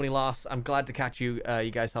content and so many laughs. I'm glad to catch you.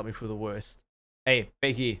 You guys helped me through the worst. Hey,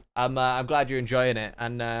 Bakey, I'm glad you're enjoying it,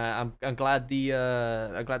 and I'm glad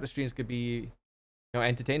the streams could be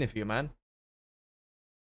entertaining for you, man.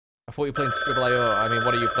 I thought you were playing Scribble.io. I mean,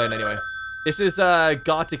 what are you playing anyway? This is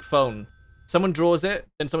Gartic phone. Someone draws it,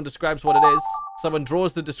 then someone describes what it is. Someone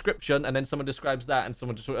draws the description, and then someone describes that, and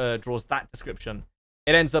someone draws that description.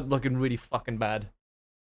 It ends up looking really fucking bad.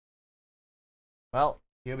 Well,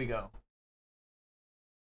 here we go.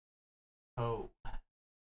 Oh.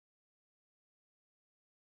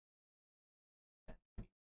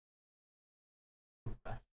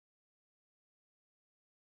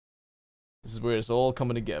 This is where it's all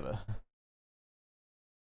coming together.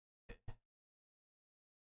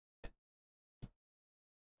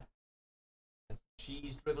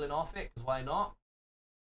 Cheese dribbling off it, because why not?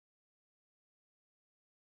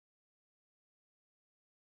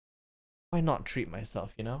 Why not treat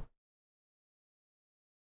myself, you know?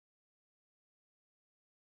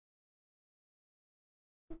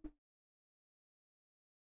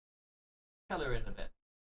 Color in a bit.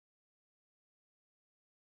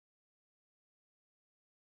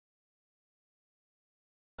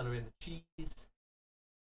 Color in the cheese.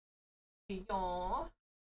 Yeah.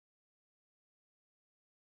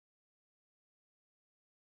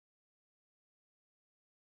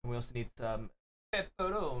 We also need some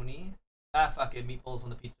pepperoni. Ah, fuck it, meatballs on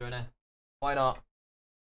the pizza, innit? Why not?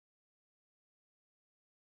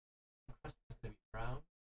 The crust is gonna be brown.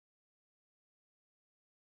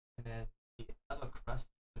 And then the other crust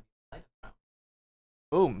is gonna be light brown.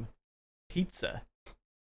 Boom. Pizza.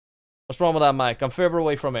 What's wrong with that mic? I'm further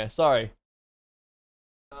away from it. Sorry.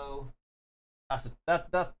 Oh. That's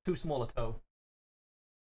too small a toe.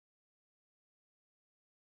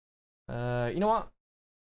 You know what?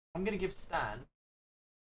 I'm gonna give Stan,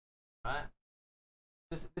 right?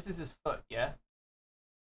 This is his foot, yeah?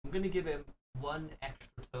 I'm gonna give him one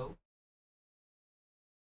extra toe.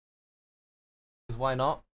 Because why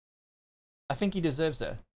not? I think he deserves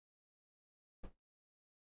it.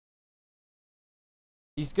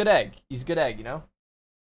 He's good egg. He's a good egg, you know?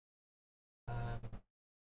 I'm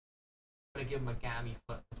gonna give him a gammy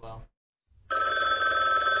foot as well.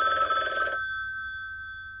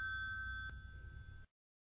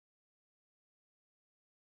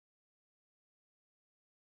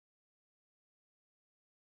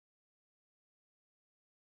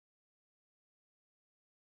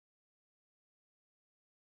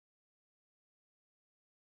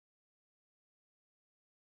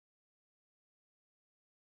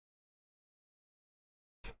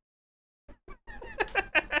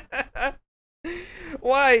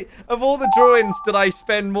 Why, of all the drawings, did I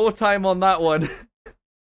spend more time on that one?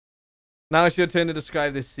 Now it's your turn to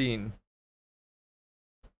describe this scene.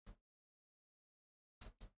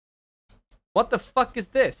 What the fuck is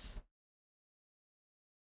this?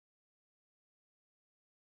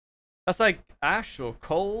 That's like ash or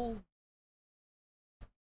coal?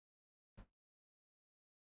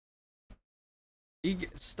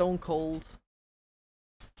 Stone cold.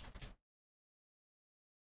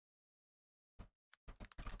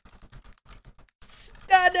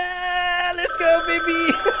 Stada! Let's go,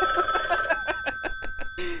 baby!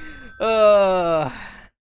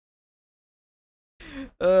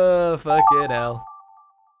 Fucking hell.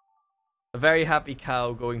 A very happy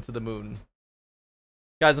cow going to the moon.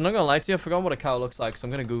 Guys, I'm not gonna lie to you, I forgot what a cow looks like, so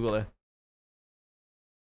I'm gonna Google it.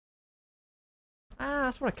 Ah,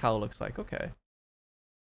 that's what a cow looks like, okay.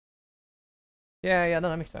 Yeah, no,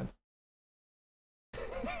 that makes sense.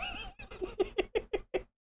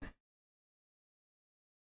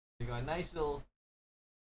 You got a nice little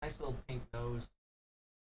pink nose.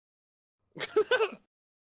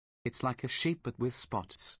 It's like a sheep but with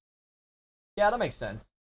spots. Yeah, that makes sense.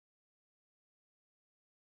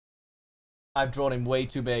 I've drawn him way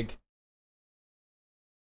too big.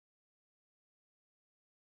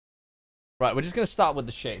 Right, we're just gonna start with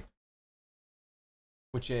the shape.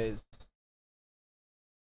 Which is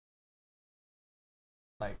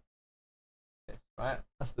like this, right?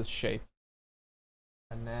 That's the shape.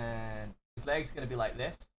 And then his leg's gonna be like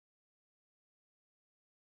this.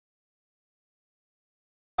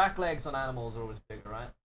 Back legs on animals are always bigger, right?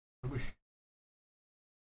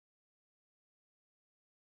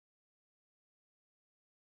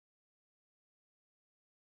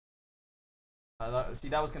 See,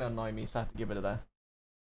 that was gonna annoy me, so I have to give it a there.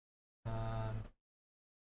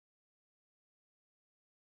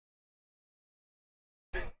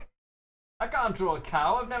 I can't draw a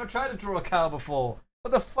cow. I've never tried to draw a cow before. What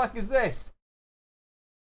the fuck is this?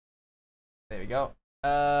 There we go.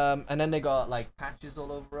 And then they got like patches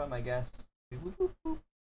all over them, I guess.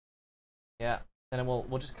 Yeah, and then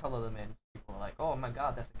we'll just color them in. like, oh my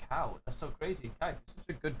god, that's a cow. That's so crazy. Kai, you're such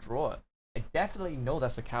a good drawer. I definitely know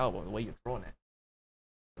that's a cow by the way you're drawing it.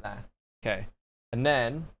 Nah. Okay. And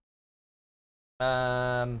then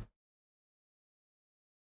well,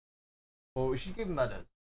 we should give him letters.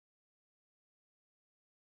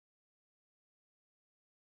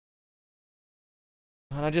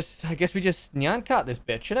 And I guess we just nyan cat this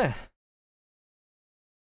bitch, innit?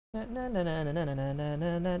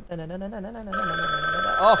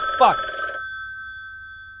 Oh fuck!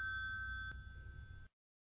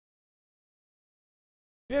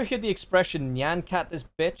 You ever hear the expression nyan cat this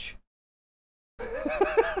bitch?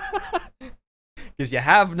 Because you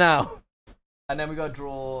have now. And then we gotta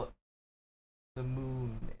draw the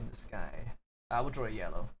moon in the sky. I will draw it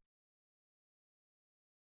yellow.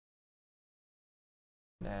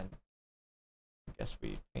 And then I guess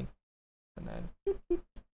we paint. And then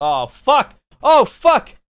oh fuck! Oh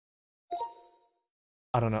fuck!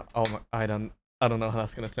 I don't know. Oh my! I don't know how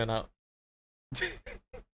that's gonna turn out.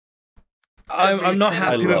 I'm not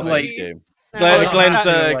happy with like.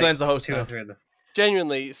 Glenn's the host.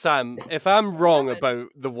 Genuinely, Sam, if I'm wrong about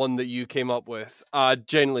the one that you came up with, I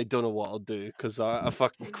genuinely don't know what I'll do because I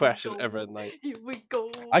fucking question every night. Here we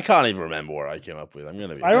go. I can't even remember what I came up with. I'm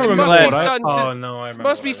gonna be. I don't remember what I. Oh no, I remember.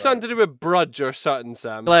 Must be something to do with Brudge or something,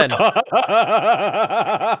 Sam. Glenn, turn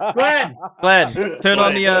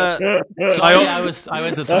on the. Sorry, I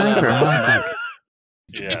went to turn.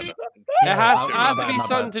 Yeah. It has to be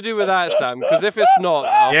something to do with that, Sam. Because if it's not,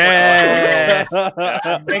 I'll yes.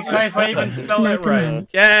 If I even spell it right.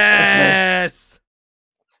 Yes.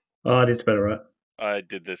 Oh, I did spell it right. I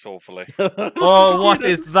did this awfully. Oh, what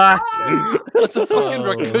is that? That's a fucking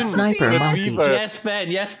raccoon. Sniper monkey. Yes,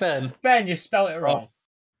 Ben. Yes, Ben. Ben, you spell it wrong.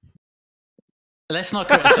 Let's not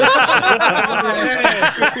criticize.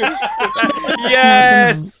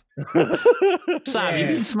 Yes. Sam, you've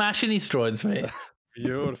been smashing these drawings, mate.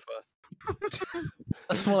 Beautiful.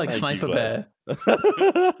 That's more like Sniper Bear.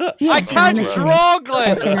 I can't draw,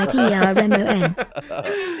 Glenn. S-N-I-P-R-M-O-N.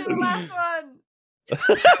 The last one.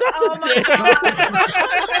 Oh my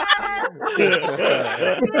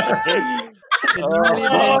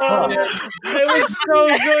It was so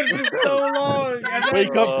good for so long. We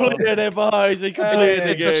completed it, boys. We completed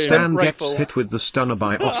the game. Stan gets hit with the stunner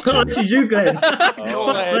by Austin. What did you get?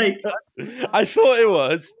 I thought it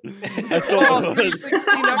was. I thought it was.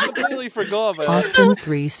 16, I completely forgot about it. Austin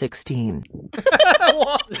 316.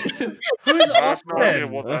 What? Who's I have no idea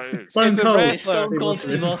Austin? what that is. It's a It's wrestler. Stone Cold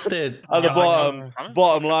Steve Austin. At the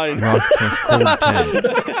bottom line. Rock has called 10.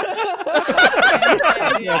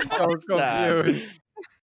 I was confused.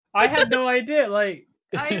 I had no idea. Like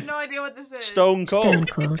I have no idea what this is. Stone Cold. Stone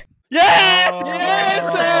Cold.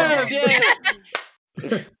 Yes!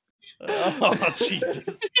 Yes! Oh,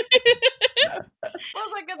 Jesus. What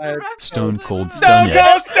was I get the reference? Stone Cold Stone Stunner.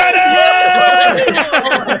 Cold Stunner!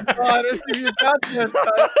 Oh my god, you got this.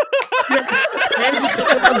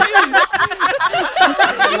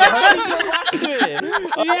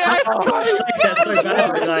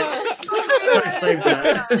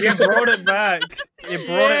 You brought it back. You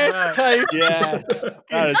brought it back. Yes,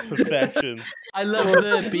 that is perfection. I love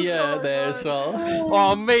the beer there as well.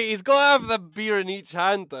 Oh mate, he's got to have the beer in each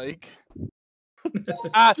hand, like.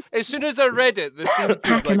 As soon as I read it, the scene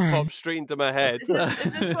just like popped straight into my head. Is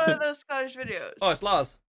this one of those Scottish videos? Oh, it's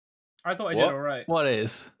Lars. I thought I did all right. What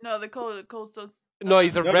is? No, the cold stone. No,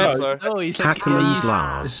 he's a wrestler. No, he's like Hackman's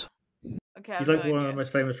Lars. Okay, He's like one of the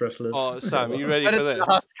most famous wrestlers. Oh, Sam, are you ready for this?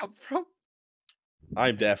 Come from?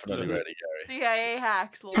 I'm definitely ready, Gary. CIA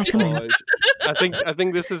hacks. Oh, I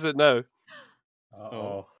think this is it now.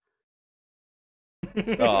 Oh.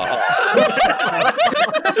 That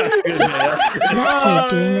kid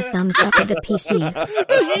doing the thumbs up at the PC.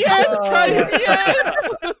 Yes, Kyle, yes!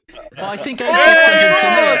 Oh, I think I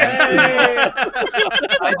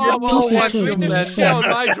did shit on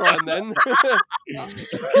my drawing then.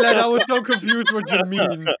 Glenn, I was so confused what you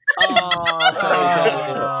mean.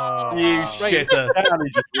 You shitter.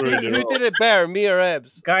 Who did it better, me or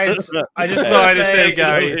Ebs? Guys, I just Sorry to say,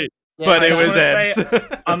 Gary, but it was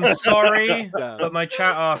Ebs. I'm sorry, but my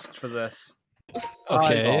chat asked for this.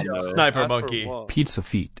 Okay. Sniper monkey. Pizza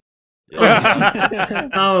feet.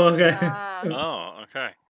 Oh, okay. Oh,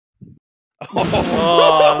 okay.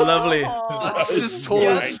 Oh, lovely. That's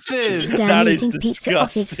disgusting. Stan That is eating pizza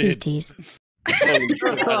off his disgusting. footies.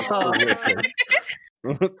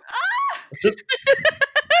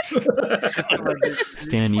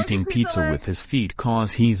 Stan eating pizza with his feet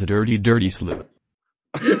cause he's a dirty, dirty slip.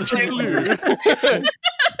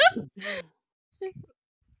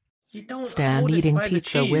 You don't Stan hold it eating by the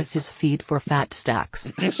pizza with cheese. his feet for fat stacks.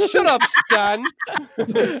 Shut up, Stan.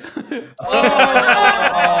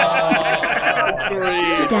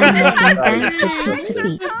 Stan making bank with pizza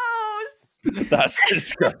feet. That's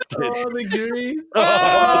disgusting. Oh, the green.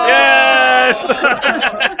 Yes!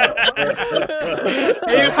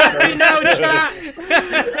 Are you happy now, chat?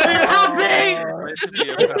 Are you happy? I did be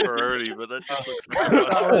a pepperoni, but that just looks like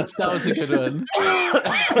that was a good one.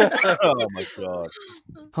 Oh my god.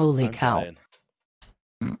 Holy cow.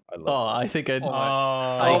 Oh, I think I'd.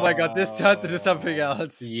 Oh my god, this turned into something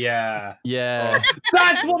else. Yeah. Yeah.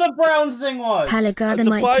 That's what the brown thing was.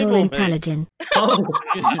 Palagarthamite Tauren Paladin. Oh,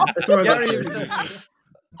 that's what I'm Gary,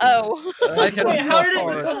 Oh. I can Wait, how did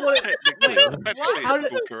it? Technically, how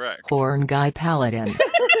did it's correct. Horn guy paladin.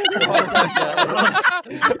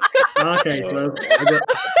 Okay, so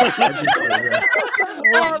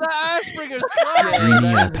Oh, that Ashbringer's close.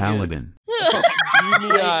 Greenia Paladin.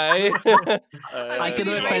 I can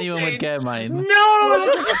know if anyone would get mine. No!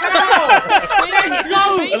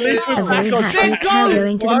 A very happy cow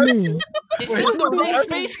going to the moon. They're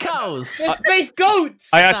space cows. They're space goats.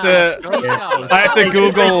 I had to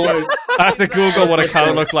Google what a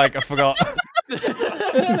cow looked like. I forgot.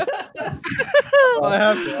 I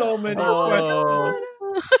have so many questions.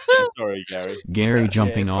 Yeah, sorry, Gary. Gary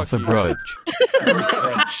jumping off a bridge.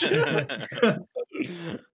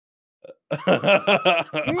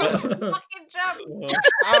 Fucking jump.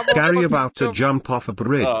 Gary about to jump off a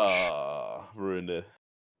bridge. Ah, ruined it.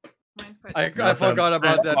 I forgot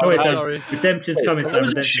about that. Oh, wait, Sorry. Redemption's coming, Sam.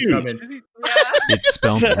 Redemption's coming. It's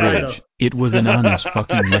spelled bridge. It was an honest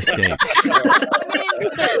fucking mistake. Gary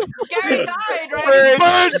died,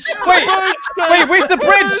 right? Wait, where's the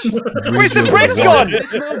bridge? Where's the bridge gone?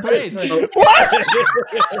 There's no bridge. What?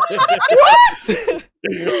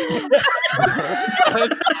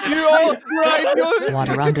 You all right?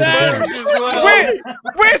 Water under the bridge.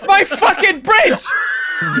 Where's my fucking bridge?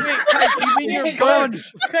 Wait, you mean you're gone?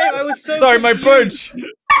 Okay, I was so Sorry, my bridge.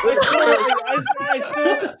 I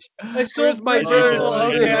saw Where's my bridge?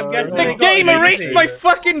 Okay, I'm guessing The game erased my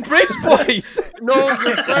fucking bridge, boys. No, your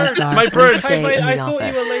bridge. SR My bridge. first day in the I thought you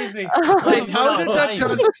office. were lazy. Wait, how did that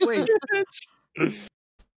turn? Wait.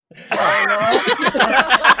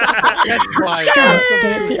 That's why. First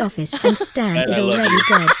day at the office and Stan is already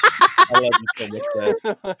dead. I love you so much, man.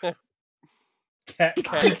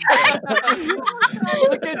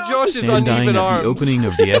 Look at Josh's Stan dying uneven at arms. the opening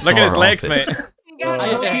of the SR Look at his legs, office. mate. I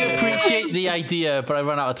appreciate the idea, but I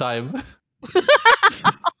run out of time.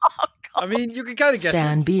 I mean, you can kind of guess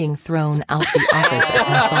Stan it. being thrown out the office at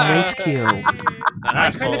SRHQ.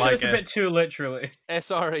 I kind of took this a bit too literally.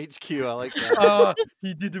 SRHQ, I like that.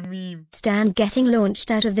 He did a meme. Stan getting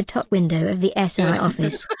launched out of the top window of the SI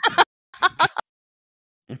office.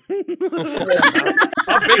 How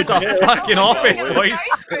big's our fucking office, boys?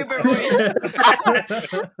 Skyscraper, boys.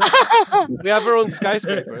 We have our own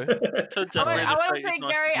skyscraper. Turns out I real want to estate say, is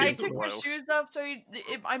nice Gary, and I cheap took for your Wales. shoes up, so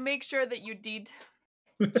I make sure that you did.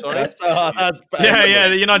 Sorry. That's bad. Yeah,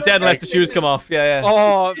 you're not dead unless the shoes come off. Yeah.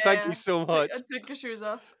 Oh, thank you so much. I took your shoes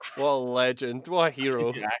off. What a legend. What a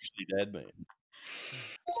hero. You're actually dead, mate.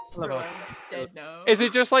 Dead now. Is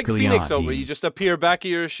it just like Phoenix, though, Giuliani. where you just appear back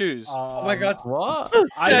of your shoes? Oh my god. What?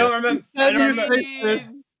 I don't remember.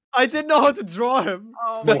 I didn't know how to draw him.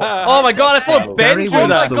 Oh my Oh my god, I thought Ben Gary drew waves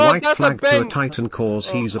that. the God, white that's a flag to a Ben. Titan calls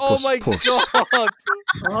he's a Oh puss my puss. god.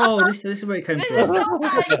 Oh, this is where it came This from. is so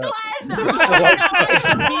bad, Glenn. It's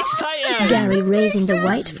the Beast Titan. Gary raising the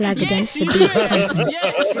white flag against the beast titan.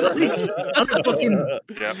 Yes. I'm a fucking.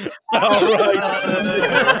 Yep.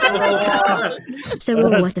 So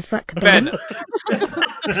what the fuck, Ben?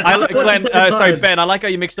 Glenn, sorry, Ben, I like how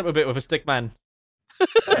you mixed up a bit with a stick man.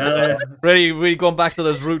 Really going back to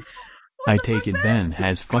those roots. I take it Ben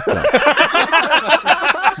has fucked up.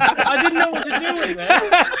 I didn't know what to do with it.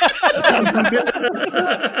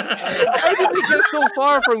 How did we get so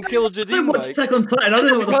far from Kill I Jadine? watched Like? Attack on Titan. I don't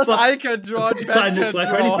know what the Because fuck I can draw and Ben Titan can looks like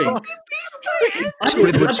or draw. anything.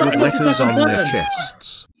 Squidwards with letters on their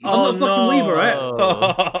chests. I'm not fucking Weaver, right?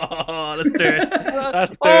 Oh, that's dirt.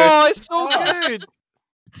 That's dirt. Oh, it's so good.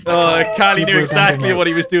 Oh, Callie knew exactly what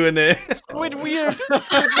he was doing there. Squid weird.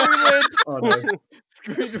 Squid weird. Oh, no.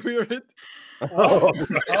 Squid weird. Oh,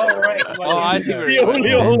 right. Oh, I see where The you're only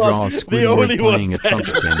going. Ben one. draws The only Squidward one. playing a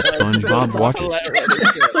trumpet and SpongeBob watches.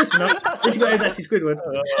 Close enough. This guy is actually Squidward.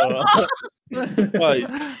 Right,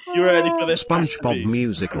 you ready for this SpongeBob masterpiece?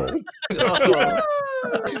 musical.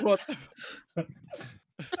 What the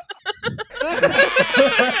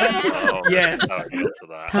Oh, Yes. that's how I got to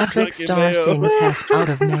that. Patrick Fucking Star mayo. sings Hess out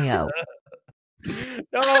of mayo.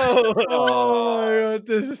 No! Oh my god,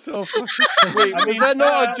 this is so fucking. Wait, is that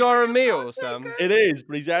not a jar of mayo, Sam? It is,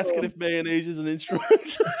 but he's asking if mayonnaise is an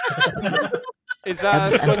instrument. Is that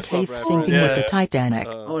Ebbs a and SpongeBob Cave reference? sinking with the Titanic.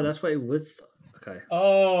 Oh, that's what it was. Okay.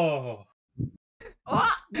 Oh.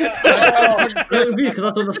 Because I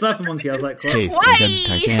saw the sniper monkey, I was like, what? Cave against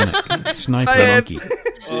Titanic. Sniper monkey. This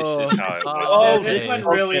is how it went. Oh, this went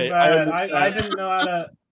really okay, bad. I I didn't know how to.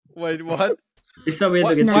 Wait, what? It's so weird. Why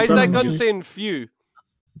looking is too that funny. gun saying few?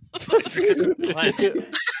 It's because of Glenn.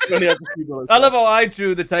 I love how I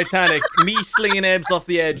drew the Titanic, me slinging Ebbs off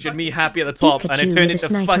the edge and me happy at the top, and it Pikachu turned with a into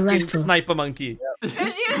sniper fucking rifle. Sniper Monkey.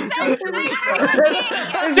 Because you said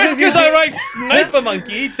Just because I write Sniper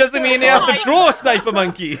Monkey doesn't mean you have to draw a Sniper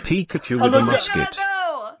Monkey. Pikachu with a musket.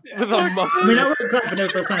 With a musket. I mean, I would clap for no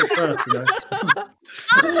Titanic first, you know.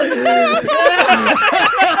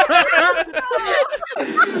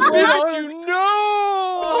 How did you know?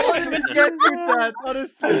 I didn't get to that,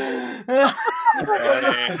 honestly.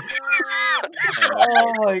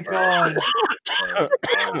 Oh my god.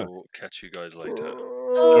 I will catch you guys later.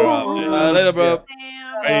 Later, bro.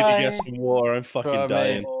 Ready to get some water. I'm fucking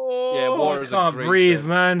dying. Yeah, water is a Can't great breathe, show.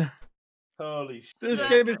 man. Holy shit. This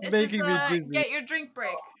game is It's making me just, dizzy. get your drink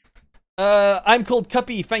break. I'm called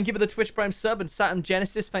Cuppy. Thank you for the Twitch Prime sub. And Saturn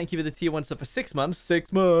Genesis, thank you for the tier 1 sub for 6 months.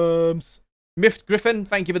 6 months. Miffed Griffin,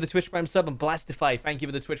 thank you for the Twitch Prime sub. And Blastify, thank you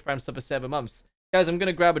for the Twitch Prime sub for 7 months. Guys, I'm going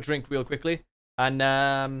to grab a drink real quickly. And,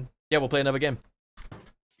 yeah, we'll play another game.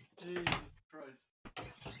 Jesus Christ.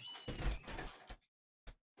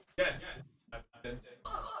 Yes.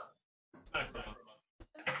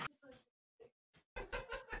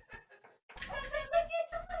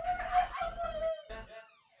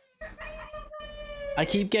 I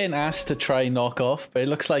keep getting asked to try knock off, but it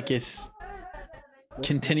looks like it's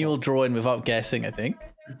continual drawing without guessing, I think.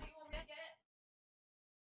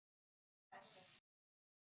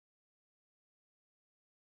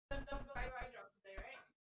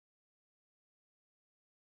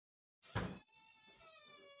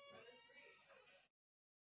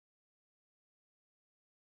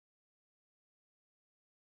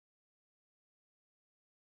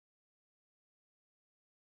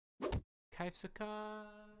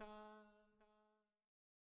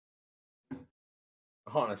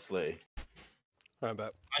 Honestly, I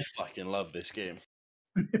bet. I fucking love this game.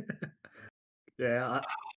 Yeah,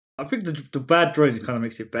 I think the bad drawing kind of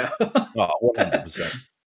makes it better. Oh, 100%.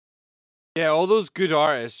 Yeah, all those good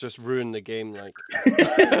artists just ruin the game. Like,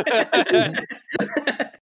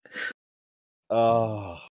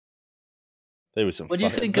 oh, there was some. What do you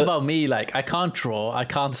fucking- think about me? Like, I can't draw, I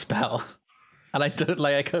can't spell, and I don't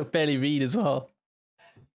like. I can barely read as well.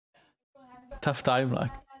 Tough time,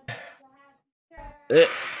 like.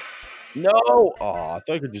 No! Oh, I thought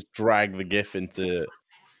I could just drag the GIF into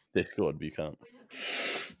Discord, but you can't.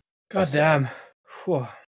 God damn. Whew.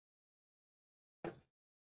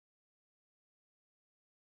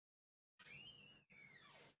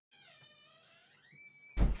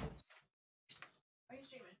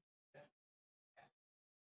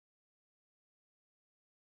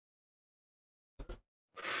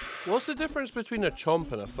 what's the difference between a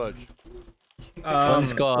chomp and a fudge?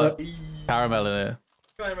 One's got caramel in it.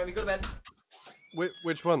 Go on, Remy, go to bed.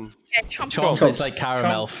 Which one? Yeah, chomp. Chomp is like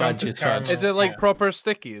caramel, fudge is fudge. Is it like proper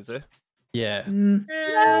sticky? Is it? Yeah.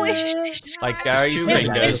 No, it's just Like Gary's chewy,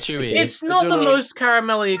 fingers. it's chewy. It's not the most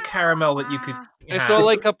caramelly caramel that you could. It's have. not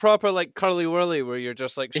like a proper like curly whirly where you're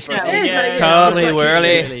just like. It's struggling. kind of, Yeah, Curly it's like-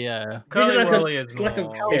 whirly. really, yeah. Curly like Whirly a, is like a,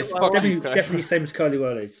 more. yeah, Fuck definitely, you, guys. definitely same as Curly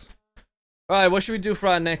Whirlies. Right, what should we do for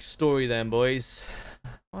our next story then, boys?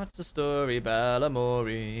 What's the story,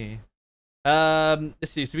 Balamori?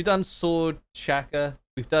 Let's see. So we've done Sword Shaka.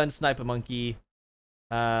 We've done Sniper Monkey.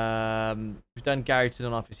 We've done Gary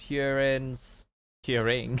turning off his hearings.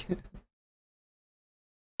 Hearing.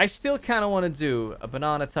 I still kind of want to do a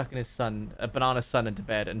banana tucking his son, a banana son into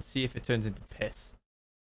bed, and see if it turns into piss.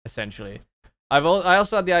 Essentially, I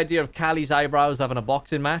also had the idea of Callie's eyebrows having a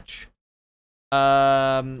boxing match.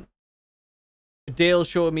 Dale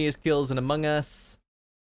showed me his kills in Among Us.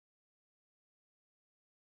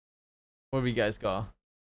 What have you guys got?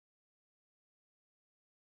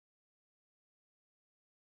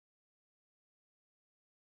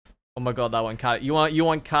 Oh my god, that one, Callie. You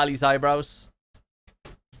want Callie's eyebrows?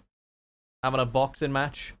 Having a boxing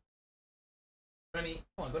match? Remy,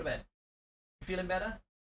 come on, go to bed. You feeling better?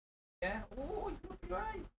 Yeah? Oh, you look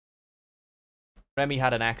right. Remy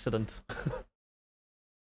had an accident.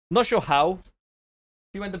 Not sure how.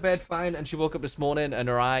 She went to bed fine and she woke up this morning and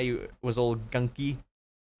her eye was all gunky.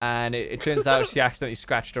 And it turns out she accidentally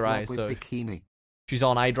scratched her eye, What with so bikini? she's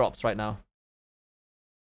on eye drops right now.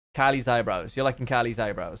 Carly's eyebrows. You're liking Carly's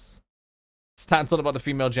eyebrows. Stan's all about the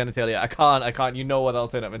female genitalia. I can't. You know what they'll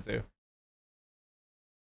turn up into.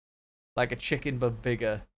 Like a chicken, but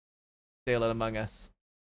bigger. Sailor Among Us.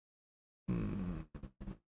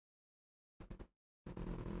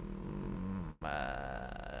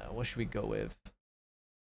 What should we go with?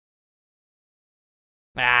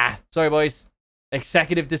 Sorry, boys.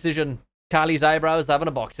 Executive decision. Carly's eyebrows having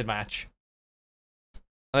a boxing match.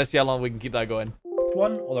 Let's see how long we can keep that going.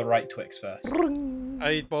 One or the right Twix first?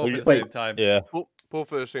 I eat both at the same time. Yeah.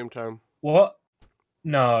 Both at the same time. What?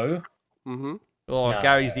 No. Mm-hmm. Oh, No.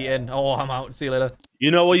 Gary's eating. Oh, I'm out. See you later.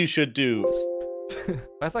 You know what you should do?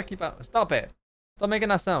 Where's that keep out? Stop it. Stop making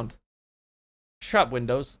that sound. Shut up,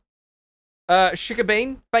 Windows.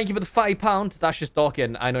 Shikabane, thank you for the £5. That's just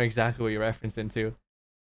Dawkin. I know exactly what you're referencing to.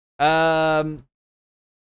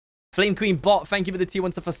 Flame Queen Bot, thank you for the tier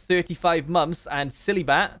 1 sub for 35 months. And Silly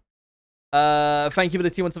Bat, thank you for the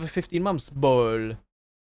tier 1 sub for 15 months. Ball.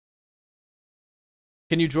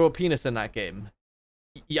 Can you draw a penis in that game?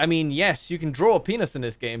 I mean, yes, you can draw a penis in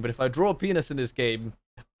this game, but if I draw a penis in this game,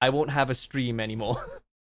 I won't have a stream anymore.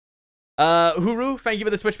 Huru, thank you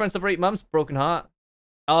for the Twitch Prime sub for 8 months. Broken Heart.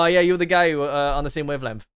 Oh, yeah, you're the guy who, on the same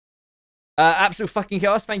wavelength. Absolute fucking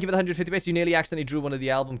chaos, thank you for the 150 bits. You nearly accidentally drew one of the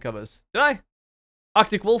album covers. Did I?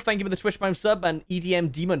 Arctic Wolf, thank you for the Twitch Prime sub. And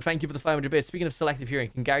EDM Demon, thank you for the 500 bits. Speaking of selective hearing,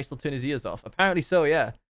 can Gary still turn his ears off? Apparently so,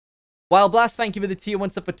 yeah. Wild Blast, thank you for the tier 1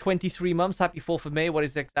 sub for 23 months. Happy 4th of May. What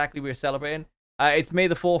is exactly we're celebrating? It's May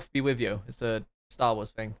the 4th be with you. It's a Star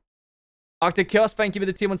Wars thing. Arctic Chaos, thank you for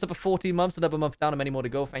the tier 1 sub for 14 months. Another month down and many more to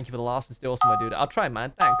go. Thank you for the last and stay awesome, my dude. I'll try,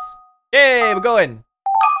 man. Thanks. Yay, we're going.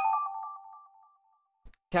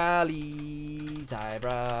 Carly's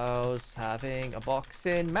eyebrows having a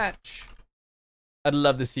boxing match. I'd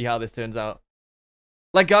love to see how this turns out.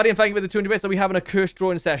 Like Guardian, thank you for the 200 bits. Are we having a cursed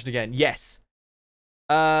drawing session again? Yes.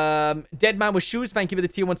 Dead Man with Shoes, thank you for the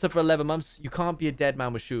tier 1 sub for 11 months. You can't be a dead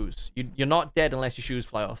man with shoes. You're not dead unless your shoes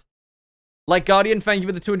fly off. Like Guardian, thank you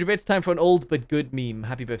for the 200 bits. Time for an old but good meme.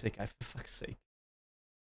 Happy birthday, guy, for fuck's sake.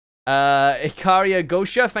 Ikaria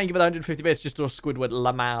Gosha, thank you for the 150 bits. Just draw Squidward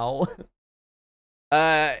Lamau.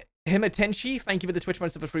 Himatenshi, thank you for the Twitch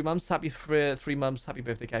monster for 3 months. Happy for 3 months. Happy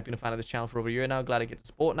birthday, guy. Been a fan of this channel for over a year now. Glad I get to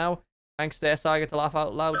support now. Thanks to SR, I get to laugh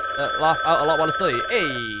out loud, laugh out a lot while I study.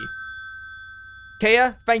 Hey.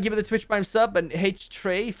 Kea, thank you for the Twitch Prime sub. And H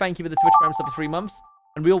Trey, thank you for the Twitch Prime sub for 3 months.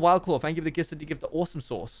 And Real Wildclaw, thank you for the gifts that you give to Awesome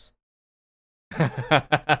Sauce.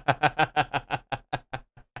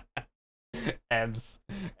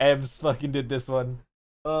 Ems fucking did this one.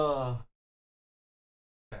 Oh.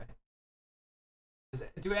 Okay.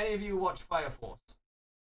 Do any of you watch Fire Force?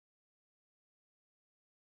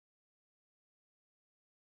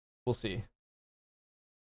 We'll see.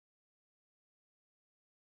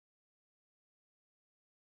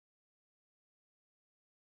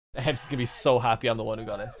 Ems is gonna be so happy I'm the one who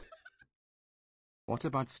got it. What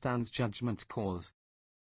about Stan's judgment calls?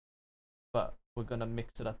 But we're gonna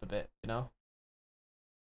mix it up a bit, you know?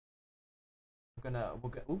 We're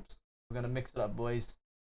gonna mix it up, boys.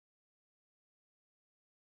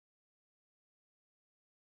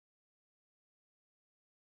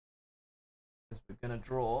 Because we're gonna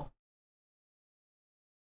draw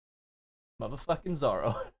motherfucking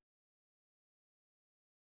Zorro.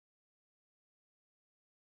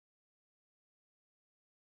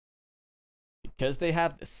 Because they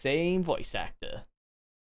have the same voice actor.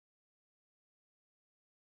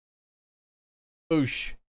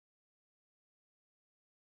 Oosh.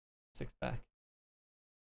 6-pack.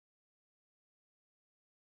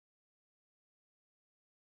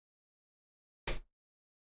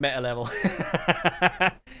 Meta level.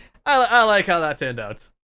 I like how that turned out.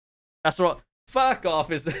 That's right. Fuck off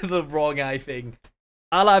is the wrong eye thing.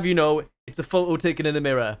 I'll have you know, it's a photo taken in the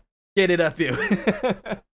mirror. Get it up, you.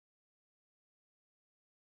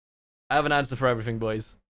 I have an answer for everything,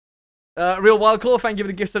 boys. Real Wildclaw, thank you for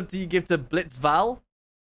the gift sub you give to Blitz Val.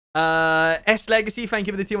 S Legacy, thank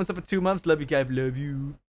you for the tier 1 sub for 2 months. Love you, guys. Love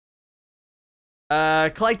you.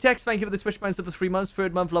 Clytex, thank you for the Twitch Prime sub for 3 months.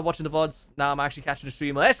 3rd month, love watching the VODs. Now I'm actually catching the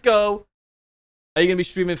stream. Let's go! Are you going to be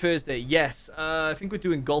streaming Thursday? Yes. I think we're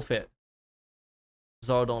doing Golf It.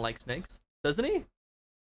 Zoro don't like snakes. Doesn't he?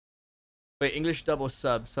 Wait, English dub or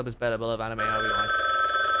sub? Sub is better, but love anime how you want.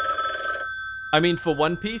 I mean, for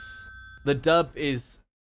One Piece, the dub is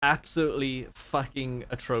absolutely fucking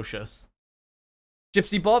atrocious.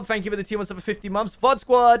 Gypsy Bob, thank you for the tier 1 sub for 50 months. VOD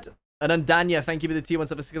Squad! And Undania, thank you for the tier 1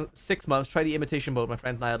 sub for 6 months. Try the imitation mode. My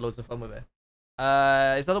friends and I had loads of fun with it.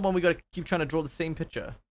 Is that the one we gotta keep trying to draw the same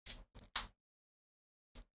picture?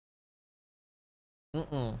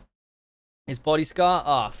 His body scar?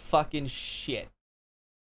 Ah, fucking shit.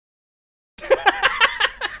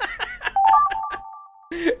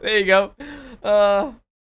 There you go.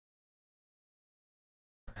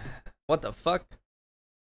 What the fuck?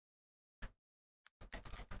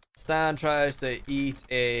 Stan tries to eat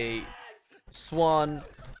a swan,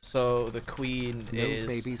 so the queen No is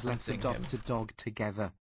babies, let's hunting him. adopt a dog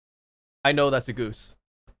together. I know that's a goose.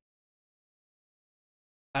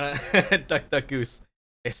 Duck goose.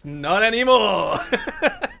 It's not anymore.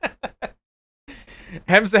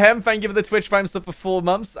 Hems to Hem, thank you for the Twitch Prime sub for 4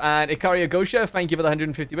 months. And Ikaria Gosha, thank you for the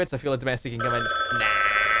 150 bits. I feel a domestic income. Nah.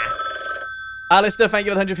 Alistair, thank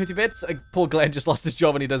you for the 150 bits. Poor Glenn just lost his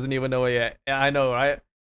job and he doesn't even know it yet. Yeah, I know, right?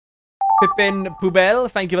 Pippin Poubelle,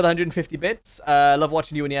 thank you for the 150 bits. Love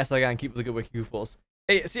watching you and yes, I can keep with the good wiki goofballs.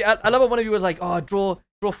 Hey, see, I love it. One of you was like, oh, draw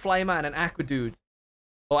Flyman and Aqua Dude.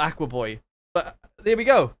 Or Aqua Boy. But there we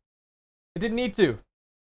go. I didn't need to.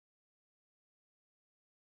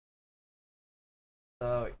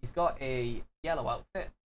 So he's got a yellow outfit.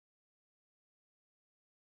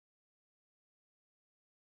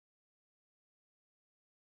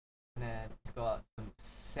 And then he's got some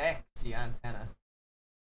sexy antenna.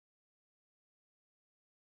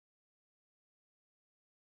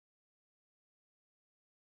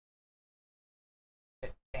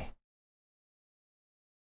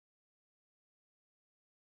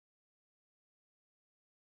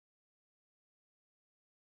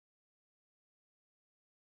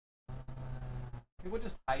 He would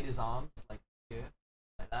just hide his arms like here,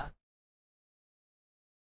 like that.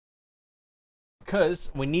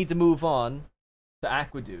 Because we need to move on to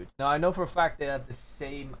Aqua Dude. Now I know for a fact they have the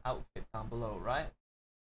same outfit down below, right?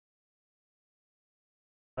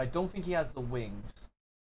 But I don't think he has the wings.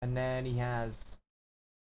 And then he has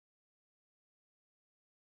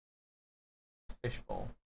fishbowl.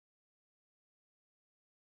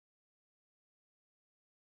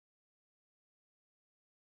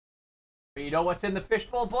 But you know what's in the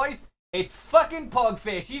fishbowl, boys? It's fucking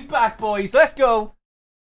Pugfish. He's back, boys. Let's go.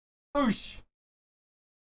 Oosh.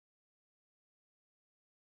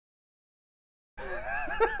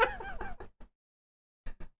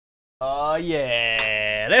 Oh,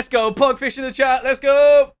 yeah. Let's go. Pugfish in the chat. Let's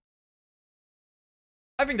go.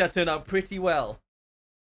 I think that turned out pretty well.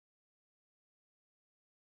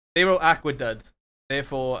 They wrote Aquadud.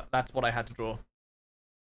 Therefore, that's what I had to draw.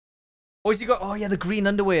 Oh, has he got... Oh, yeah, the green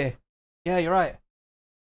underwear. Yeah, you're right.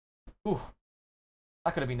 Ooh.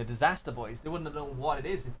 That could have been a disaster, boys. They wouldn't have known what it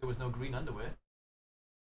is if there was no green underwear.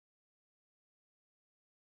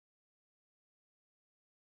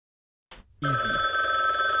 Easy.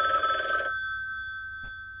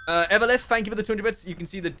 Everlift, thank you for the 200 bits. You can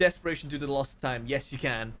see the desperation due to the lost time. Yes, you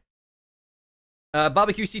can.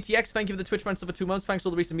 Barbecue CTX, thank you for the Twitch Prime for 2 months. Thanks for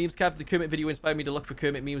all the recent memes, Cav. The Kermit video inspired me to look for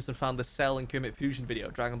Kermit memes and found the Cell and Kermit Fusion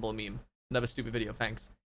video. Dragon Ball meme. Another stupid video,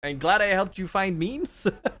 thanks. I'm glad I helped you find memes.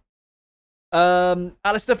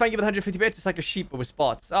 Alistair, thank you for the 150 bits. It's like a sheep with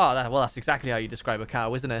spots. Oh, well, that's exactly how you describe a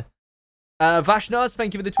cow, isn't it? Vashnaz,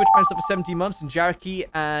 thank you for the Twitch Prime sub for 17 months. And Jarky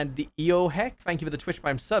and the EO Heck, thank you for the Twitch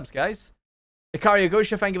Prime subs, guys. Ikaria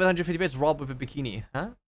Gosha, thank you for the 150 bits. Rob with a bikini,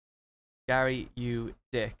 huh? Gary, you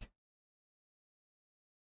dick.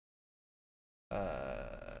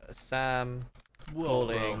 Sam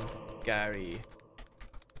calling Gary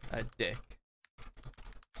a dick.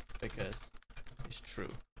 Because it's true.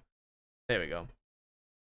 There we go.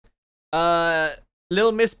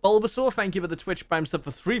 Little Miss Bulbasaur, thank you for the Twitch Prime sub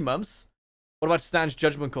for 3 months. What about Stan's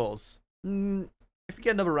judgment calls? If we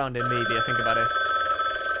get another round in, maybe. I think about it.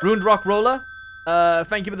 Ruined Rock Roller,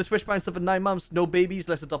 thank you for the Twitch Prime sub for 9 months. No babies,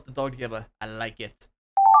 let's adopt the dog together. I like it.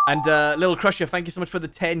 And Little Crusher, thank you so much for the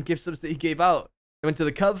 10 gift subs that he gave out. He went to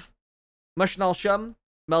the Cov, Mushnal Shum,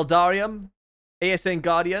 Meldarium, ASN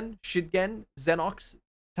Guardian, Shidgen, Xenox,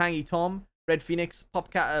 Tangy Tom, Red Phoenix,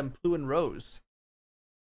 Popcat, and Plu and Rose.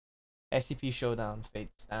 SCP Showdown, Fate,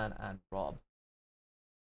 Stan, and Rob.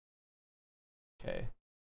 Okay.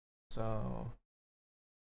 So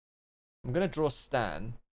I'm gonna draw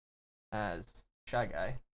Stan as Shy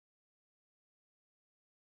Guy.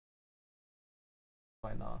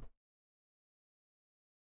 Why not?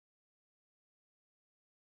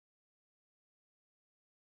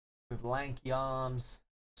 With lanky arms.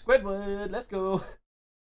 Squidward, let's go.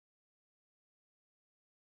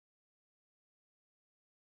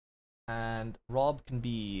 And Rob can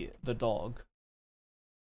be the dog.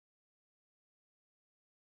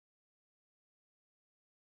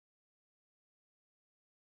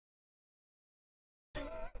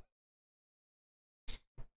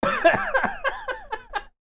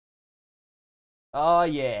 Oh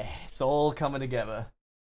yeah, it's all coming together.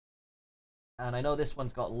 And I know this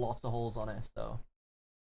one's got lots of holes on it, so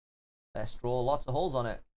let's draw lots of holes on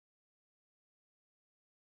it.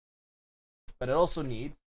 but it also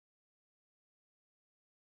needs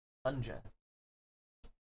plunger.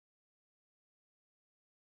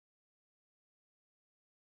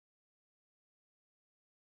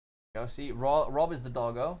 Go see, Rob is the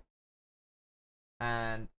doggo,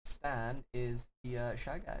 and Stan is the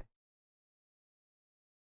shy guy.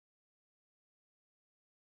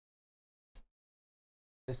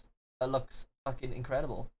 This looks fucking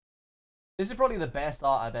incredible. This is probably the best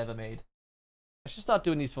art I've ever made. I should start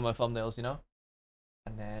doing these for my thumbnails, you know?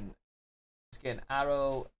 And then just get an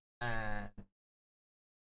arrow and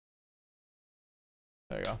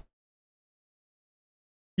there you go.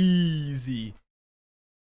 Easy.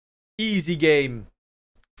 Easy game.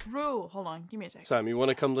 Rule. Hold on. Give me a second. Sam, you want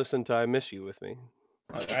to come listen to I Miss You with me?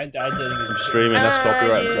 I didn't. I'm streaming. That's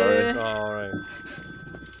copyright, Yeah. Jordan. All right.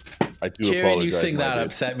 I do Hearing apologize. you sing my that dude.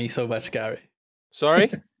 upset me so much, Gary.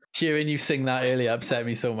 Sorry? Hearing you sing that earlier upset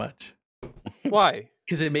me so much. Why?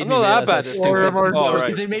 Because it made I'm me not realize that how bad. stupid. Oh, right.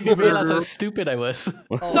 Because it made me realize how stupid I was.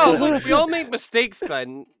 No, look, we all make mistakes,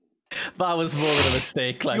 Glenn. That was more than a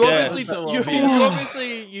mistake. Like, You that obviously, was so you obvious.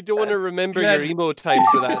 obviously you don't want to remember your emo times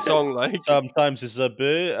with that song, like. Sometimes it's a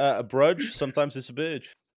brudge. Sometimes it's a bird.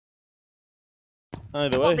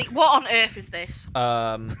 Either way. What on earth is this?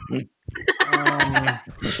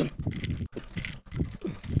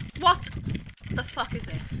 What the fuck is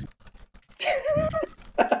this?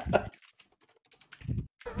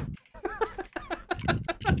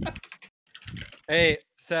 Hey,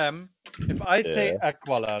 Sam, if I say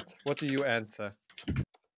Aqualad, what do you answer?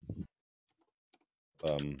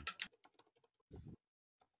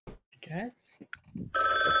 Guess?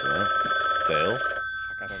 I don't know. Dale?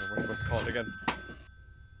 Fuck, I don't know what it was called again.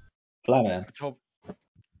 Flyman. Let's hope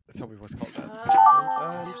it was called that.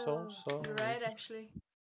 I'm so sorry. You're right, actually.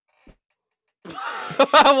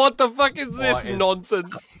 What the fuck is this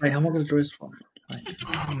nonsense? Wait, how am I going to draw this from?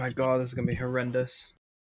 Oh my god, this is gonna be horrendous.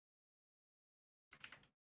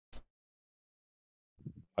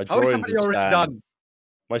 My How is drawings somebody of already Stan- done?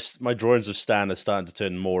 My drawings of Stan are starting to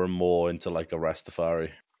turn more and more into like a Rastafari.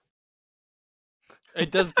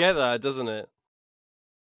 It does get that, doesn't it?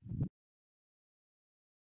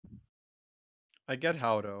 I get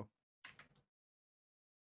how though.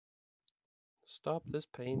 Stop this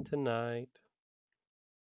pain tonight.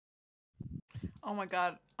 Oh my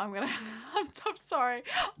god, I'm gonna. I'm sorry.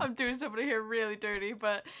 I'm doing somebody here really dirty,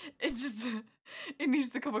 but it just. It needs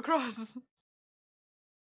to come across.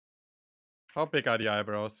 How big are the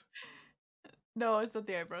eyebrows? No, it's not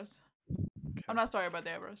the eyebrows. I'm not sorry about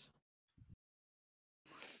the eyebrows.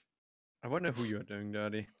 I wonder who you're doing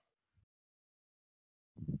dirty.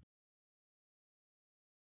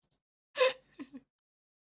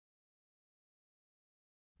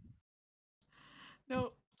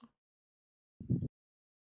 No.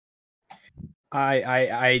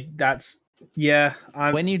 That's yeah.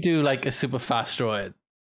 When you do like a super fast draw,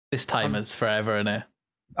 this timer's forever in it.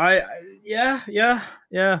 Yeah.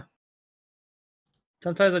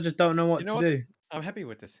 Sometimes I just don't know what You know to what? do. I'm happy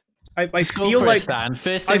with this. I Just go feel for it, like Stan.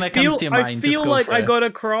 First thing that comes to your mind, I just feel go like for I it. got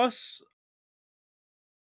across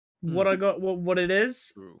what I got, what it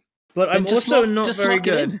is, but Then I'm just also lock- not just very lock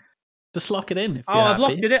it in. good. Just lock it in. If Oh, you're I've happy.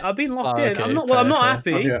 locked it. I've been locked Oh, in. okay, I'm not. Well, I'm not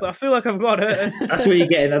fair. happy, but I feel like I've got it. That's what you're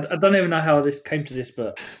getting. I don't even know how this came to this,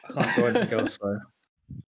 but I can't draw anything else. So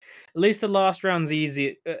At least the last round's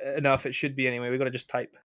easy enough. It should be anyway. We got to just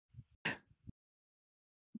type.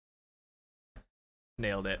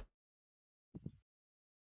 Nailed it.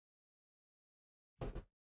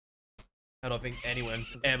 I don't think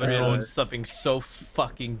anyone's ever Really? drawn something so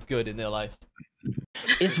fucking good in their life.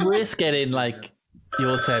 It's worse getting like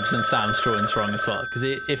your Sebs and Sam's drawings wrong as well, because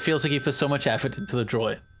it feels like you put so much effort into the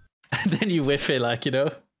drawing, and then you whiff it, like, you know.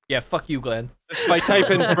 Yeah, fuck you, Glenn. By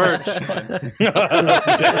typing birch.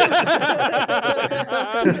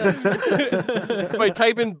 By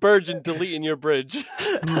typing birch and deleting your bridge.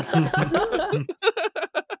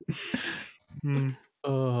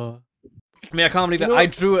 Oh. I mean, I can't believe that. I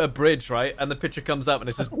drew a bridge, right? And the picture comes up and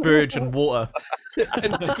it's just birch and water.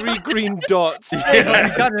 And 3 green dots. Yeah,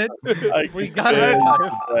 we got it. We got it.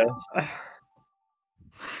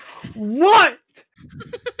 What?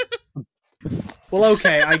 Well,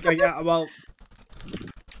 okay. Well,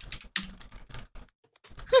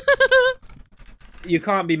 you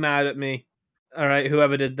can't be mad at me. All right,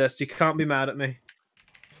 whoever did this, you can't be mad at me.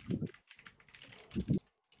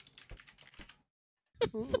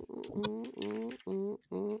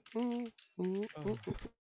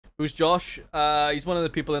 Who's Josh? He's one of the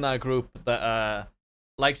people in our group that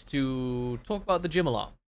likes to talk about the gym a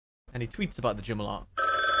lot. And he tweets about the gym a lot.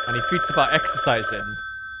 And he tweets about exercising.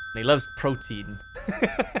 And he loves protein.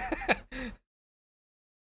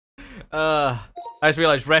 I just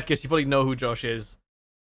realized, Rekis, you probably know who Josh is.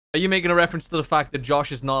 Are you making a reference to the fact that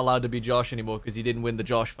Josh is not allowed to be Josh anymore because he didn't win the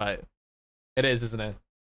Josh fight? It is, isn't it?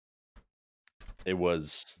 It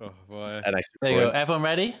was. Oh boy. There you go. Everyone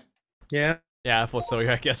ready? Yeah. Yeah, I thought so,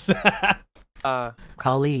 I guess.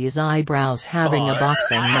 Kali's eyebrows having a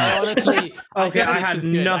boxing match. Honestly, Okay, I had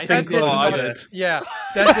nothing That close does to not- it. Yeah,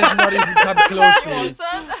 that does not even come close to me.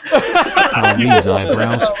 Kali's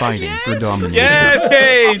eyebrows fighting for dominance. Yes,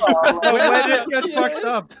 Cage! Where did it get fucked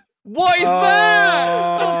up? What is that?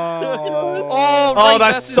 Oh, right,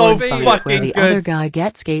 that's so Fight where fucking the good. other guy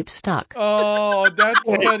gets Gabe stuck. Oh, that's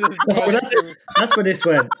where this Oh, that's where this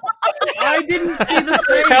went. I didn't see the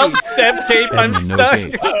face. Help, Step Cape, I'm Kevin, no stuck.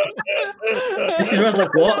 Cape. This is where I was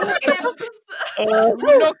like, what? No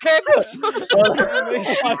caps. No,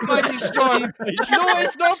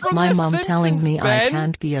 it's not from My the mom telling me Simpsons, I Ben.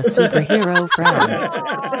 can't be a superhero friend.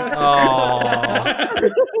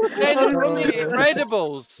 Ben, it's from the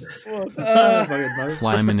Incredibles.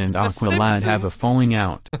 Flyman and Aqualad have a falling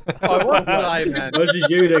out. Oh, what's fly, man? What did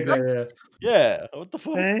you declare? Yeah, what the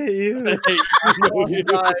fuck? Hey, you.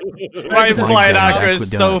 Ryan My Flying God, Aqua is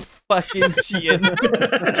so Aquadon. fucking cheating.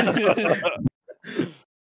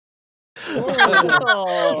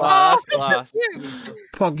 Class.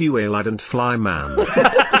 Poguelad and Flyman.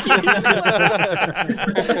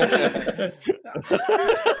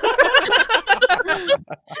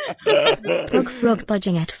 Pug frog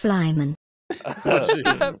budging at Flyman.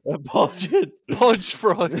 Podge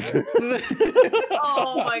frog.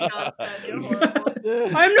 Oh my god, Ben, you're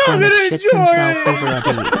horrible. I'm not Kermit gonna shits himself enjoy over a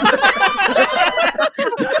beat.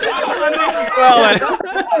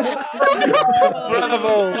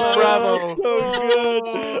 Bravo. So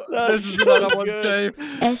good. That's This is what I want taped.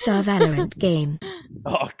 SR Valorant game.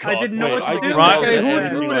 Oh, God, I didn't know wait, what to I do. didn't Right. know Okay, who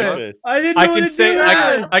anything knew like this? this. I didn't I know can what to say do.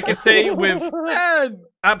 I can say with Man.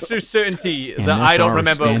 absolute certainty And that I don't SR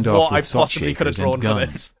remember standoff what I with salt possibly could have shakers and drawn for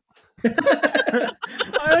guns. this. I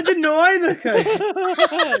didn't know either, guys.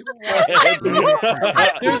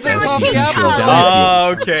 There's the As coffee you show apple.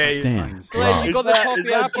 down Okay. Stand. Glenn, you Rob. got the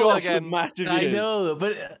coffee apple Josh with again. massive I ears? know,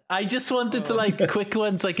 but I just wanted to like quick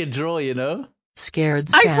ones like a draw, you know? Scared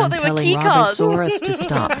I thought Stan they were telling key cards. Robinsaurus to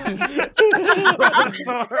stop.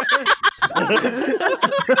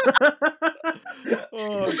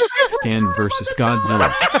 Stan versus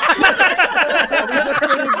Godzilla.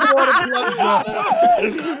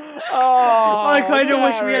 I kind of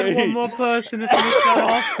wish we had one more person to finish that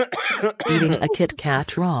off. Eating a Kit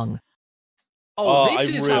Kat wrong. Oh, this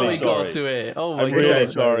I'm is really how we sorry. got to it. Oh my I'm really god.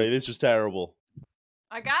 sorry. This was terrible.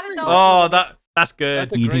 I got it though. Oh, that's good.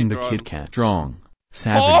 That's a Eating great the drawing. Kit Kat wrong.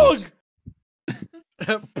 Savages.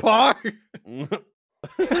 Pog.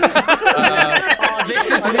 Oh, this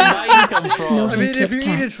is where mine come from. I mean, if you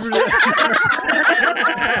eat it through the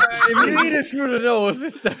if you eat it through the nose,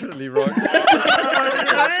 it's definitely wrong.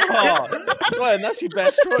 Oh, Glenn, that's your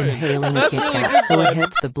best choice. Inhaling a Kit Kat so it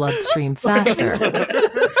hits the bloodstream faster.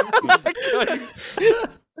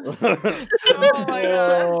 Oh my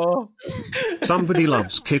god. Somebody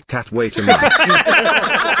loves Kit Kat way too much.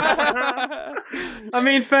 I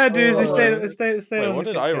mean, fair dues. Stay Wait, on what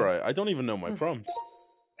the did I Kit Kat. write? I don't even know my prompt.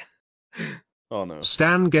 Oh no.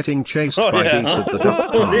 Stan getting chased Oh, by yeah. geese at the duck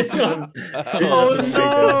Oh, park. this one. Oh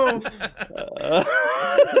no!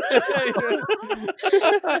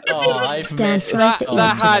 Oh, I've Stan missed tries to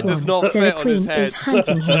That eat hat a does swan, not so fit the on his queen is head.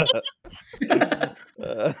 hunting him.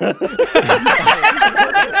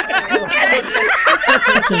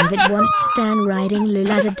 King that wants Stan riding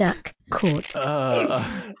Lul as a duck. Caught. Okay,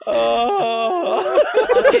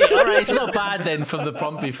 alright, it's not bad then from the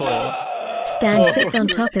prompt before. Stan sits on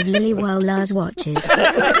top of Lily while Lars watches.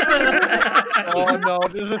 Oh no,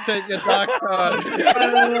 this is taking a dark turn.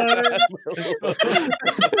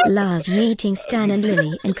 Lars meeting Stan and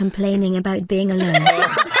Lily and complaining about being alone.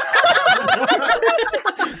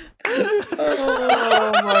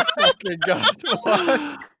 Oh my fucking god.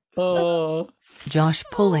 What? Oh. Josh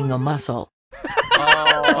pulling a muscle.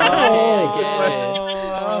 Oh,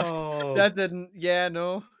 That didn't. Yeah,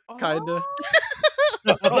 no. Kinda.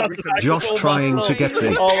 Josh trying to get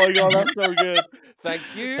the. Oh my god, that's so good. Thank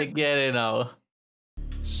you. I get it now.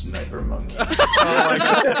 Sniper monkey. Oh my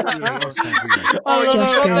god. Oh,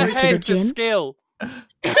 Josh no, goes the to the head gym. scale.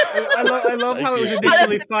 I love how it was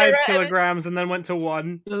initially 5 kilograms and then went to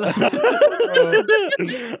 1.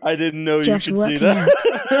 I didn't know Josh you could see working that.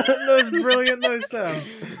 That was brilliant, though, Sam.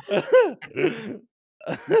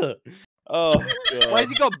 Oh, God. Why has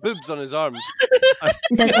he got boobs on his arms?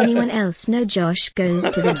 Does anyone else know Josh goes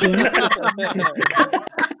to the gym?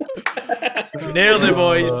 Nailed it,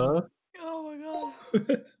 boys. Oh my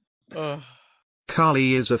god.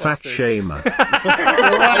 Carly is a fat shamer.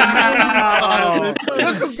 Wow.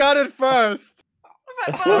 Look who got it first.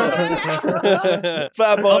 Fat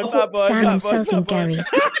boy, fat boy, Sam fat insulting Gary.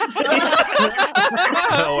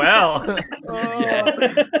 Oh well.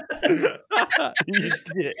 You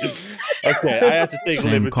did. Okay, I have to take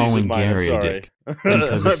Sam liberties calling with mine. Gary a I'm sorry. dick,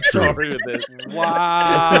 because I'm it's true. sorry with this.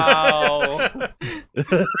 Wow.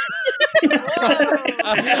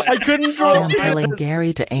 I couldn't draw. Sam telling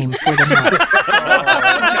Gary to aim for the nuts.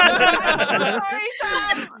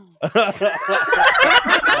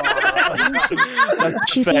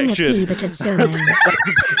 That's Shooting a perfection. peebit at Soman.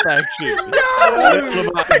 Perfection.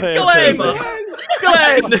 Glenn!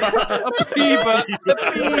 Glenn! A peebit. A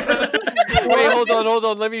peebit. Wait, hold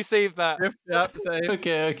on. Let me save that. Yep, save.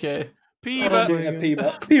 Okay. Peebit.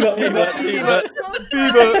 Peebit.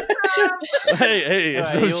 Hey,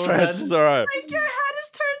 it's no Alright, stress. It's alright. Like your head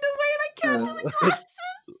is turned away and I can't do the glasses.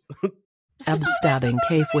 Ab stabbing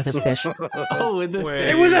cave with a fish. Oh, with the Wait,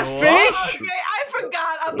 fish. It was a what? fish. Okay, I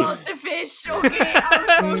forgot about the fish. Okay, I'm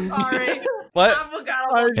so sorry. What? I forgot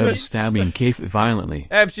about the Eb fish. stabbing Cave violently.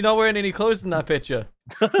 Ebs, you're not wearing any clothes in that picture.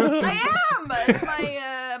 I am. It's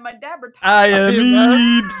my dabber. I am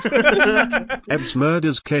Ebs. Ebbs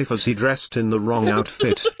murders Cave as he dressed in the wrong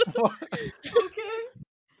outfit.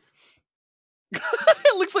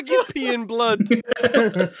 It looks like he's peeing blood.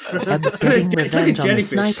 Ebbs getting It's like a revenge on the jellyfish.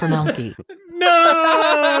 sniper monkey.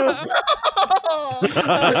 No!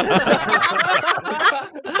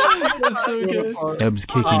 That's so good. Ebbs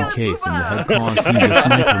kicking Cave in the head cause he's a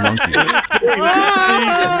sniper monkey.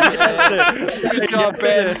 Good job,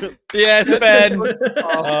 Ben. Yes, Ben.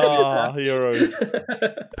 Ah, heroes.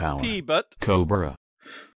 Power. Peebit. Cobra.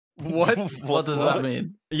 What does that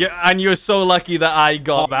mean? Yeah, and you're so lucky that I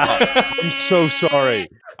got that. I'm so sorry.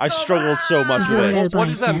 I struggled so much with it. What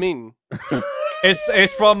does that mean?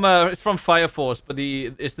 It's from Fire Force, but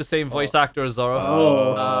it's the same voice actor as Zoro.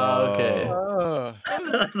 Okay.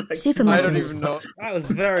 Super I don't muscles. even know. That was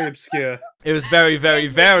very obscure. It was very, very,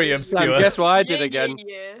 very obscure. Guess what I did again?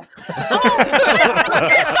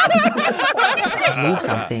 Leave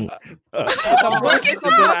something. It's a It's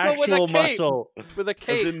an actual muscle. With a It's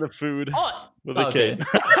cape. in the food. Oh. With a Okay. cape.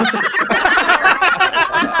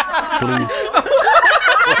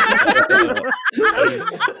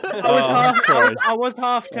 I was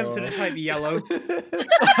half tempted to type yellow.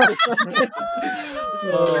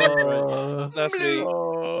 That's me.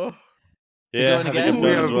 Yeah, going I again? did one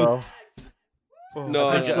as well.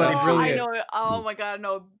 No, That's bloody I brilliant. know. Oh my god,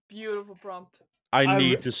 no. Beautiful prompt. I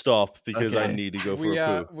need to stop because I Okay. need to go for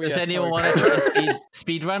a poo. Does anyone want to try a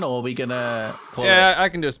speed run, or are we gonna call Yeah, I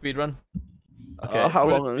can do a speed run. Okay. How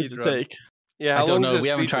long does it take? Yeah, I how don't long know. is We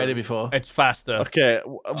a haven't speed tried run? it before. It's faster. Okay,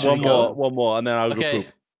 Should we go? one more, and then I'll go poop.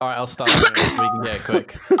 All right, I'll start. We can get it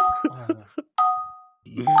quick. I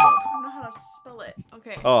don't know how to spell it.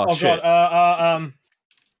 Okay. Oh, shit. God.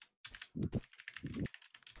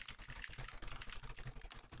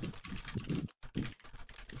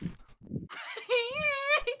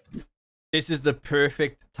 This is the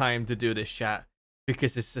perfect time to do this, chat,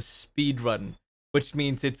 because it's a speed run, which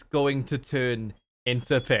means it's going to turn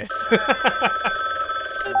into piss.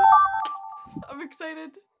 I'm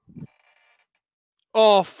excited.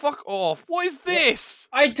 Oh, fuck off. What is this?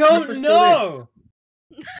 I don't know.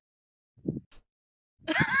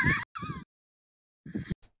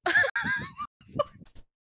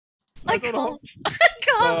 I can't. I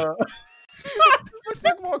can't. It's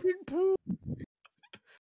like walking poo.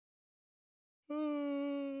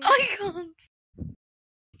 I can't.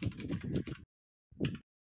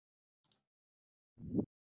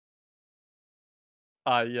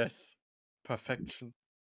 Ah, yes. Perfection.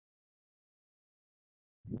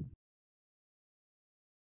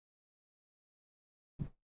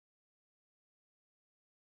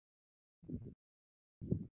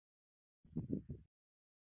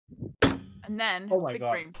 And then Oh my big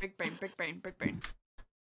God. brain, big brain, big brain, big brain.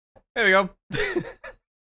 There we go.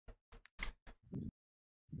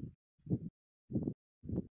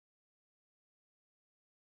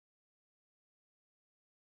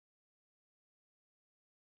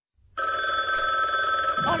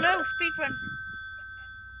 Oh no, speedrun.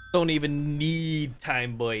 Don't even need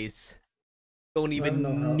time, boys. Don't even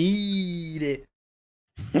don't know how. need it.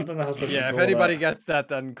 I don't know how to Yeah, if draw anybody that. gets that,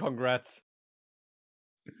 then congrats.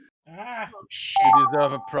 Ah. Oh shit. You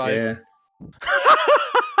deserve a prize. Yeah.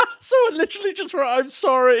 Someone literally just wrote, I'm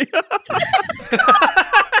sorry.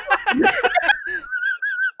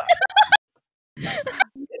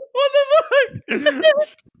 What the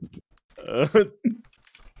fuck?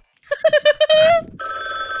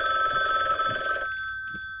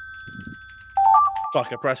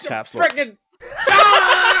 Fuck, I pressed caps lock. Frickin'.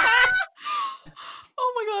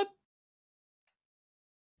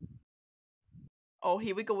 Oh,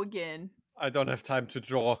 here we go again. I don't have time to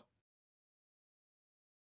draw.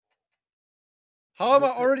 How am I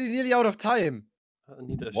already nearly out of time? I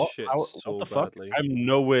need a What? shit How- so what the fuck? badly. I'm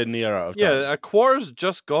nowhere near out of time. Yeah, a quarter's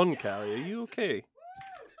just gone, Callie. Are you okay?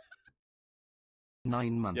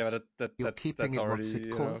 9 months. Yeah, but You're that's keeping it, already, what's it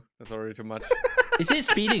you called? know, that's already too much. Is it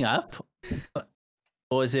speeding up?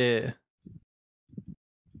 Or is it...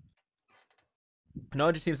 No,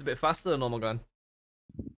 it just seems a bit faster than normal gun.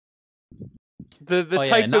 The oh, yeah,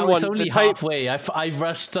 typing now one. it's only the type, halfway. I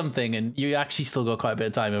rushed something, and you actually still got quite a bit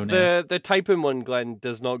of time, haven't you? the typing one, Glenn,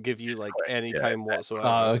 does not give you like any time whatsoever.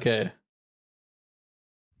 Oh, okay.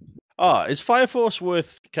 Oh, is Fire Force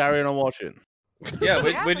worth carrying on watching? Yeah,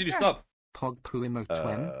 where did you stop? Pog poo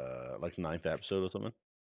emote Like 9th episode or something.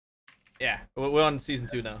 Yeah, we're on season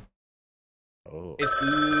 2 now. Oh. It's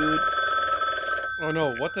good. Oh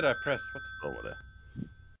no, what did I press? What? Oh, what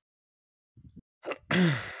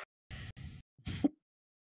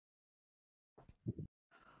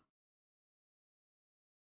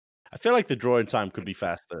I feel like the drawing time could be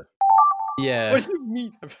faster. Yeah. What do you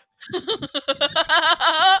mean?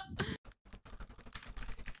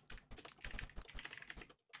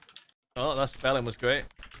 Oh, that spelling was great.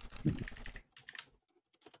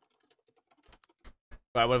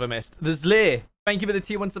 Right, what have I missed? There's Lay. Thank you for the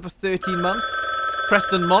tier 1 sub for 13 months.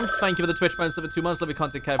 Preston Mont, thank you for the Twitch Prime sub for 2 months. Love your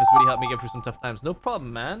content, Kev. It's really helped me get through some tough times. No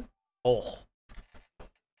problem, man. Oh.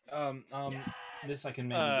 This I can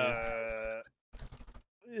maybe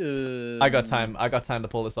do. I got time. I got time to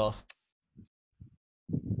pull this off.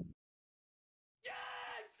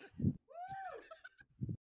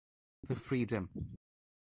 The freedom.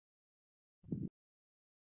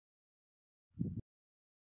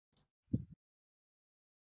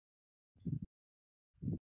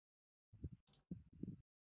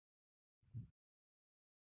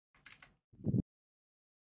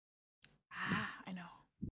 I know.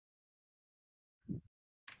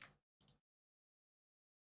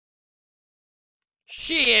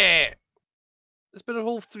 Shit! It's been a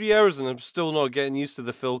whole 3 hours and I'm still not getting used to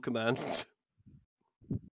the fill command.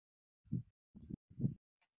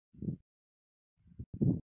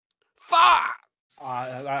 Fuck!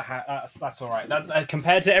 That's all right. That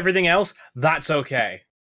compared to everything else, that's okay.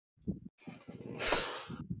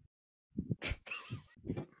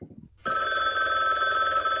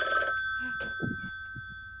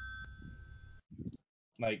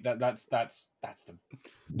 Like that's the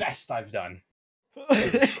best I've done.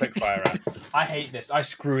 Quick fire round. I hate this. I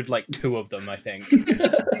screwed like 2 of them, I think.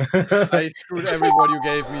 I screwed everyone you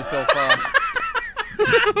gave me so far.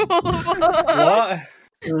 What?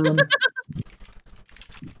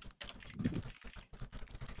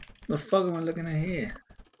 The fuck am I looking at here?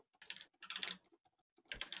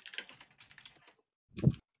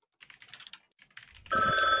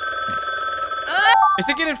 Is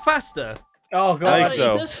it getting faster? Oh god, I think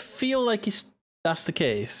so. It does feel like that's the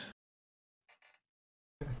case.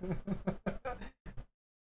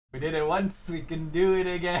 We did it once, we can do it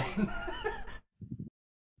again.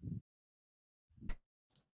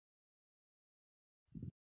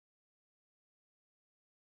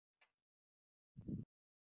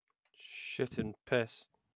 Shit and piss.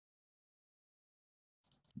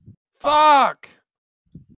 Fuck!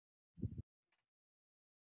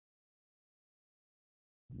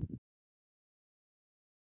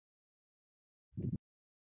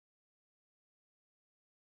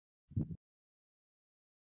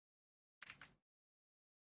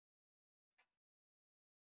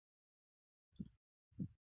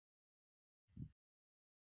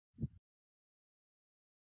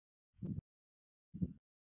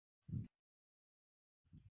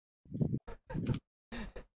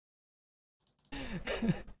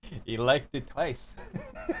 He liked it twice.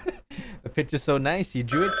 The picture's so nice, he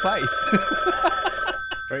drew it twice.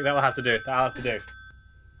 Right, that'll have to do. That'll have to do.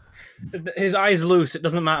 His eye's loose. It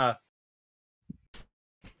doesn't matter.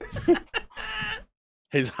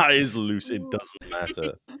 His eye is loose. It doesn't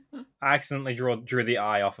matter. I accidentally drew the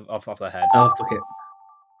eye off the head. Oh fuck it.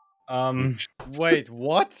 Wait,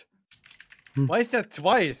 what? Why is that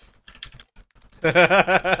twice?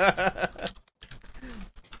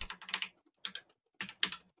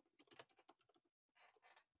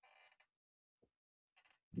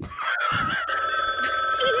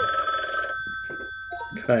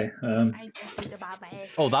 Okay.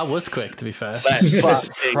 Oh, that was quick, to be fair.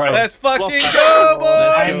 Let's fucking go,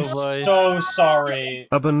 boys! I'm so sorry.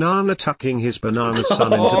 A banana tucking his banana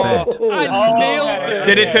son into bed. I nailed it!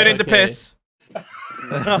 Did it turn into piss?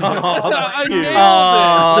 I nailed it.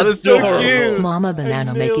 Oh, that's so cute. Mama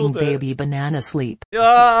banana making baby banana sleep.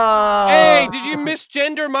 Hey, did you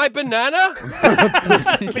misgender my banana?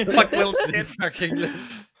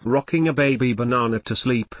 Rocking a baby banana to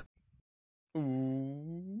sleep.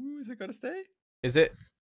 Ooh, is it gonna stay? Is it?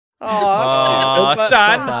 Oh,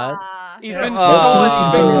 Stan. He's been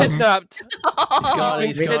Oh. kidnapped.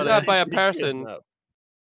 He's been got kidnapped it. by a person.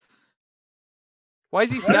 Why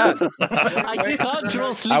is he sad? I can't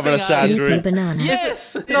draw sleeping Having a sad eyes. dream. Banana.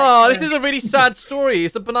 Yes. No, this is a really sad story.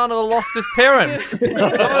 It's a banana that lost his parents. No,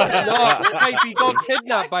 he got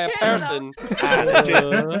kidnapped by a person.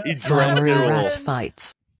 He drank Farmer it and all. rats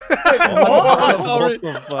fights. I'm sorry.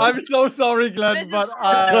 I'm so sorry, Glenn, This but is so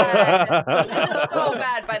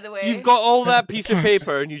bad, by the way. You've got all that piece of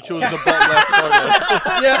paper and you chose the bottom left corner.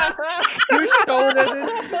 yeah, you showed it in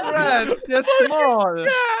red. They're small.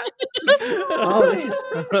 Oh,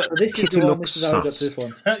 this is Kitty the one. looks This is how I got to sus. this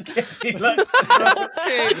one. Kitty looks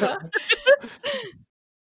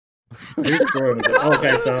Who's drawing it?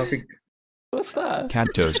 Okay, so I think. What's that? Cat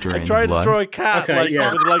toaster I in tried to blood. draw a cat Okay,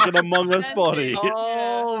 yeah. with like an Among Us body.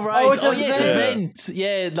 Oh, right. Oh, it's a yes, vent. event.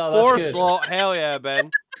 Yeah, no, that's 4 good. slot, hell yeah,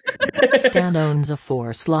 Ben. Stan owns a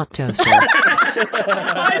 4-slot toaster.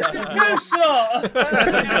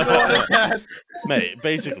 Mate,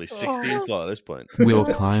 basically 16 slot at this point. Will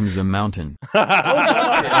climbs a mountain. Okay.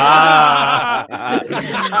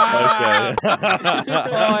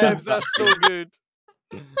 Oh, Ebs, that's so good.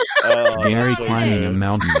 Oh, Gary that's so climbing a good.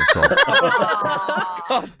 mountain with salt.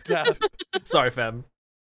 God damn. Sorry, fam.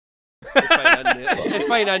 It's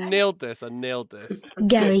fine, I nailed this.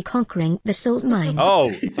 Gary conquering the salt mines.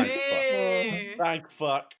 Oh, thank fuck. Thank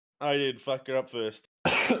fuck. I didn't fuck her up first.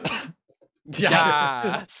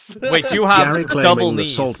 Yes. Wait, you have Gary double claiming the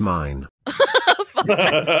knees. salt mine.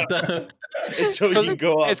 It's so you can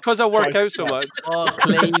go up. It's because I work out so much. Oh,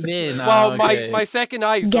 claiming. Well, okay. my second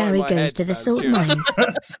eye's not Gary in my goes head, to the Stan, salt cheers.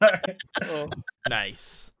 mines. Oh,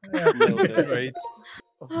 Nice. Great.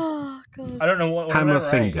 Oh god. I don't know what. Hammer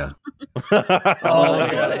right. finger. Oh,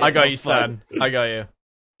 yeah. I got you, Stan. I got you.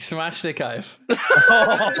 Smash the knife.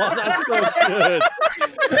 Oh, that's so good.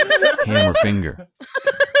 Hammer finger.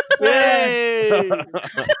 Yay!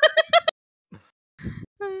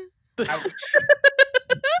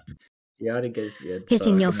 Yeah, I didn't get it to the end.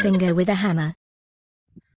 Hitting so- your finger with a hammer.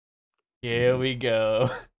 Here we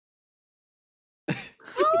go.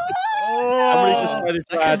 Somebody decided to That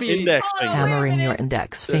could add be- index finger. Hammering your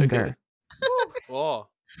index finger. Oh.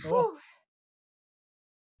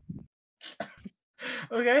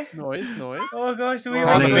 Okay. Noise. Oh gosh, do we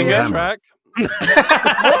Hammer have a finger? finger? Track.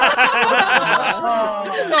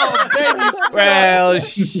 Well,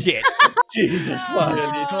 shit. Jesus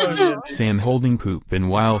fuck. Sam holding poop and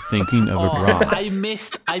while thinking of a Oh, bra. I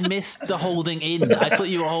missed the holding in. I thought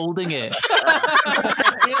you were holding it.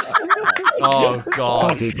 Oh,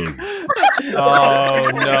 God. Poggy boo. Oh,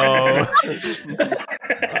 no.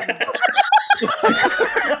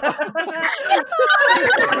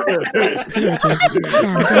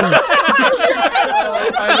 Sam's elite.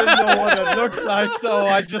 I didn't know what it looked like, so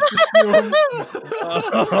I just assumed.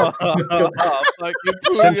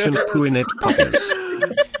 Sentient pooinette puppers.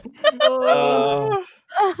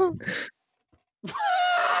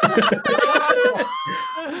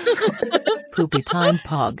 Poopy time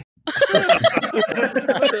pog.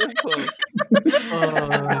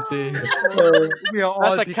 We are all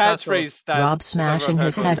That's a Picasso. catchphrase, Stan. Rob smashing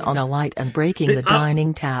his head on a light and breaking the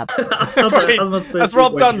dining tab. Wait, has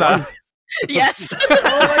Rob done that? Yes.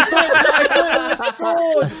 I thought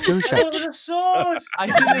it was a sword. A scoosh. I thought it was a sword. I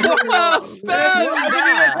didn't Oh,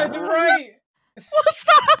 Stan! You're right. What's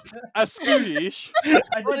that? A squeamish.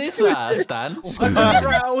 What is that, Stan?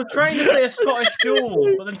 I was trying to say a Scottish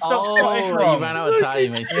duel, but then spelled Scottish Oh, wrong. you ran out of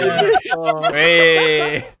time. I see. Yeah.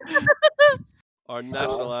 Hey. Our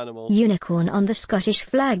national animal. Unicorn on the Scottish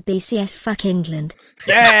flag. BCS fuck England.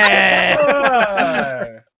 Yeah.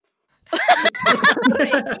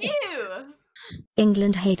 Thank you.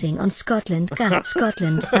 England hating on Scotland. Cause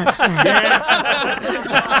Scotland sucks ass.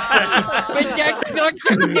 But that's not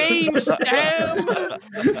the game,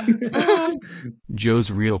 Stan! Joe's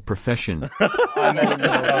real profession. I'm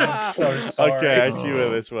so sorry. Okay, I see where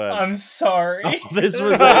this went. I'm sorry. This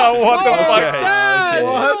was What the fuck? Stan!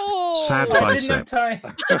 What? Sad I didn't have bicep. time.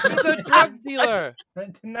 He's a drug dealer. I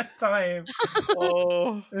didn't have time.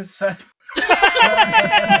 Oh. It's,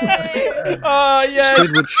 Oh, yes.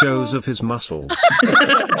 Squidward shows of his muscles.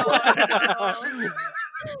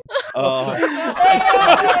 Oh.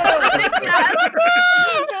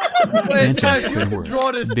 Wait, Phantom can you Squidward.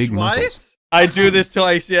 draw this Big muscles. twice? I drew this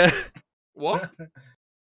twice, yeah. What?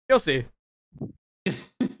 You'll see.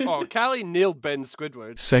 Oh, Callie nailed Ben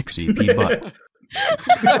Squidward. Sexy pea butt.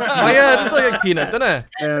 Oh yeah, just like peanut, doesn't it?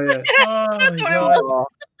 Yeah. Oh, God.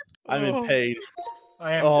 I'm in pain.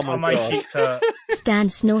 I am. Oh my my God. cheeks hurt. Stan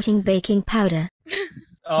snorting baking powder.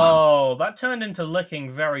 Oh, that turned into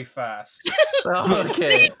licking very fast.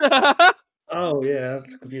 Okay. Oh yeah,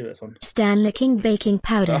 that's confused. This one. Stan licking baking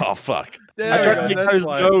powder. Oh fuck! There I we tried go, to make that's his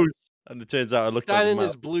why. nose, and it turns out I looked Stan like in a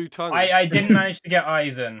his blue tongue. I didn't manage to get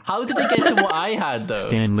eyes in. How did it get to what I had though?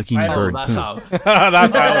 Stan licking I- bird that's poop. how.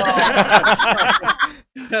 That's how.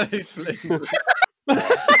 That explains it.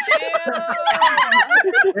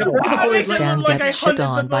 Stan gets shit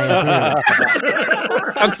on by a bird.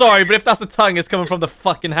 I'm sorry, but if that's a tongue, it's coming from the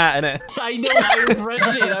fucking hat, innit? I know.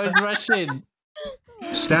 I was rushing.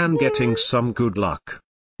 Stan getting some good luck.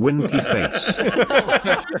 Winky face.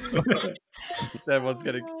 That one's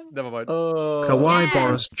getting. Never mind. Kawhi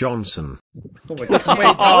Boris Johnson. Oh my God.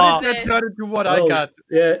 Wait, how did that turn into what I got?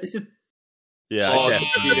 Yeah, it's just. Yeah. Oh, I get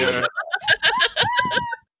it. dear.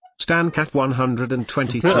 Stan Cat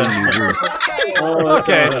 123 you Oh,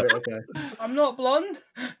 Okay. Okay. I'm not blonde.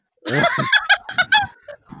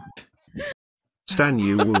 Stan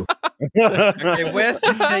you woo. Okay, where's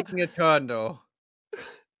this taking a turn though?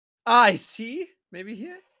 Ah, I see. Maybe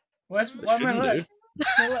here. Why am I left?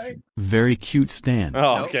 Very cute Stan.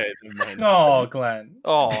 Oh, No. okay. Never mind. Oh, Glenn.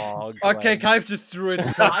 Oh, Okay, Clive just drew it.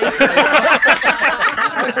 Hands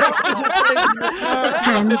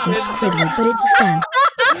from Squidward, but it's Stan.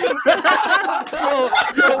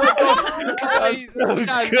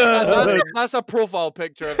 That's a profile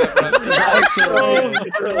picture of everyone.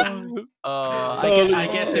 I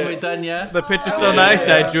guess we're done, yeah? The picture's so nice,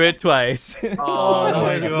 I drew it twice. Oh,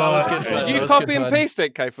 that was good fun. Did you copy and paste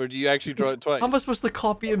it, Kaif, or do you actually draw it twice? How am I supposed to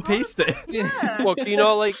copy and paste it? What, can you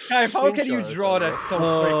not, like... Clive, how can you draw that so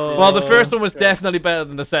quickly? Well, the first one was definitely better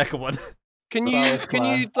than the second one. Can you, I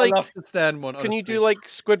like... love the Stan one, Can you honestly. do, like,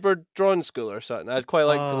 Squidward drawing school or something? I'd quite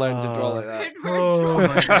like to learn to draw like that. Oh,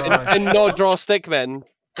 my God. And not draw stickmen.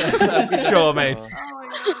 Sure, mate.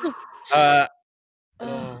 Well,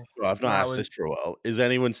 I've not asked this for a while. Is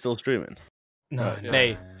anyone still streaming? No.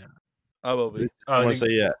 Nay. I will be. I want to say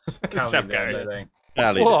yes. Chef Gary.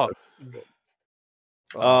 Gally. What?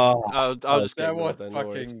 Oh, I'll just that get was then,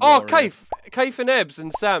 fucking. Oh, glorious. Kaif and Ebbs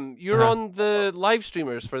and Sam, you're on the live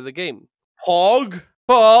streamers for the game. Pog.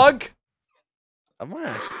 Pog. Am I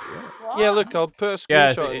actually? Yeah, look, I'll put a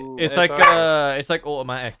screenshot. Yeah, in it's SR. like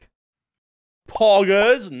automatic.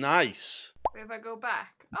 Poggers, nice. If I go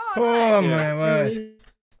back. Oh, nice. my word.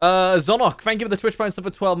 Zonok, thank you for the Twitch Prime sub for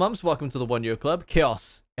 12 months. Welcome to the 1 Year Club.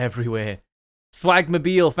 Chaos everywhere.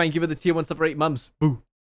 Swagmobile, thank you for the tier 1 sub for 8 months. Boo.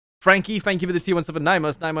 Frankie, thank you for the tier 1 sub for 9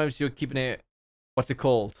 months. 9 months, you're keeping it. What's it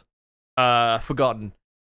called? Forgotten.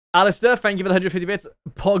 Alistair, thank you for the 150 bits.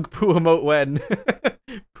 Pog poo emote when.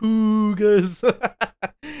 Poogers.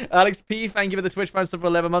 Alex P, thank you for the Twitch Prime sub for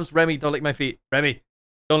 11 months. Remy, don't lick my feet. Remy,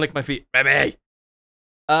 don't lick my feet. Remy.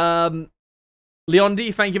 Leon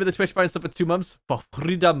D, thank you for the Twitch Prime sub for 2 months. For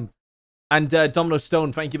freedom. And Domino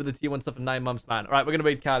Stone, thank you for the tier 1 sub for 9 months, man. Alright, we're going to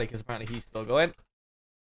raid Cali because apparently he's still going.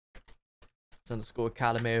 Let's underscore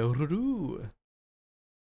Calimero.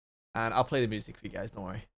 And I'll play the music for you guys, don't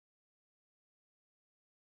worry.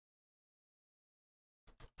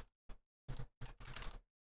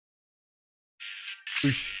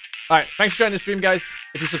 Alright, thanks for joining the stream, guys.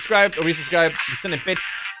 If you subscribed or resubscribed, if you sent in bits,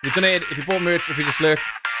 if you donated, if you bought merch, if you just lurked,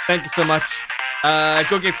 thank you so much.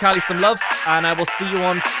 Go give Callie some love, and I will see you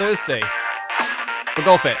on Thursday for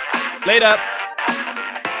Golf It. Later!